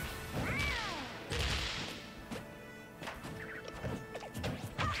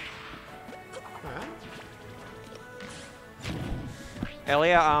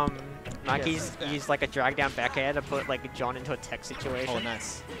 Earlier, Nike's used like a drag down back air to put like John into a tech situation. Oh,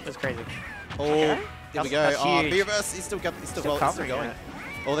 nice. It was crazy. Oh, okay. Here we go. Oh, huge. B-reverse. He's still going. It.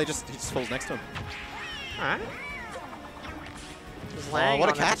 Oh, he just falls next to him. Alright. Oh, what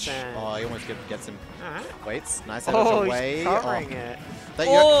a catch. Oh, he almost gets him. Alright. Waits. Nice Oh, away. he's covering it.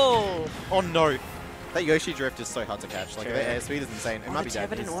 Oh no. That Yoshi drift is so hard to catch. Like, the air speed is insane. It might be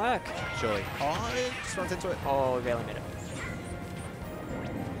dead. It didn't work. Surely. Oh, it just runs into it. Oh, we barely made it.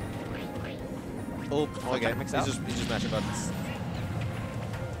 Oh, okay. He's just mashing buttons.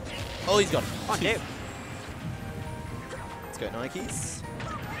 Oh, he's got it. Oh, damn. Let's go, Nikes.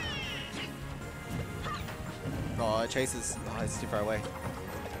 Oh, it chases. Oh, it's too far away.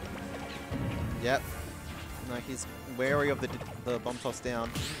 Yep. Nike's wary of the bomb toss down.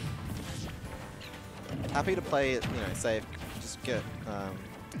 Happy to play it, safe. Just get some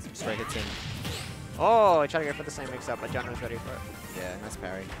straight hits in. Oh, I tried to go for the same mix-up, but John was ready for it. Yeah, nice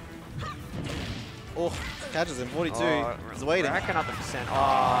parry. Oh, catches him. 42. Oh, He's waiting. racking up the percent.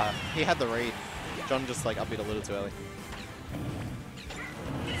 Oh. He had the read. John just like upbeat a little too early.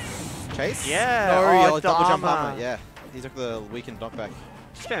 Chase? Yeah. No, Oh, double jump Dharma. armor. Yeah. He took the weakened knockback.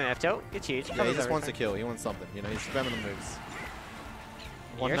 Spam F tilt. It's huge. Yeah, he just wants to kill. He wants something. He's spamming the moves.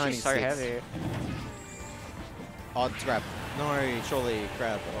 You're actually so 196. heavy. Oh, it's grab. No, surely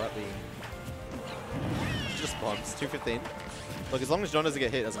grab. Or at the... Just bombs. 215. Look, as long as John doesn't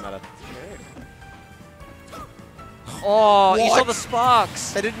get hit, it doesn't matter. Oh, you saw What? the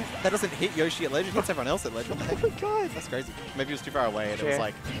sparks. That doesn't hit Yoshi at ledge. It hits everyone else at ledge. What the heck? Oh my god. That's crazy. Maybe it was too far away and it was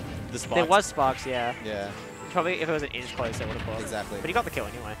like the sparks. There was sparks, yeah. Yeah. Probably if it was an inch closer, it would have caught. Exactly. But he got the kill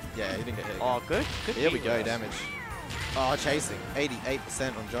anyway. Yeah, he didn't get hit. Oh, good. Good. Here we beat, go, Russ. damage. Oh, chasing.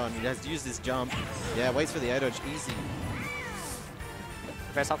 88% on John. He has used his jump. Yeah, waits for the air dodge. Easy.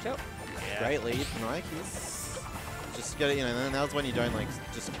 Reverse up tilt. Yeah. Great lead for Nikes. Just get it, and that's when you don't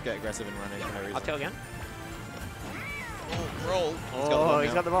just get aggressive and run in for no reason. Up tilt again. Oh, roll.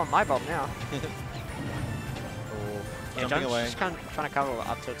 He's got the bomb. My bomb now. Oh, Yeah, jumping John's away. just kind of trying to cover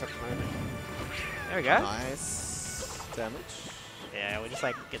up tilts at the moment. There we go. Nice damage. Yeah, we just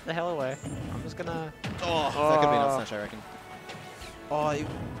like, get the hell away. I'm just gonna... Oh, that could be an up smash, I reckon. Oh,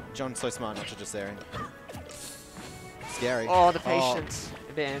 John's so smart not to just there. Scary. Oh, the patience.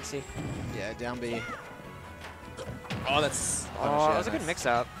 A bit antsy. Yeah, down B. Oh, that's... Oh, that was a good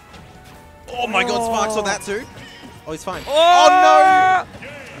mix-up. Oh my god, Sparks on that too? Oh, he's fine. Oh, no!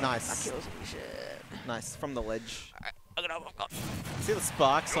 Nice. That kills me, shit. Nice, from the ledge. I'm gonna... See the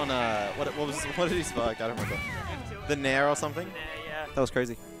Sparks on what did he spark? I don't remember. The Nair or something? Yeah. That was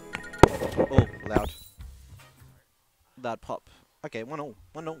crazy. Oh, loud. Loud pop. Okay, 1-0.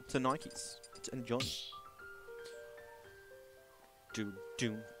 1-0 to Nikes. And John. Doom,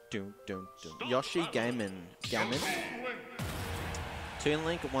 doom, doom, doom, doom. Yoshi Gammon. Gammon. Toon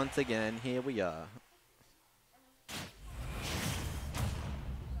Link once again. Here we are.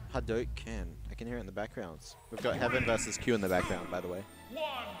 Hadouken. I can hear it in the backgrounds. We've got Heaven versus Q in the background, by the way.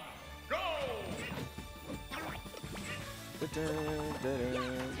 Go!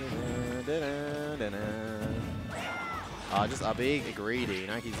 Just big greedy.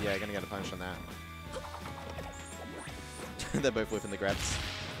 Nike's gonna get a punch on that. They're both whipping the grabs.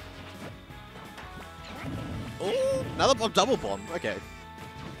 Oh, another double bomb. Okay.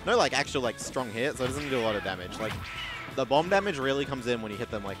 No actual strong hit, so it doesn't do a lot of damage. The bomb damage really comes in when you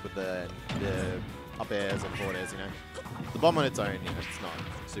hit them with the up airs and forward airs, The bomb on its own, it's not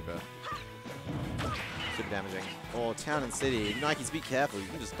super damaging. Oh, Town and City. Nikes, be careful. You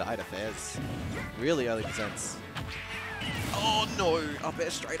can just die to Fairs. Really early percents. Oh no! Up air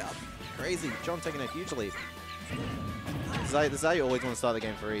straight up. Crazy. John taking a huge lead. This is how you always want to start the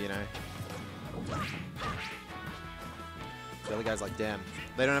game free, The other guy's like, damn.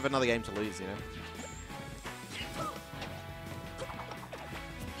 They don't have another game to lose,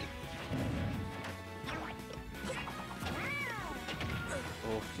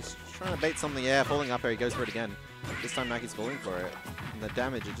 Oh, he's trying to bait something. Yeah, falling up air. He goes for it again. This time Maki's falling for it. And the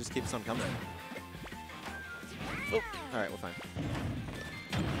damage, it just keeps on coming. Oh, alright, we're fine.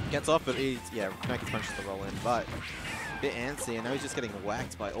 Gets off, but Maki's punches the roll in, but a bit antsy, and now he's just getting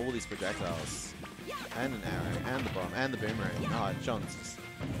whacked by all these projectiles. And an arrow, and the bomb, and the boomerang. Oh, John's just...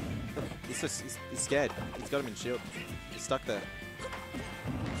 He's scared. He's got him in shield. He's stuck there.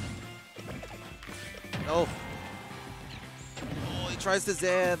 Oh! Oh, he tries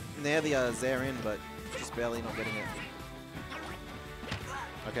to nair the Zair in, but just barely not getting it.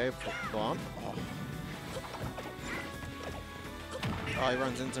 Okay, bomb. Oh, he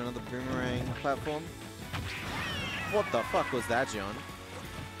runs into another boomerang platform. What the fuck was that, John?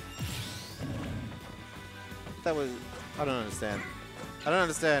 That was... I don't understand. I don't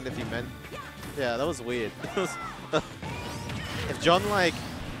understand if you meant... Yeah, that was weird. If John,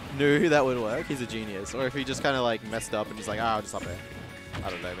 knew that would work, he's a genius. Or if he just kind of, messed up and he's like, I'll just up there.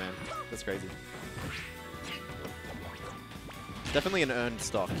 I don't know, man. That's crazy. Definitely an earned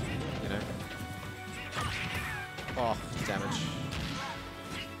stock, Oh, damage.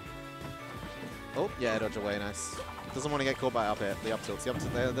 Oh, yeah, dodge away, nice. Doesn't want to get caught by the up tilts.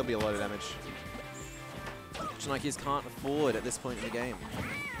 There'll be a lot of damage. Which Nikes can't afford at this point in the game.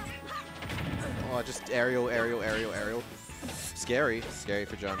 Oh, just aerial. Scary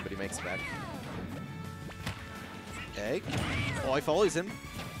for John, but he makes it back. Egg. Oh, he follows him.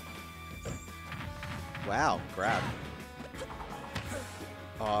 Wow, grab.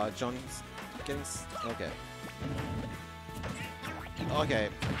 Oh, John's getting... Okay. Okay.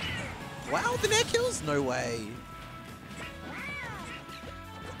 Wow, the neck kills? No way.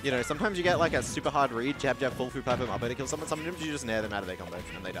 You know, sometimes you get like a super hard read, jab, jab, full through platform, up to kill someone. Sometimes you just nair them out of their combo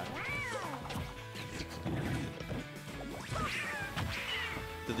and they die.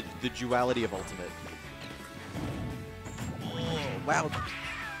 The duality of ultimate. Oh, wow.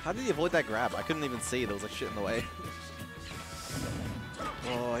 How did he avoid that grab? I couldn't even see. There was like shit in the way.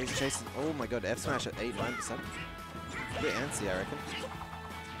 Oh, he's chasing. Oh my god, F smash at 8-9%. A bit antsy, I reckon.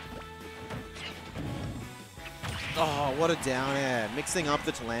 Oh, what a down air. Mixing up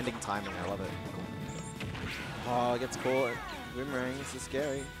the landing timing. I love it. Oh, gets caught. Boomerang. This is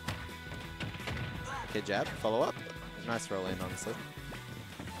scary. Okay, jab. Follow up. Nice roll in, honestly.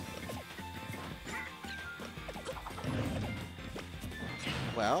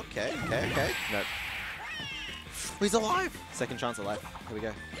 Well, okay. Nope. He's alive! Second chance at life. Here we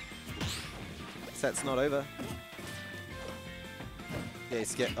go. Set's not over. Yeah, he's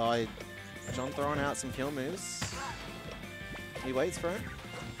scared. Oh, John throwing out some kill moves. He waits for it.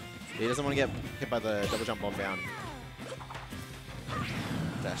 He doesn't want to get hit by the double jump bomb down.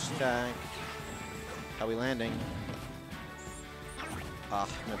 Dash attack. How are we landing? Ah,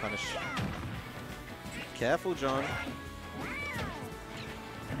 no punish. Careful, John.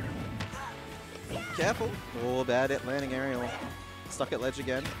 Careful. Oh, bad at landing aerial. Stuck at ledge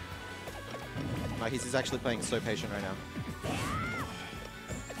again. No, he's actually playing so patient right now.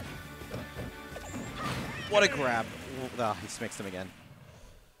 What a grab. Ah, he smixed him again.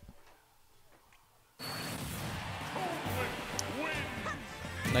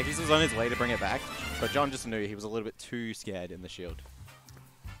 Like, he was on his way to bring it back, but John just knew he was a little bit too scared in the shield.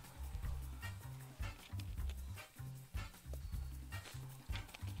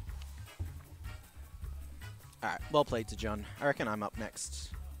 Alright, well played to John. I reckon I'm up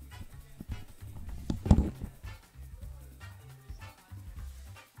next.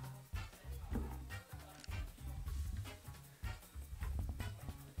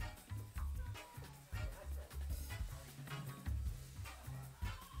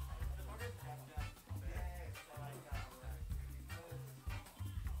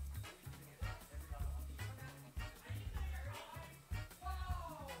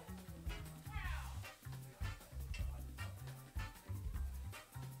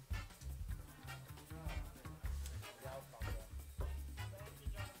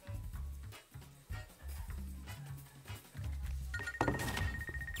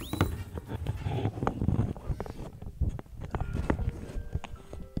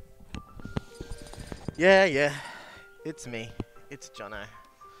 Yeah, it's me. It's Jono.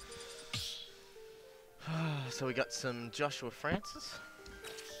 So we got some Joshua Francis.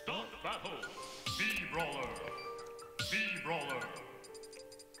 Start battle. B-Brawler. B-Brawler.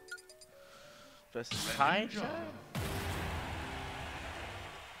 Versus Taicho.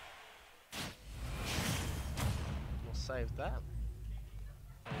 We'll save that.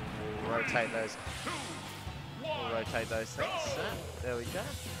 We'll rotate those. We'll rotate those things. So, there we go.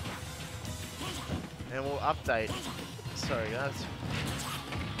 And we'll update. Sorry guys.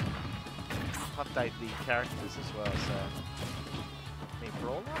 Update the characters as well. So, me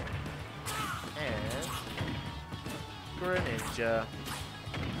Brawler and Greninja.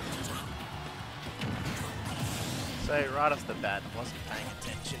 So right off the bat, I wasn't paying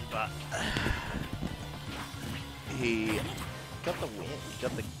attention, but he got the win. He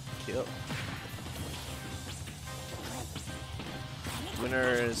got the kill.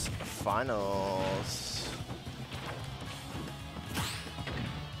 Winners finals.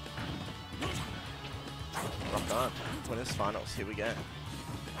 Rock on. Winners finals. Here we go.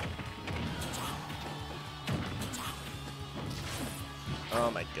 Oh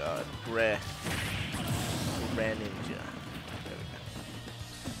my god. Rare Ninja. There we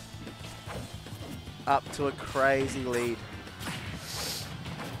go. Up to a crazy lead.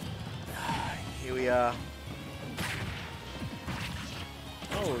 Here we are.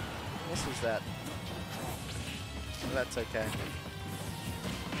 Oh, this is that. Well, that's okay.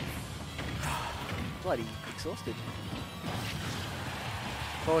 Bloody exhausted.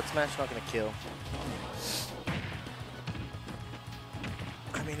 Forward smash not gonna kill.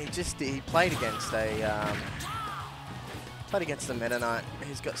 I mean, he played against a Meta Knight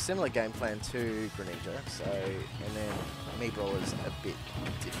who's got similar game plan to Greninja. So, and then me Brawler's a bit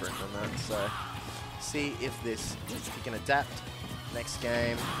different than that. So, see if he can adapt. Next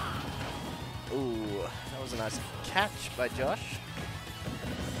game. Ooh, that was a nice catch by Josh.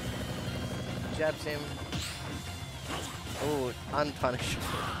 Jabs him. Ooh, unpunishable.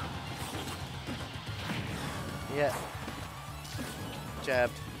 Yeah.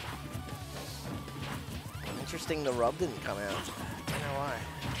 Jabbed. Interesting the rub didn't come out. I don't know why.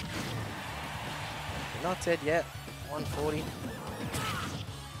 Not dead yet. 140.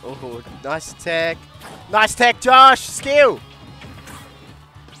 Oh, nice tech. Nice tech, Josh. Skill.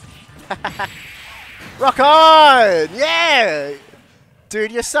 Rock on. Yeah.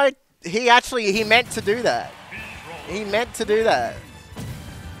 Dude, you're so... He meant to do that. He meant to do that.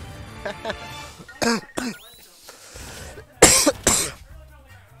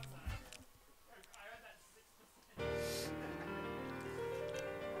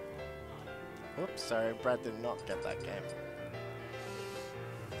 Oops, sorry, Brad did not get that game.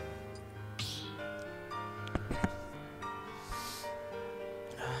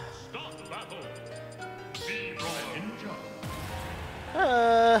 Start the battle. Be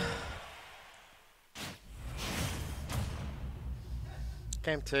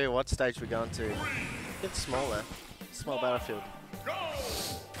Game 2, what stage we going to? It's smaller. Small battlefield.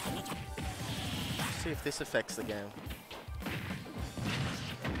 See if this affects the game.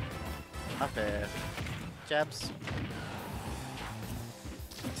 Up air. Jabs.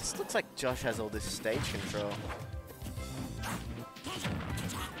 It just looks like Josh has all this stage control.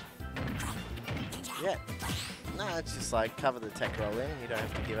 Yeah. No, it's just like cover the tech roll in. You don't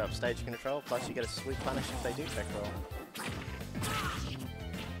have to give up stage control. Plus you get a sweet punish if they do tech roll.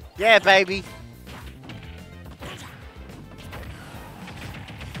 Yeah, baby!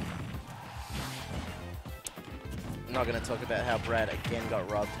 I'm not going to talk about how Brad again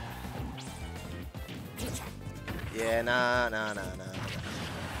got robbed. Yeah, nah.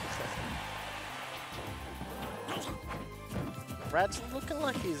 Brad's looking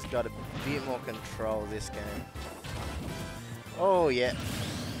like he's got a bit more control this game. Oh, yeah.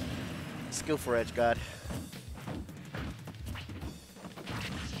 Skill for edge guard.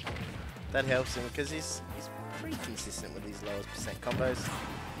 That helps him because he's pretty consistent with his lowest percent combos.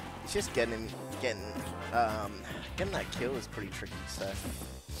 It's just getting that kill is pretty tricky, so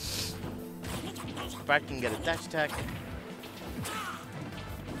Brad can get a dash attack.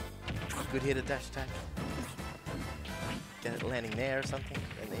 Good hit, a dash attack. Get it landing there or something,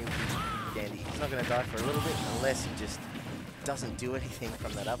 and then he'll be dandy. He's not going to die for a little bit unless he just doesn't do anything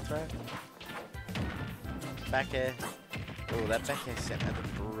from that up throw. Back air. Oh, that back air sent at a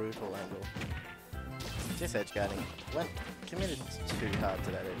brutal angle. Just edge guarding. Went committed too hard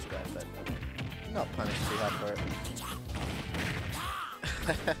to that edge guard, but not punished too hard for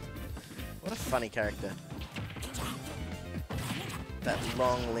it. What a funny character. That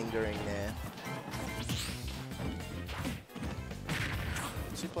long lingering there.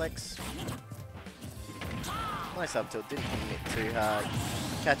 Suplex. Nice up tilt, didn't commit too hard.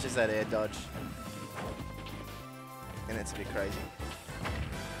 Catches that air dodge. And it's a bit crazy.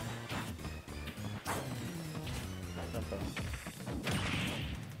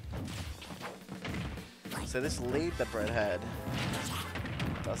 So this lead that Brett had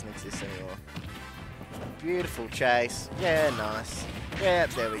doesn't exist anymore. Beautiful chase. Yeah, nice. Yeah,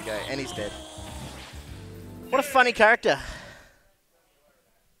 there we go. And he's dead. What a funny character.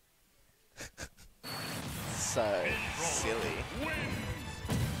 So silly.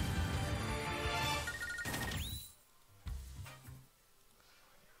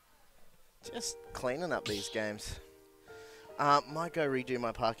 Just cleaning up these games. Might go redo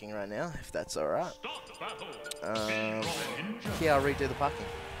my parking right now, if that's alright. Yeah, I'll redo the parking.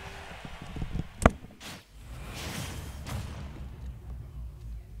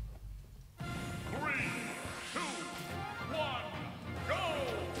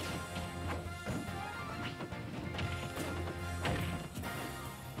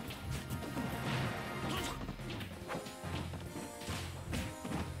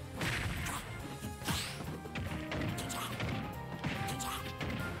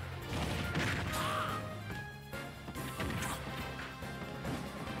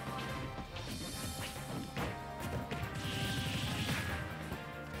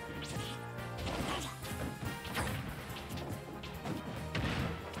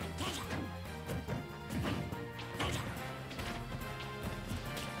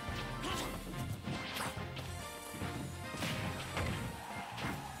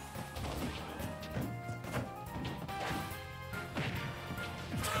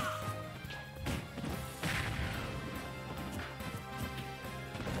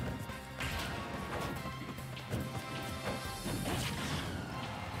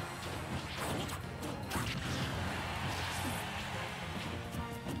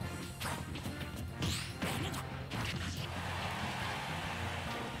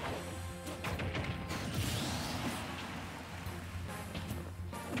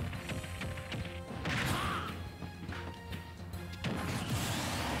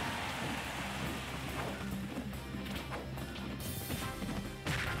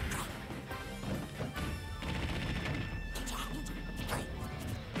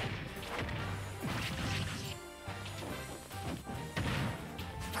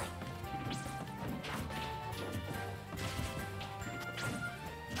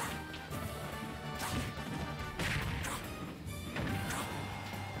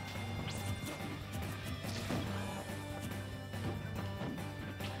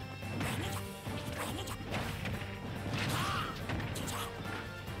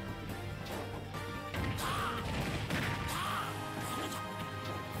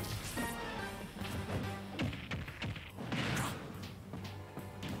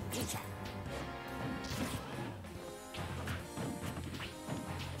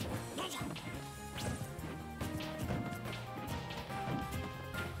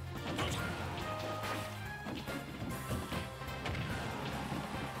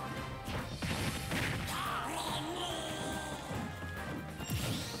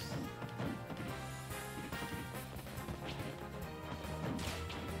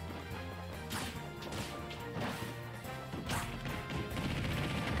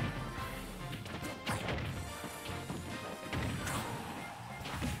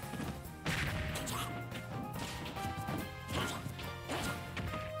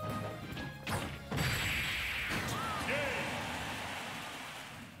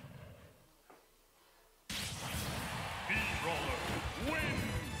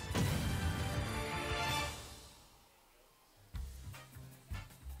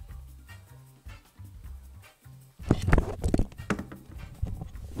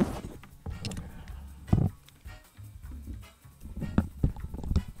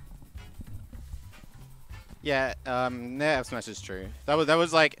 Yeah, Nair F smash is true. That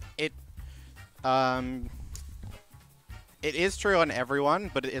was like it. It is true on everyone,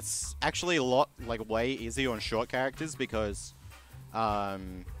 but it's actually a lot like way easier on short characters because,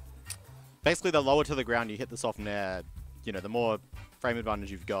 basically the lower to the ground you hit the soft Nair, you know, the more frame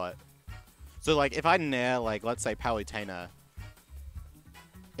advantage you've got. So like if I Nair like let's say Palutena,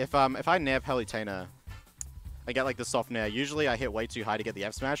 if I Nair Palutena, I get like the soft Nair. Usually I hit way too high to get the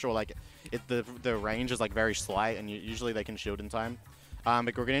F smash, or like the range is like very slight, and usually they can shield in time.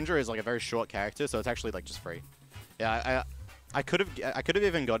 But Greninja is like a very short character, so it's actually like just free. Yeah, I could have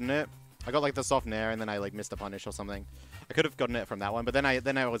even gotten it. I got like the soft Nair, and then I like missed a punish or something. I could have gotten it from that one, but then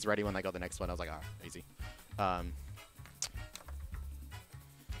I was ready when I got the next one. I was like, ah, easy.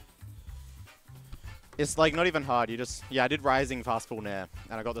 It's like not even hard. You just I did rising fast full Nair,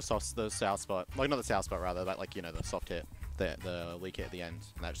 and I got the south spot. Like not the south spot rather, but like you know the soft hit, the leak hit at the end,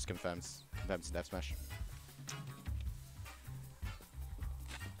 and that just confirms the F smash.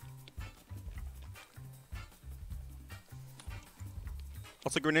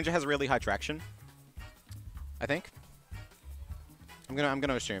 Also, Greninja has really high traction. I think. I'm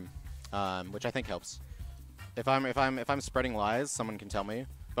gonna assume, which I think helps. If I'm spreading lies, someone can tell me.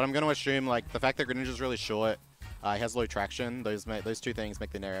 But I'm gonna assume like the fact that Greninja's really short, he has low traction. Those two things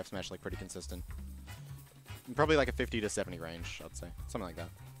make the Nair F smash like pretty consistent. Probably like a 50 to 70 range, I'd say, something like that.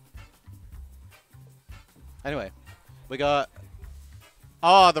 Anyway, we got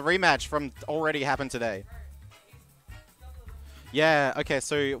the rematch from already happened today. Yeah, okay,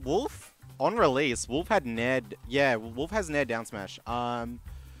 so Wolf, on release, Wolf had Nair... Yeah, Wolf has Nair down smash. On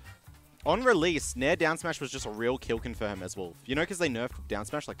release, Nair down smash was just a real kill confirm as Wolf. You know, because they nerfed down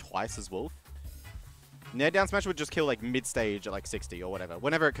smash like twice as Wolf. Nair down smash would just kill like mid-stage at like 60 or whatever,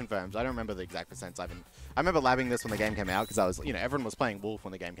 whenever it confirms. I don't remember the exact percents. I remember labbing this when the game came out, because I was, you know, everyone was playing Wolf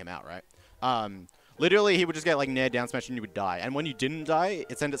when the game came out, right? Literally, he would just get like Nair down smash and you would die. And when you didn't die,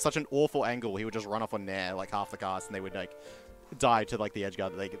 it sent at such an awful angle, he would just run off on Nair like half the cast, and they would like... die to like the edge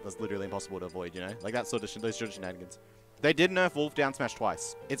guard that was literally impossible to avoid, you know, like that sort of those sort of shenanigans. They did nerf Wolf down smash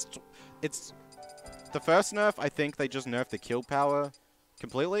twice. It's the first nerf. I think they just nerfed the kill power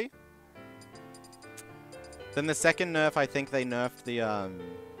completely. Then the second nerf, I think they nerfed the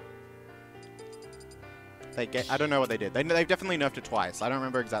I don't know what they did. They've definitely nerfed it twice. I don't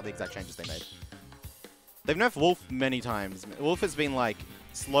remember the exact changes they made. They've nerfed Wolf many times. Wolf has been like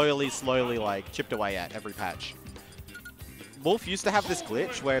slowly like chipped away at every patch. Wolf used to have this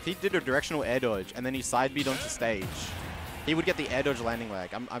glitch where if he did a directional air dodge and then he side beat onto stage, he would get the air dodge landing lag.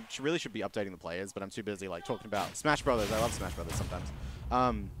 I really should be updating the players, but I'm too busy like talking about Smash Brothers. I love Smash Brothers sometimes.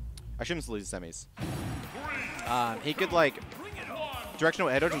 I shouldn't lose semis. He could like directional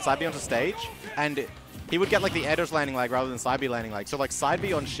air dodge and side beat onto stage, and he would get like the air dodge landing lag rather than side beat landing lag. So like side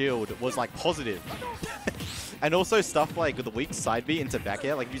beat on shield was like positive. And also stuff like with the weak side beat into back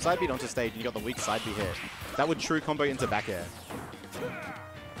air. Like if you side beat onto stage and you got the weak side beat hit, that would true combo into back air.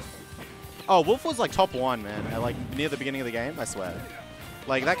 Oh, Wolf was like top 1, man, at like near the beginning of the game, I swear.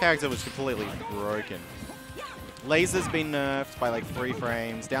 Like that character was completely broken. Laser's been nerfed by like 3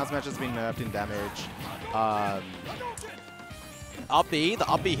 frames. Down smash has been nerfed in damage. Up B, the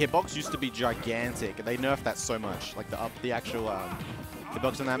up B hitbox used to be gigantic. They nerfed that so much. Like the actual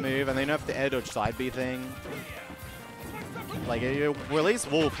hitbox on that move, and they nerfed the air dodge side B thing. Like, release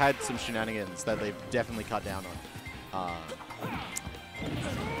Wolf had some shenanigans that they've definitely cut down on.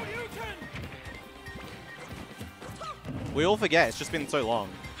 We all forget, it's just been so long.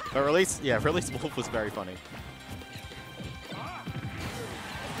 But release Wolf was very funny.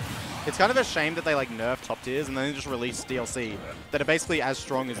 It's kind of a shame that they like nerf top tiers and then they just release DLC that are basically as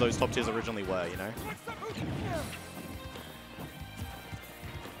strong as those top tiers originally were, you know?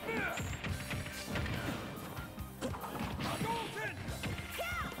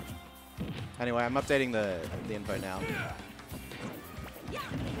 Anyway, I'm updating the info now.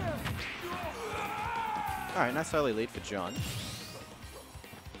 Alright, nice early lead for John.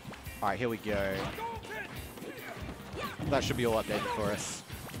 Alright, here we go. That should be all updated for us.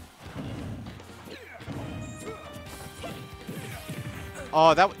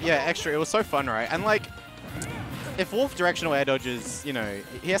 Oh, yeah, extra. It was so fun, right? And like, if Wolf directional air dodges, you know,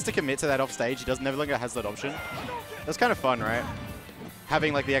 he has to commit to that off stage. He no longer has that option. That's kind of fun, right?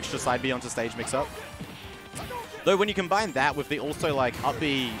 Having like the extra side B onto stage mix up. Though when you combine that with the also like up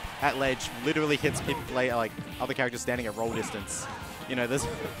B at ledge literally hits like other characters standing at roll distance. You know, there's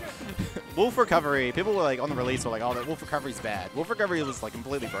Wolf recovery. People were like on the release were like, oh, that Wolf recovery's bad. Wolf recovery was like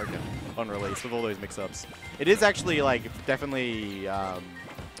completely broken on release with all those mix-ups. It is actually like definitely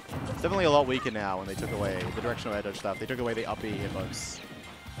it's definitely a lot weaker now when they took away the directional air dodge stuff. They took away the up B hitbox.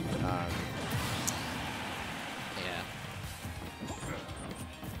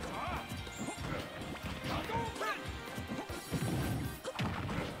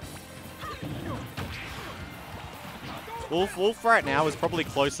 Wolf right now is probably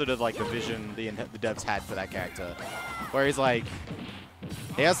closer to like the vision the devs had for that character, where he's like,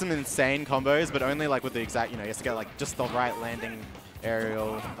 he has some insane combos, but only like with the exact, you know, he has to get like just the right landing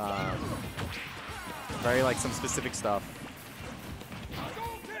aerial, very like some specific stuff,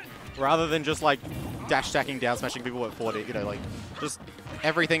 rather than just like dash stacking, down smashing people at 40, you know, like just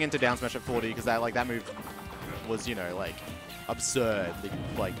everything into down smash at 40, because that like that move was, you know, like absurd,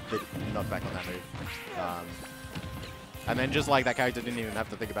 like the knockback on that move. And then just like that character didn't even have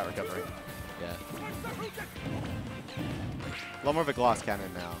to think about recovering. Yeah. A lot more of a glass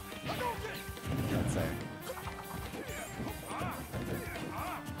cannon now, I'd say.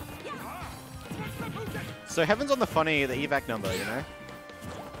 So Heaven's on the funny, the EVAC number, you know?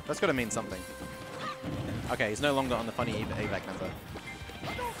 That's got to mean something. Okay, he's no longer on the funny EVAC number.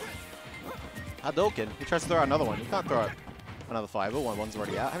 Hadouken, he tries to throw out another one. You can't throw out another fiber, one's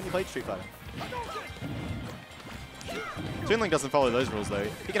already out. Haven't you played Street Fighter? Toon Link doesn't follow those rules though.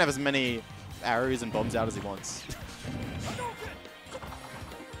 He can have as many arrows and bombs out as he wants.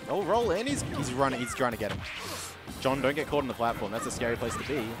 Oh, roll in. He's running. He's trying to get him. John, don't get caught on the platform. That's a scary place to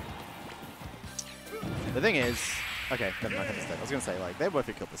be. The thing is, okay, never mind. I was gonna say like they both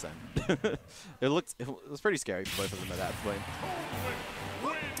get killed the same. It was pretty scary for both of them at that point.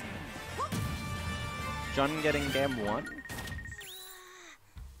 John getting game 1.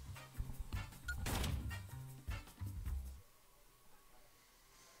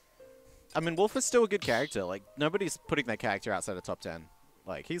 I mean, Wolf is still a good character. Like, nobody's putting that character outside of top 10.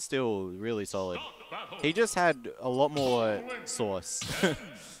 Like, he's still really solid. He just had a lot more sauce.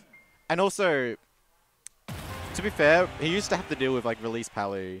 And also, to be fair, he used to have to deal with, like, release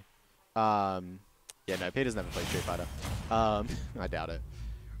Palu. Yeah, no, Peter's never played Street Fighter. I doubt it.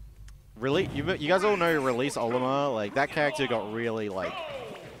 Really? You guys all know Release Olimar? Like, that character got really, like,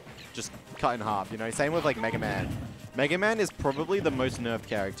 just cut in half, you know? Same with, like, Mega Man. Mega Man is probably the most nerfed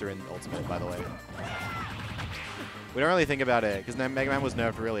character in Ultimate, by the way. We don't really think about it, because Mega Man was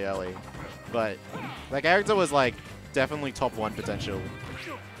nerfed really early. But that character was, like, definitely top 1 potential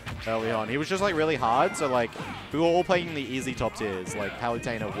early on. He was just, like, really hard, so, like, we were all playing the easy top tiers, like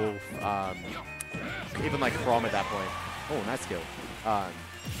Palutena, Wolf, even, like, Chrom at that point. Oh, nice skill.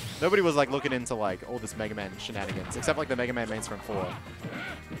 Nobody was, like, looking into, like, all this Mega Man shenanigans, except, like, the Mega Man mains from 4.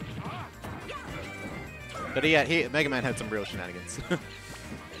 But Mega Man had some real shenanigans.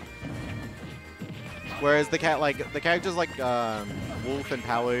 Whereas the characters like Wolf and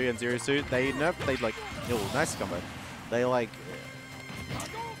Palu and Zero Suit, they like, oh, nice combo. They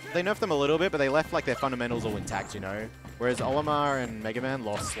nerfed them a little bit, but they left like their fundamentals all intact, you know. Whereas Olimar and Mega Man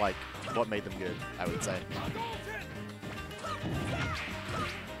lost like what made them good, I would say.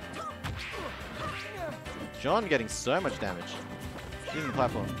 John getting so much damage. Using the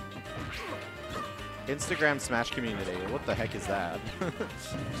platform. Instagram Smash community. What the heck is that?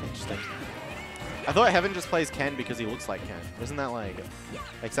 Interesting. I thought Heaven just plays Ken because he looks like Ken. Isn't that like...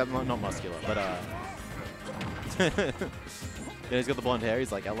 Except not muscular, but yeah, he's got the blonde hair.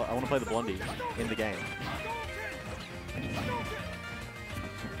 He's like, I want to play the blondie in the game.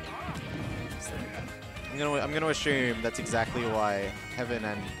 I'm gonna assume that's exactly why Heaven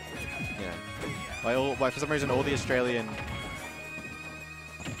and, you know, why for some reason all the Australian...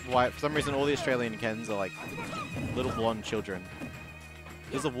 Why, for some reason, all the Australian Kens are like little blonde children.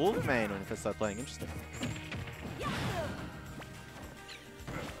 There's a Wolf main when you first start playing. Interesting.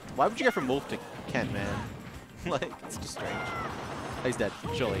 Why would you go from Wolf to Ken, man? Like, it's just strange. Oh, he's dead,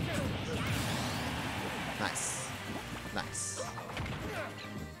 surely. Nice. Nice.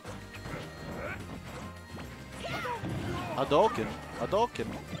 Hadouken. Hadouken.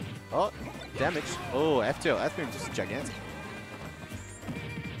 Oh, damage. Oh, F2. F2 just gigantic.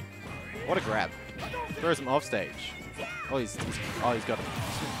 What a grab. Throws him off stage. Oh, he's got him.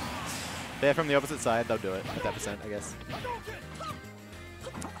 They're from the opposite side. They'll do it at that percent, I guess.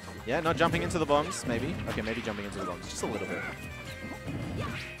 Yeah, not jumping into the bombs, maybe. Okay, maybe jumping into the bombs. Just a little bit.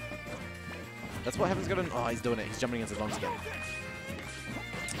 That's what Heaven's got to... Oh, he's doing it. He's jumping into the bombs again.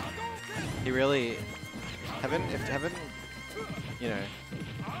 He really... Heaven... If Heaven... You know...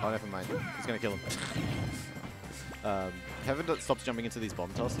 Oh, never mind. He's going to kill him. Heaven stops jumping into these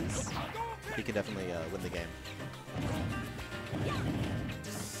bomb tosses. He can definitely win the game.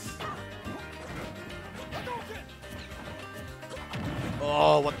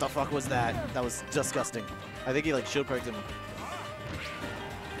 Oh, what the fuck was that? That was disgusting. I think he like shield poked him.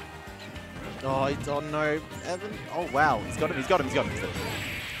 Oh, oh no, Evan. Oh wow, he's got him. He's got him. He's got him. He's got him.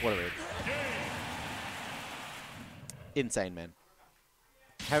 What a read. Insane, man.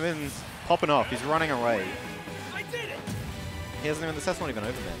 Heaven's popping off. He's running away. He hasn't even, the set's not even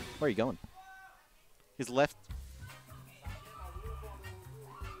open, man. Where are you going? He's left.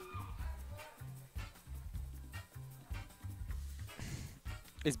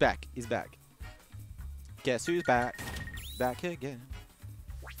 He's back. He's back. Guess who's back? Back again.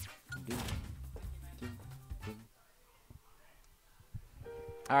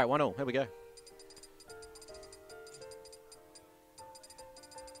 All right, 1-0. Here we go.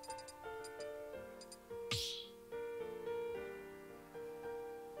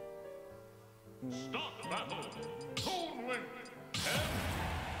 Start the battle. Cold Wind.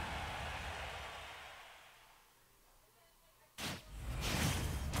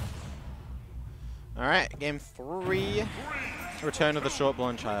 All right, game 3. Return of the short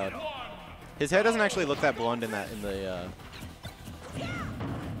blonde child. His hair doesn't actually look that blonde in the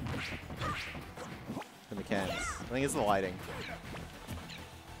cans. I think it's the lighting.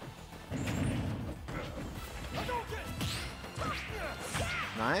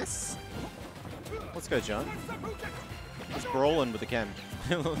 Nice. Let's go, John. He's brawling with the Ken.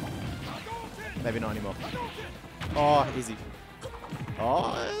 Maybe not anymore. Oh, easy.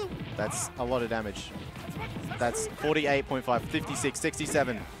 Oh, that's a lot of damage. That's 48.5, 56,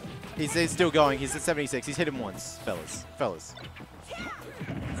 67. He's still going. He's at 76. He's hit him once, fellas.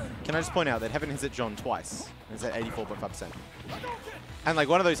 Can I just point out that Heaven has hit John twice. And it's at 84.5%. And like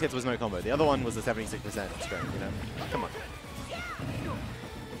one of those hits was no combo. The other one was a 76% strength, you know? Come on.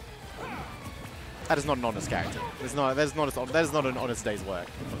 That is not an honest character. That is not an honest day's work.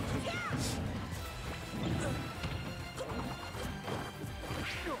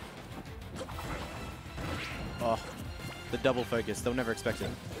 Oh, the double focus. They'll never expect it.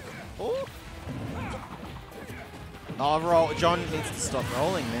 Oh. Oh, roll. John needs to stop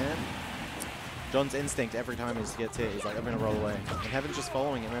rolling, man. John's instinct every time he gets hit, he's like, I'm going to roll away. And Heaven's just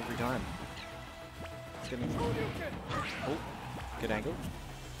following him every time. Oh, good angle.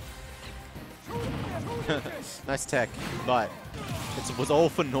 Nice tech, but it was all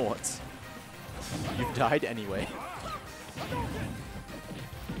for naught. You've died anyway.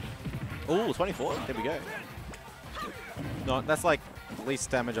 Oh, 24. There we go. No, that's like the least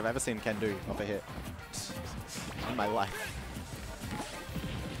damage I've ever seen Ken do off a hit in my life.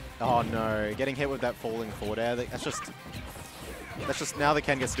 Oh no, getting hit with that falling forward air, that's just now the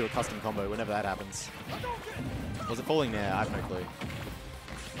Ken gets to do a custom combo whenever that happens. Was it falling there? I have no clue.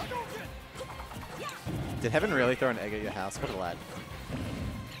 Did Heaven really throw an egg at your house? What a lad.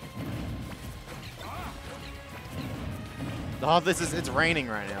 Oh, it's raining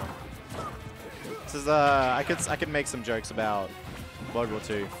right now. This is I could make some jokes about World War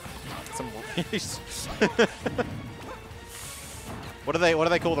II. Some What do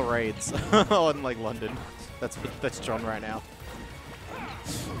they call the raids on like London? That's John right now.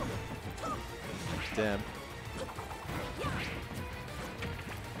 Damn.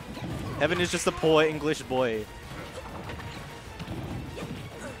 Heaven is just a poor English boy.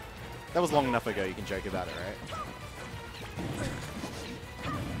 That was long enough ago, you can joke about it, right?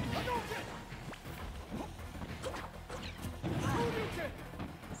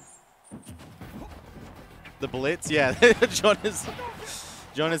 The Blitz? Yeah, John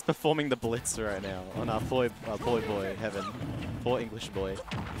is performing the Blitz right now on our boy, Heaven. Poor English boy.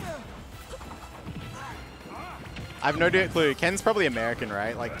 I have no clue. Ken's probably American,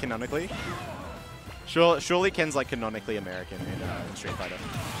 right? Like, canonically? Surely Ken's, like, canonically American in Street Fighter.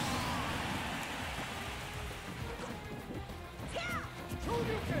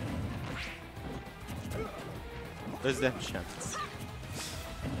 Those damn champs.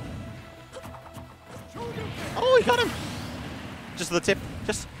 Oh, he got him! Just the tip.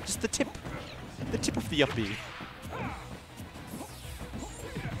 Just the tip. The tip of the uppie.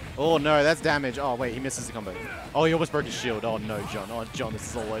 Oh no, that's damage. Oh wait, he misses the combo. Oh, he almost broke his shield. Oh no, John. Oh, John, this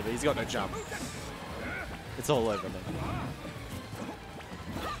is all over. He's got no jump. It's all over, man.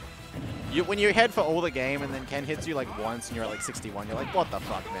 When you head for all the game and then Ken hits you like once and you're at like 61, you're like, what the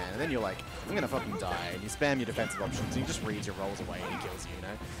fuck, man? And then you're like, I'm gonna fucking die. And you spam your defensive options and he just reads your rolls away and he kills you, you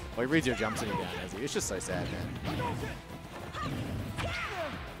know? Or he reads your jumps and he down as you. It's just so sad, man.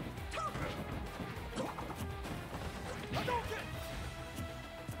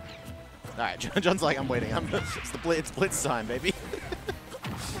 Alright, John's like, I'm waiting. It's blitz time, baby.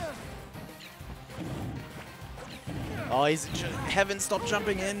 Oh, Heaven, stop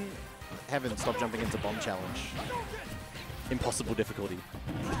jumping in. Heaven, stop jumping into bomb challenge. Impossible difficulty.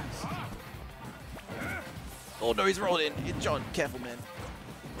 Oh no, he's rolled in. John, careful, man.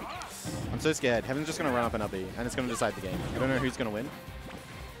 I'm so scared. Heaven's just gonna run up an uppy, and it's gonna decide the game. I don't know who's gonna win.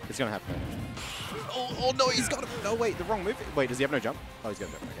 It's gonna happen. Oh no, he's got him. No, wait, the wrong move. Wait, does he have no jump? Oh, he's got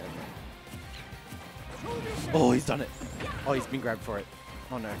a jump. Okay. Oh, he's done it. Oh, he's been grabbed for it.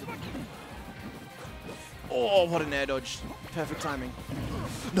 Oh no. Oh, what an air dodge. Perfect timing.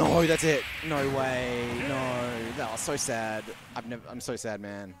 No, that's it. No way. No. That was so sad. I'm so sad,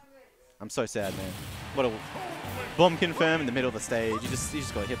 man. I'm so sad, man. What a bomb confirm in the middle of the stage. You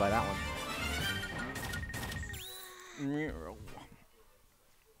just got hit by that one.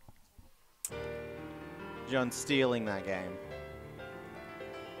 John stealing that game.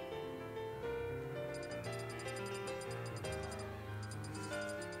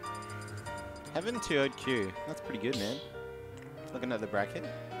 Heaven 2-0'd Q. That's pretty good, man. Looking at the bracket.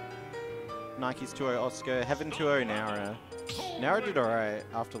 Nike's 2-0 Oscar. Heaven 2-0 Naura. Naura did alright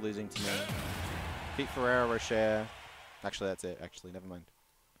after losing to me. Beat Ferrero Rocher. Actually, that's it. Actually, never mind.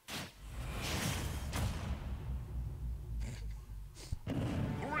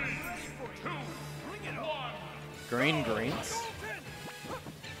 Green greens.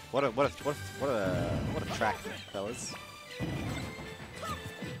 What a track, fellas.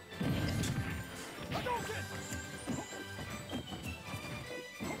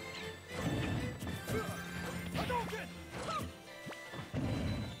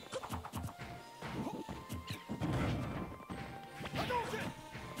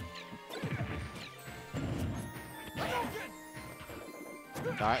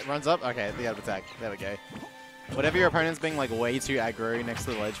 Alright, runs up. Okay, the up attack. There we go. Whatever your opponent's being like way too aggro next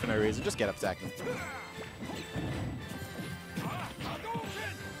to the ledge for no reason, just get up attacking.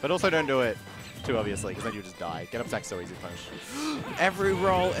 But also don't do it too obviously, because then you just die. Get up attack so easy to punish. Every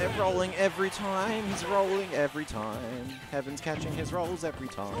roll, rolling every time. He's rolling every time. Heaven's catching his rolls every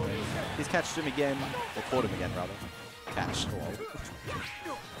time. He's catched him again. Or caught him again, rather. Catch.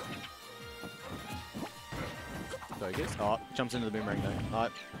 Focus. Oh, jumps into the boomerang though.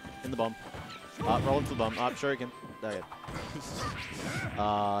 Alright, in the bomb. Roll into the bomb. Shuriken. There you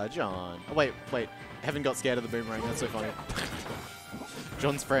go. John. Oh, wait. Heaven got scared of the boomerang. That's so funny.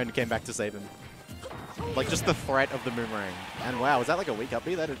 John's friend came back to save him. Like, just the threat of the boomerang. And wow, was that like a weak up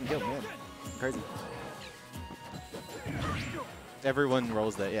B? That didn't kill him, man. Crazy. Everyone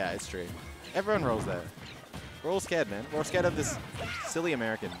rolls there. Yeah, it's true. Everyone rolls there. We're all scared, man. We're all scared of this silly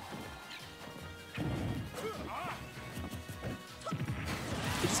American.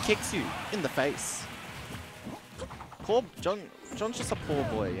 He just kicks you in the face. Poor John's just a poor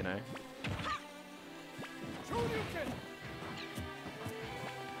boy, you know.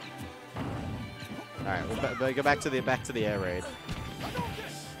 All right, we'll go back to the air raid.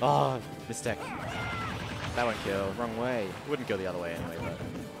 Oh, mistake. That won't kill. Wrong way. Wouldn't go the other way anyway, but.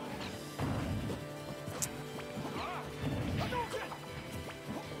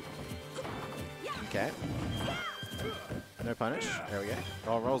 Okay. No punish. There we go.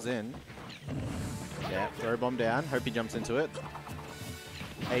 Oh, rolls in. Yeah, throw bomb down. Hope he jumps into it.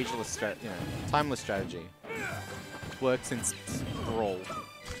 Ageless timeless strategy. Worked since Brawl.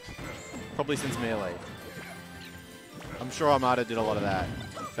 Probably since Melee. I'm sure Armada did a lot of that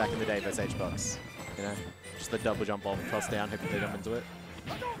back in the day versus H-Box. You know? Just the double jump bomb, toss down, hoping they jump into it.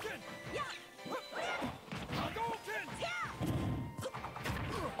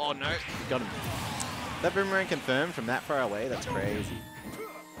 Oh no, got him. That boomerang confirmed from that far away, that's crazy.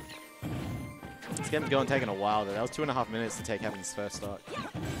 This game's taking a while though. That was 2.5 minutes to take Heaven's first stock.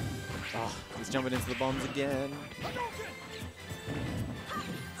 Oh, he's jumping into the bombs again.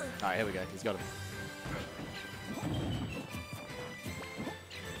 Alright, here we go. He's got him.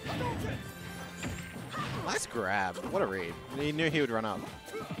 Nice grab. What a read. He knew he would run up.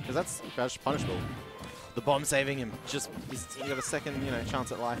 Because that's punishable. The bomb saving him. He's got a second,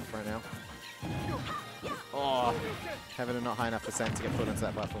 chance at life right now. Oh, Heaven are not high enough percent to get put onto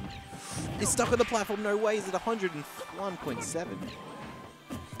that platform. He's stuck on the platform. No way. He's at 101.7.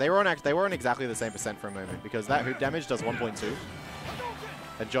 They were on exactly the same percent for a moment because that hoop damage does 1.2.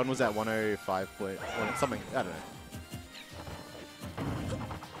 And John was at 105 point, something, I don't know.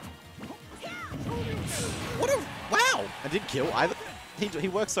 Wow! I did kill either. He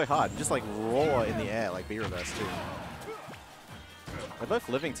works so hard, just like raw in the air, like B reverse too. They're both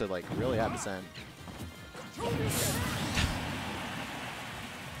living to like really high percent.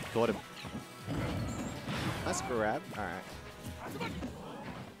 Got him. Nice grab. Alright.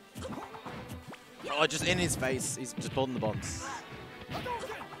 Oh, just in his face. He's just holding the bombs.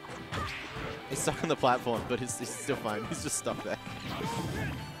 He's stuck on the platform, but he's still fine. He's just stuck there.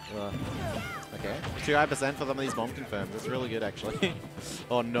 Okay. 2 high percent for some of these bomb confirms. That's really good, actually.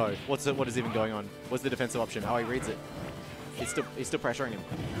 Oh no. What is even going on? What's the defensive option? Oh, he reads it. He's still pressuring him.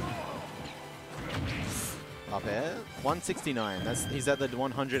 Up air. 169. He's at the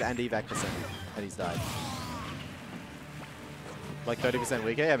 100 and EVAC percent, and he's died. Like 30%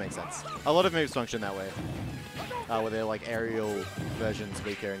 weaker? Yeah, makes sense. A lot of moves function that way. Where they're like aerial versions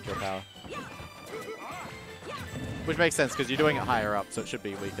weaker in kill power. Which makes sense, because you're doing it higher up, so it should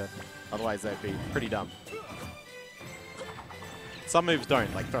be weaker. Otherwise, they'd be pretty dumb. Some moves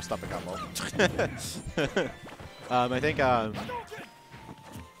don't, like thrust up a couple. I think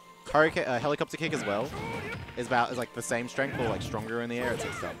helicopter kick as well is like the same strength or like stronger in the air. It's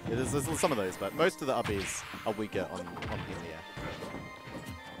like stuff. There's some of those, but most of the uppies are weaker in the air.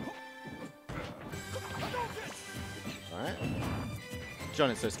 All right. John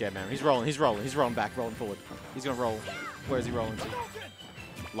is so scared, man. He's rolling back, rolling forward. He's gonna roll. Where is he rolling to?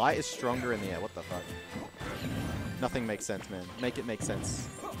 Light is stronger in the air. What the fuck? Nothing makes sense, man. Make it make sense.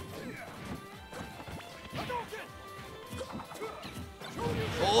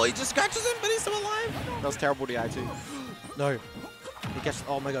 Oh, he just catches him, but he's still alive. That was terrible DI too. No. He catches.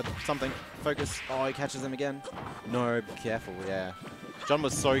 Oh my god. Something. Focus. Oh, he catches him again. No. Be careful. Yeah. John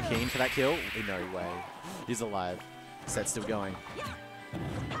was so keen for that kill. No way. He's alive. Set's still going.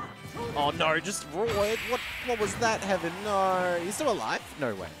 Oh no, just raw it. What was that, Heaven? No. He's still alive?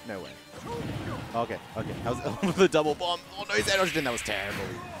 No way. No way. Okay. That was the double bomb. Oh no, he's air dodged in. That was terrible.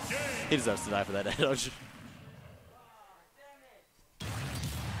 He deserves to die for that air dodge.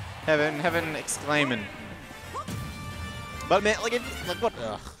 Heaven exclaiming. But man, like what?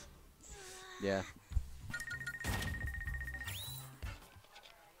 Ugh. Yeah.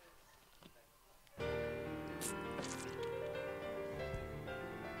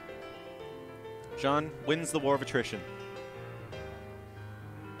 John wins the war of attrition.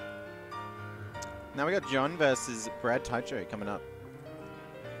 Now we got John versus Brad Taicho coming up.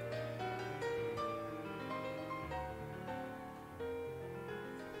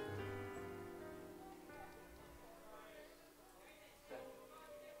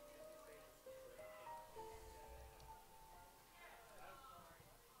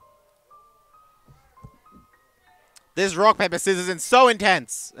 This rock, paper, scissors is so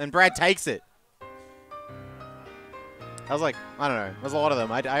intense, and Brad takes it. I was like, I don't know. There's a lot of them.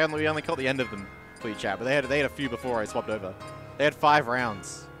 We only caught the end of them for you, chat, but they had a few before I swapped over. They had 5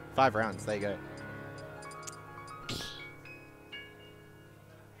 rounds. 5 rounds. There you go.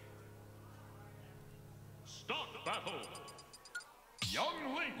 Start battle.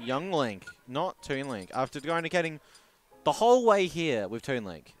 Young Link. Young Link, not Toon Link. After going to getting the whole way here with Toon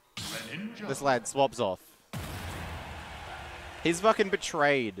Link, this lad swaps off. He's fucking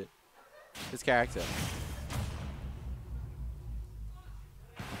betrayed his character.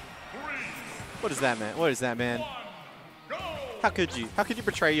 What is that, man? What is that, man? How could you? How could you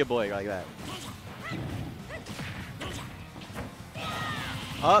betray your boy like that?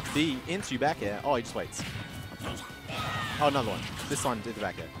 Up B into back air. Oh, he just waits. Oh, another one. This one did the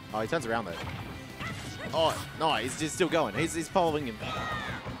back air. Oh, he turns around though. Oh, no, he's just still going. He's following him.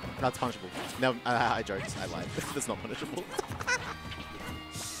 That's punishable. No, I joked. I lied. That's not punishable.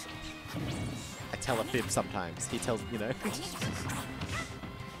 I tell a fib sometimes. He tells, you know.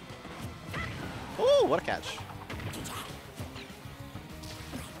 Oh, what a catch.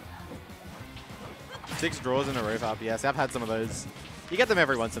 6 draws in a row for RPS. I've had some of those. You get them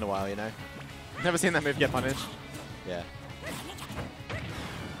every once in a while, you know. Never seen that move get punished. Yeah.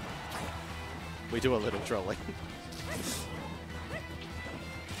 We do a little trolling.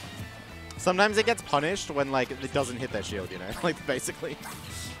 Sometimes it gets punished when, like, it doesn't hit their shield, you know? Like, basically.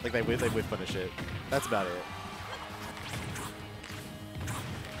 Like, they whip punish it. That's about it.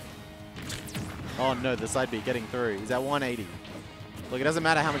 Oh, no, the side B getting through. He's at 180. Look, it doesn't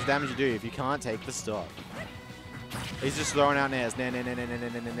matter how much damage you do if you can't take the stop. He's just throwing out nairs. And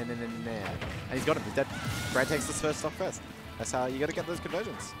he's got him. He's dead. Brad takes this first stock first. That's how you got to get those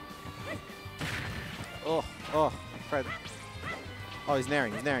conversions. Oh, Fred. Oh, he's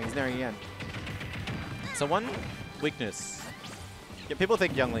naring again. So one weakness. Yeah, people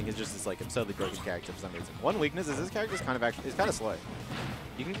think Young Link is just this like absurdly broken character for some reason. One weakness is this character's kind of slow.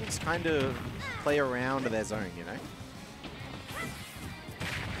 You can just kind of play around their zone, you know?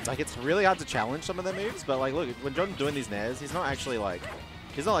 Like, it's really hard to challenge some of their moves, but like, look, when John's doing these nairs, he's not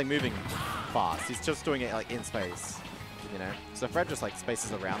moving fast. He's just doing it like in space, you know? So Fred just like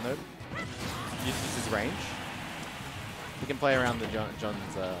spaces around them, uses his range. He can play around the John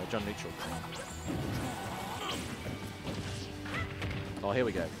neutral. Oh, here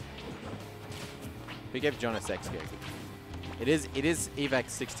we go. We gave John a sex kick. It is EVAC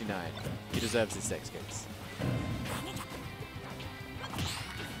 69. He deserves his sex kicks.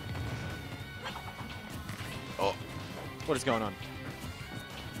 Oh, what is going on?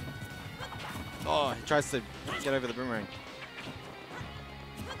 Oh, he tries to get over the boomerang.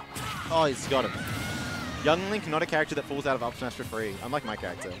 Oh, he's got him. Young Link, not a character that falls out of up smash for free. Unlike my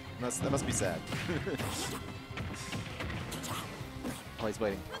character. That must be sad. Oh, he's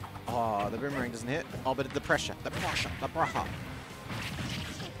waiting. Oh, the boomerang doesn't hit. Oh, but the pressure. The pressure. The pressure.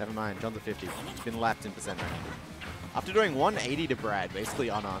 Never mind. John's at 50. He's been lapped in percent right now. After doing 180 to Brad, basically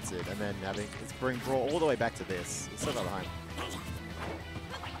unanswered, and then having it's brought all the way back to this. He's still got behind.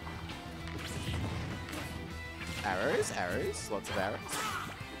 Arrows, arrows, lots of arrows.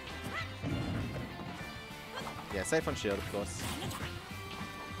 Yeah, safe on shield, of course.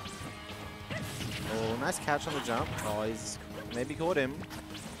 Oh, nice catch on the jump. Oh, he's maybe caught him.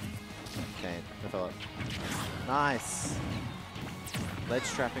 Okay, I fell up. Nice. Ledge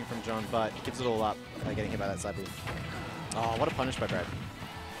trapping from John, but gives it all up by getting hit by that side B. Oh, what a punish by Brad.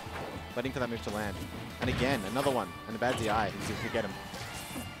 Waiting for that move to land. And again, another one. And a bad DI. He's if you get him.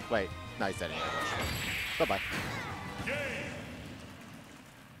 Wait, no, he's dead anyway. Bye-bye.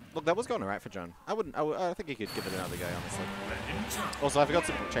 Look, that was going alright for John. I think he could give it another go, honestly. Also, I forgot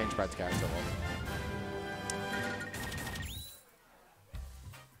to change Brad's character.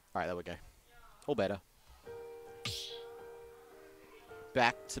 Alright, there we go. All better.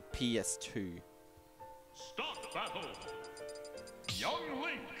 Back to PS2. Start battle. Young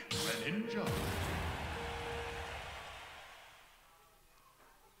Link, Greninja.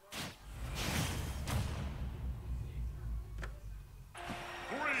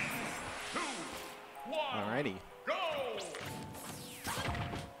 3, 2, 1. Alrighty. Go!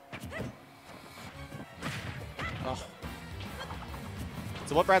 Oh.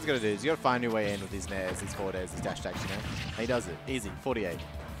 So what Brad's got to do is you got to find your way in with these nairs, these forward airs, these dash attacks, you know? And he does it. Easy. 48.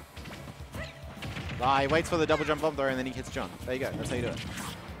 Ah, he waits for the double jump bomb throw and then he hits John. There you go. That's how you do it.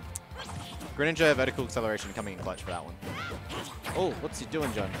 Greninja vertical acceleration coming in clutch for that one. Oh, what's he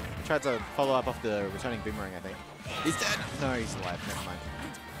doing, John? He tried to follow up off the returning boomerang, I think. He's dead! No, he's alive. Never mind.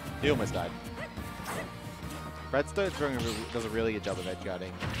 He almost died. Brad does a really good job of edge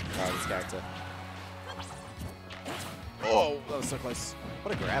guarding this character. Oh, that was so close.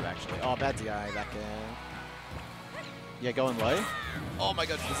 What a grab, actually. Oh, bad DI back there. Yeah, going low. Oh my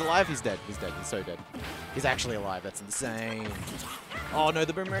god, he's alive. He's dead. He's dead. He's so dead. He's actually alive. That's insane. Oh no,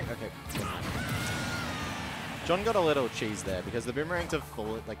 the boomerang. Okay. John got a little cheese there because the boomerang to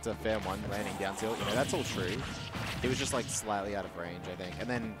fair one landing down tilt, you know, that's all true. He was just like slightly out of range, I think. And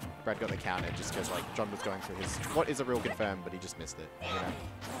then Brad got the counter just because like John was going through his what is a real confirm, but he just missed it, you know.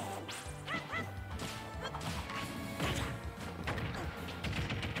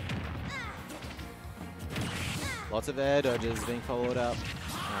 Lots of air dodges being followed up.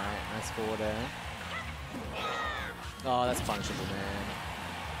 Alright, nice forward air. Oh, that's punishable, man.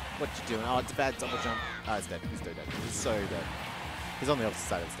 What you doing? Oh, it's a bad double jump. Oh, he's dead. He's so dead. He's so dead. He's on the opposite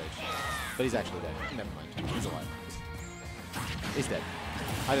side of the stage. But he's actually dead. Never mind. He's alive. He's dead.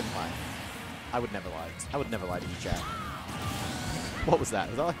 I didn't lie. I would never lie. I would never lie to you, chat. What was that?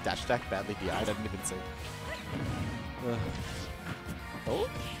 Was that like dash attack badly DI? I didn't even see. Oh?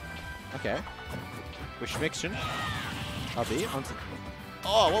 Okay. Restriction. RB onto.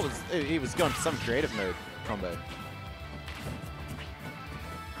 Oh, what was. He was going for some creative mode combo.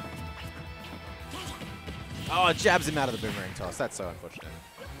 Oh, it jabs him out of the boomerang toss. That's so unfortunate.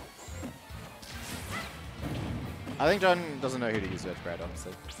 I think John doesn't know who to use with Brad,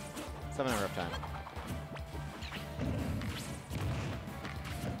 honestly. He's having a rough time.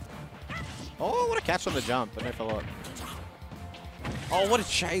 Oh, what a catch on the jump, but no follow-up. Oh, what a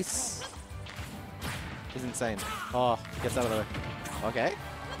chase! He's insane. Oh, gets out of the way. Okay.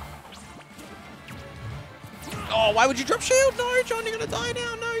 Oh, why would you drop shield? No, John, you're gonna die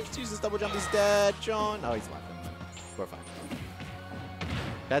now. No, he uses double jump. He's dead, John. Oh, he's laughing. We're fine.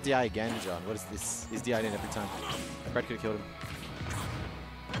 Bad DI again, John. What is this? He's DI'd in every time. Brad could have killed him.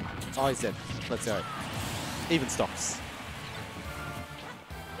 Oh, he's dead. Let's go. Even stocks.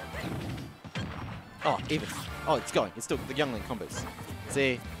 Oh, even. Oh, it's going. It's still the Young Link combos.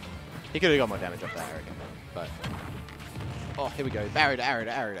 See? He could have got more damage off that arrow again, but... Oh, here we go. Arrow to arrow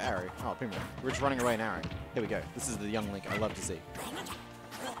to arrow to arrow. Oh, Primo. We're just running away in arrow. Here we go. This is the Young Link I love to see.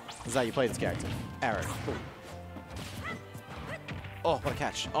 This is how you play this character. Arrow. Cool. Oh, what a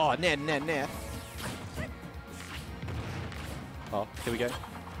catch. Oh, nair. Oh, here we go.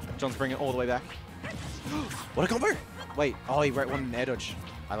 John's bringing it all the way back. What a combo! Wait. Oh, he wrote one in air dodge.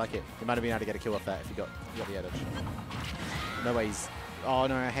 I like it. He might have been able to get a kill off that if he got the air dodge. No way he's... Oh,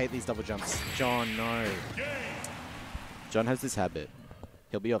 no, I hate these double jumps. John, no. John has this habit.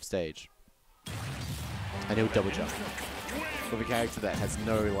 He'll be off stage. And he'll double jump. With a character that has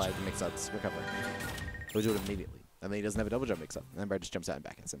no, like, mix-ups recovery. He'll do it immediately. And then he doesn't have a double jump mix-up. And then Brad just jumps out and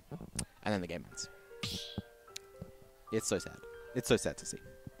back hits him. And then the game ends. It's so sad. It's so sad to see.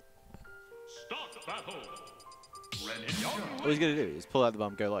 Start battle. All he's gonna do is pull out the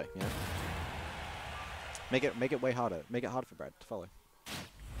bomb, go low, you know? Make it way harder. Make it harder for Brad to follow.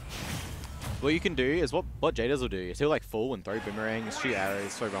 What you can do is what Jaders will do is he'll like fall and throw boomerangs, shoot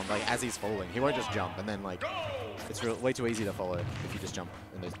arrows, throw bombs like as he's falling. He won't just jump and then like it's way too easy to follow if you just jump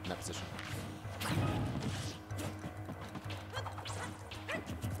in that position.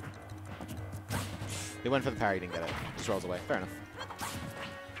 He went for the parry, didn't get it. Just rolls away. Fair enough.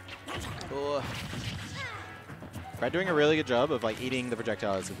 Oh. Brad doing a really good job of like eating the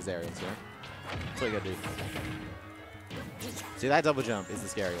projectiles of his areas, you know? That's what you gotta do. See, that double jump is the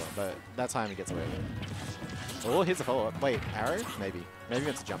scary one, but that time he gets away with it. Oh, here's a follow-up. Wait, arrow? Maybe. Maybe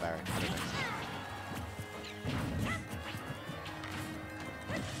it's a jump arrow. I don't know.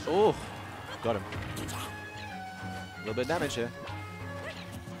 Oh, got him. A little bit of damage here.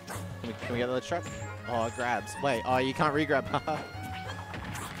 Can we get the ledge trap? Oh, it grabs. Wait, oh, you can't re-grab.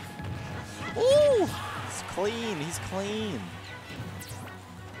 Ooh! He's clean. He's clean.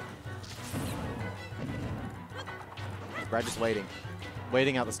 Brad just waiting.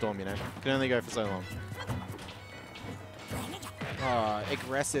 Waiting out the storm, you know. Can only go for so long. Oh,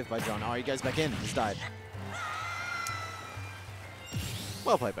 aggressive by John. Oh, he goes back in. He's died.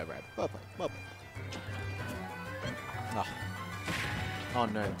 Well played by Brad. Well played. Well played. Oh. Oh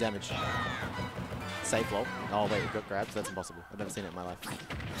no, damage. Safe lol. Oh wait, it got grabbed. That's impossible. I've never seen it in my life.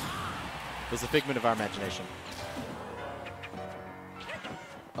 It was a figment of our imagination.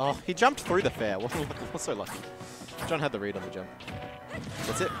 Oh, he jumped through the fair. What's so lucky? John had the read on the jump.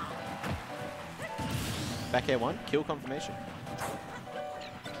 That's it. Back air 1. Kill confirmation.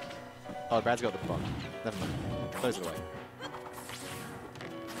 Oh, Brad's got the bomb. Never mind. Close it away.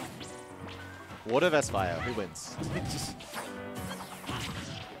 Water vs fire. Who wins?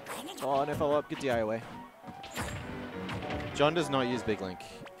 Oh, no follow-up. Good DI away. John does not use Big Link.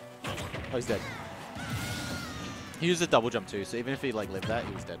 Oh, he's dead. He used a double jump too, so even if he like lived that,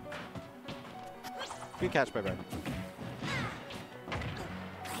 he was dead. Good catch by Brad.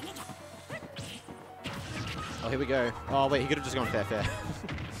 Oh, here we go. Oh, wait, he could have just gone fair.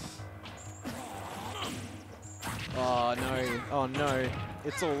 Oh, no. Oh, no.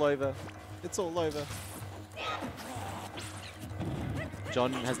 It's all over. It's all over.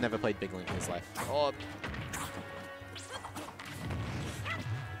 John has never played Big Link in his life. Oh.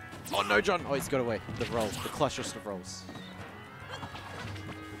 Oh, no, John. Oh, he's got away. The roll. The clutchest of rolls.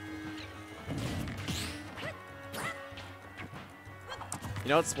 You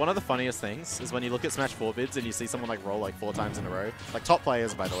know, it's one of the funniest things is when you look at Smash 4 vids and you see someone like roll like 4 times in a row. Like top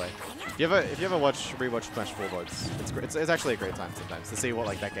players, by the way. If you ever rewatch Smash 4 VODs, it's actually a great time sometimes to see what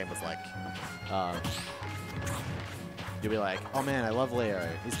like that game was like. You'll be like, oh man, I love Leo.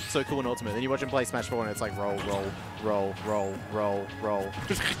 He's so cool in Ultimate. Then you watch him play Smash 4 and it's like roll.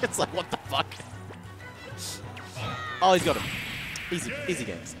 It's like, what the fuck? Oh, he's got him. Easy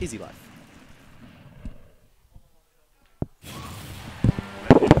games, easy life.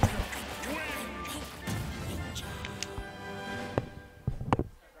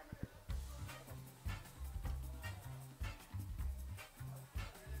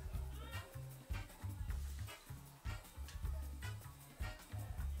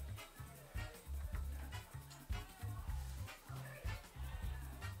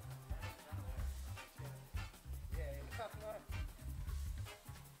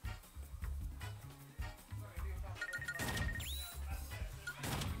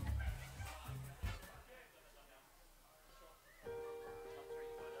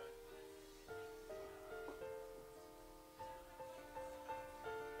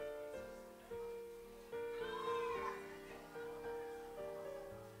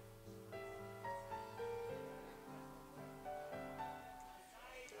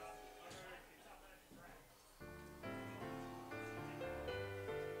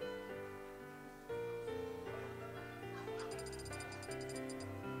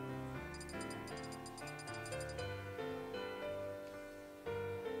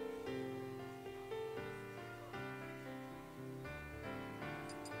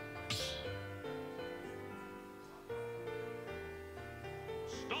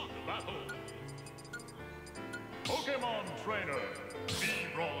 Start battle. Pokemon Trainer,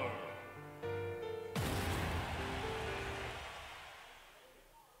 B-Roller.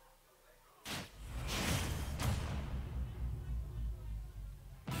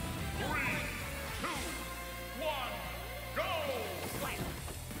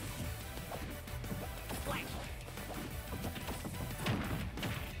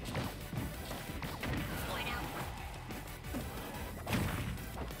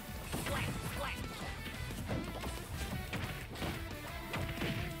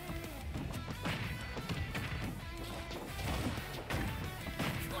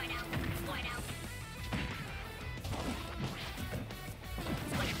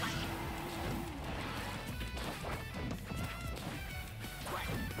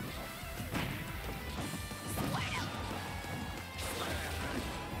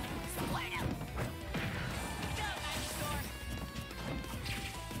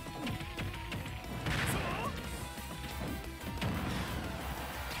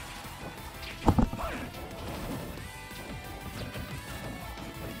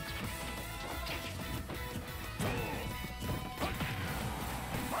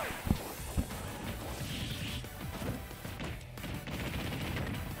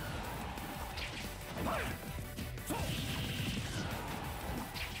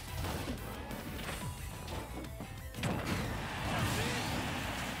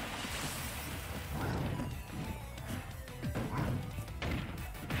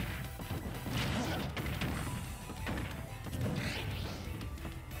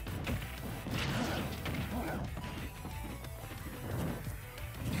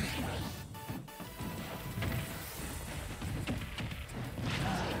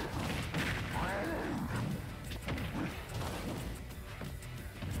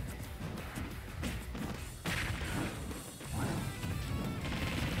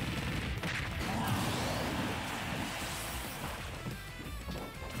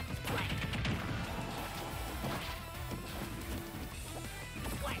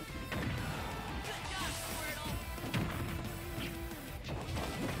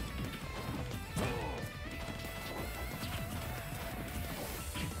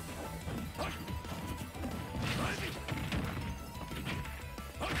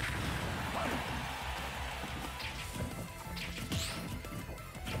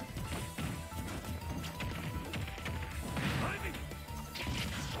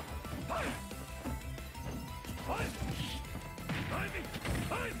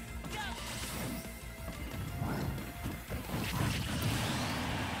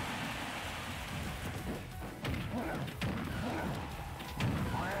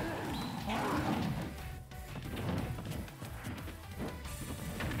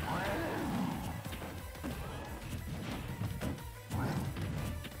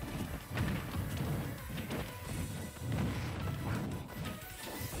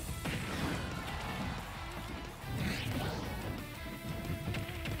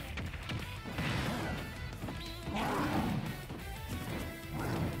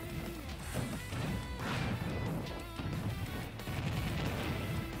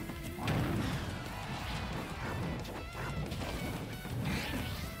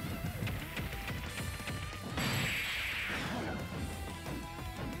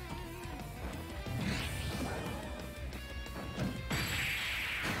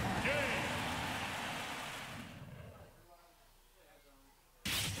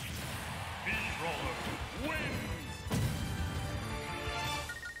 Steamroller wins!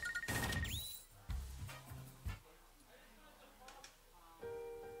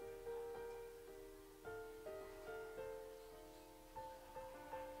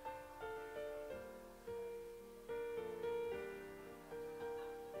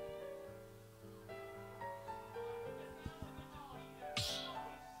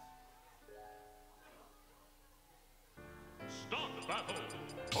 Start the battle!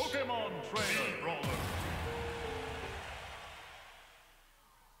 Pokemon Trainer Brawler!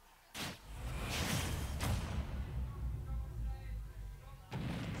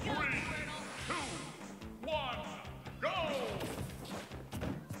 Three, two, one, go!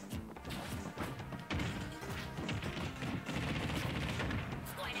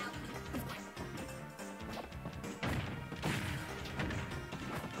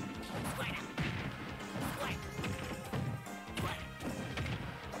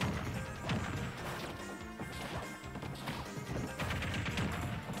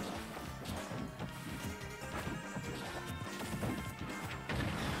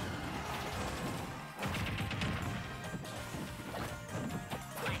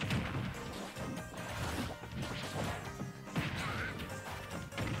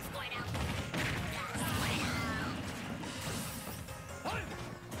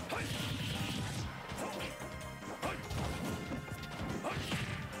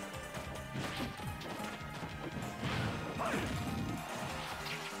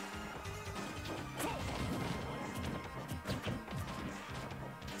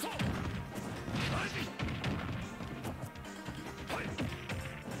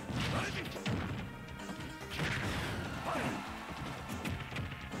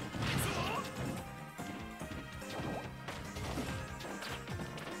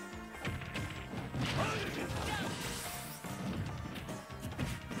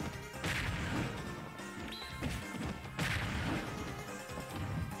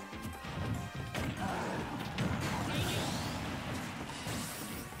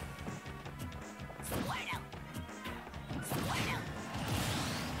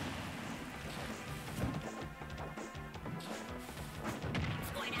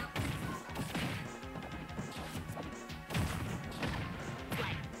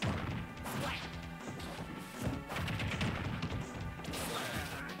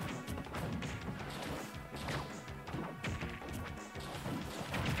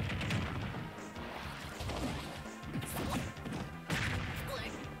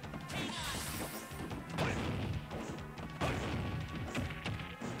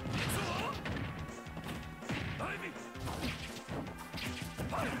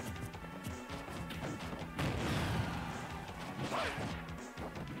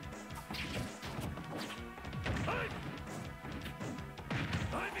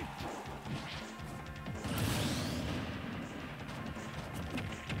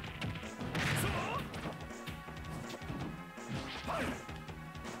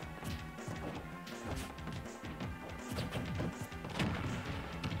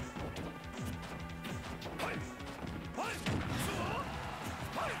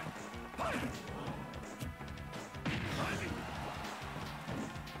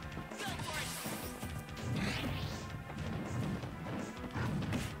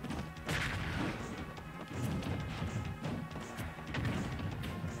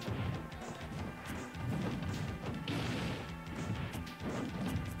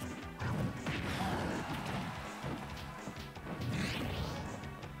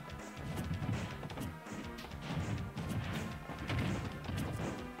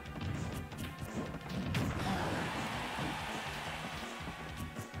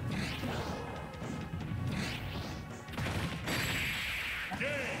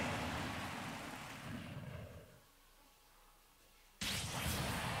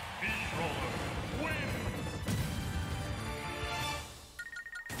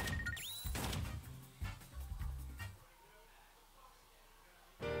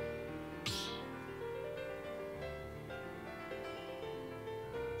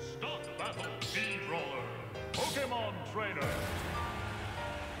 Start the battle, Steamroller, Pokemon Trainer.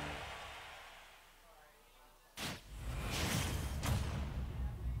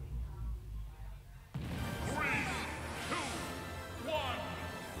 Three, two, one,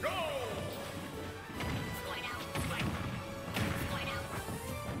 go!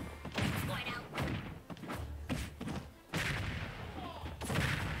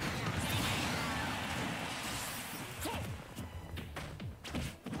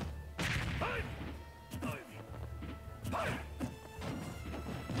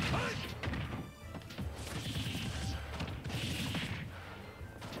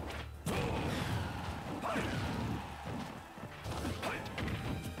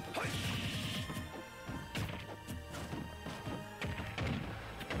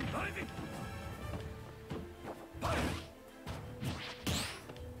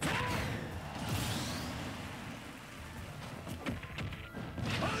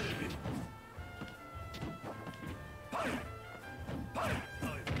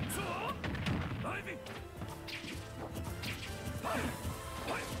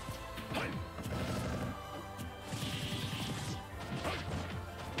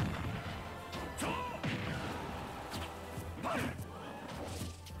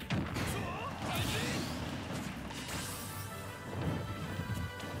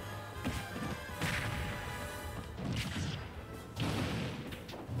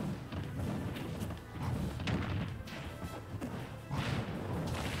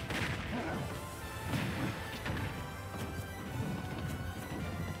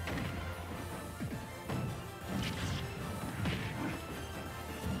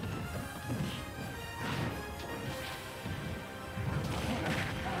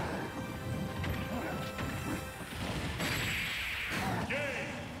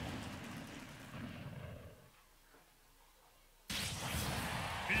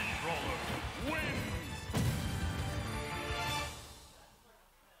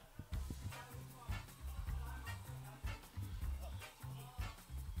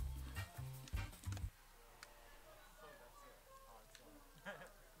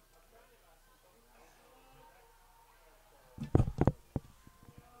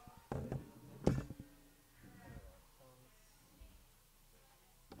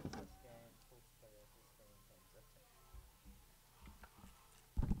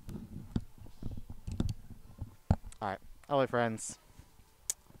 Hello, friends.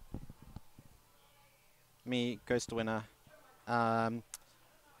 Me, Ghost Winner. I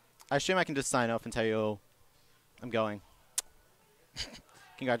assume I can just sign off and tell you all I'm going.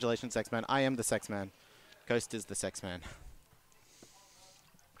 Congratulations, Sex Man. I am the Sex Man. Ghost is the Sex Man.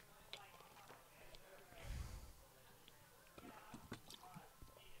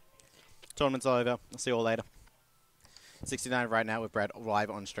 Tournament's all over. I'll see you all later. 69 right now with Brad live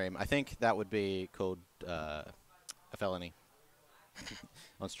on stream. I think that would be called a felony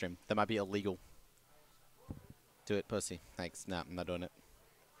on stream. That might be illegal. Do it, pussy. Thanks. Nah, I'm not doing it.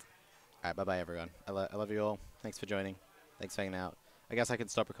 Alright, bye-bye, everyone. I love you all. Thanks for joining. Thanks for hanging out. I guess I can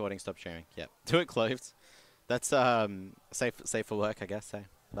stop recording, stop sharing. Yep. Do it clothed. That's safe for work, I guess. Hey,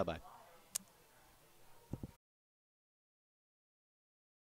 bye-bye.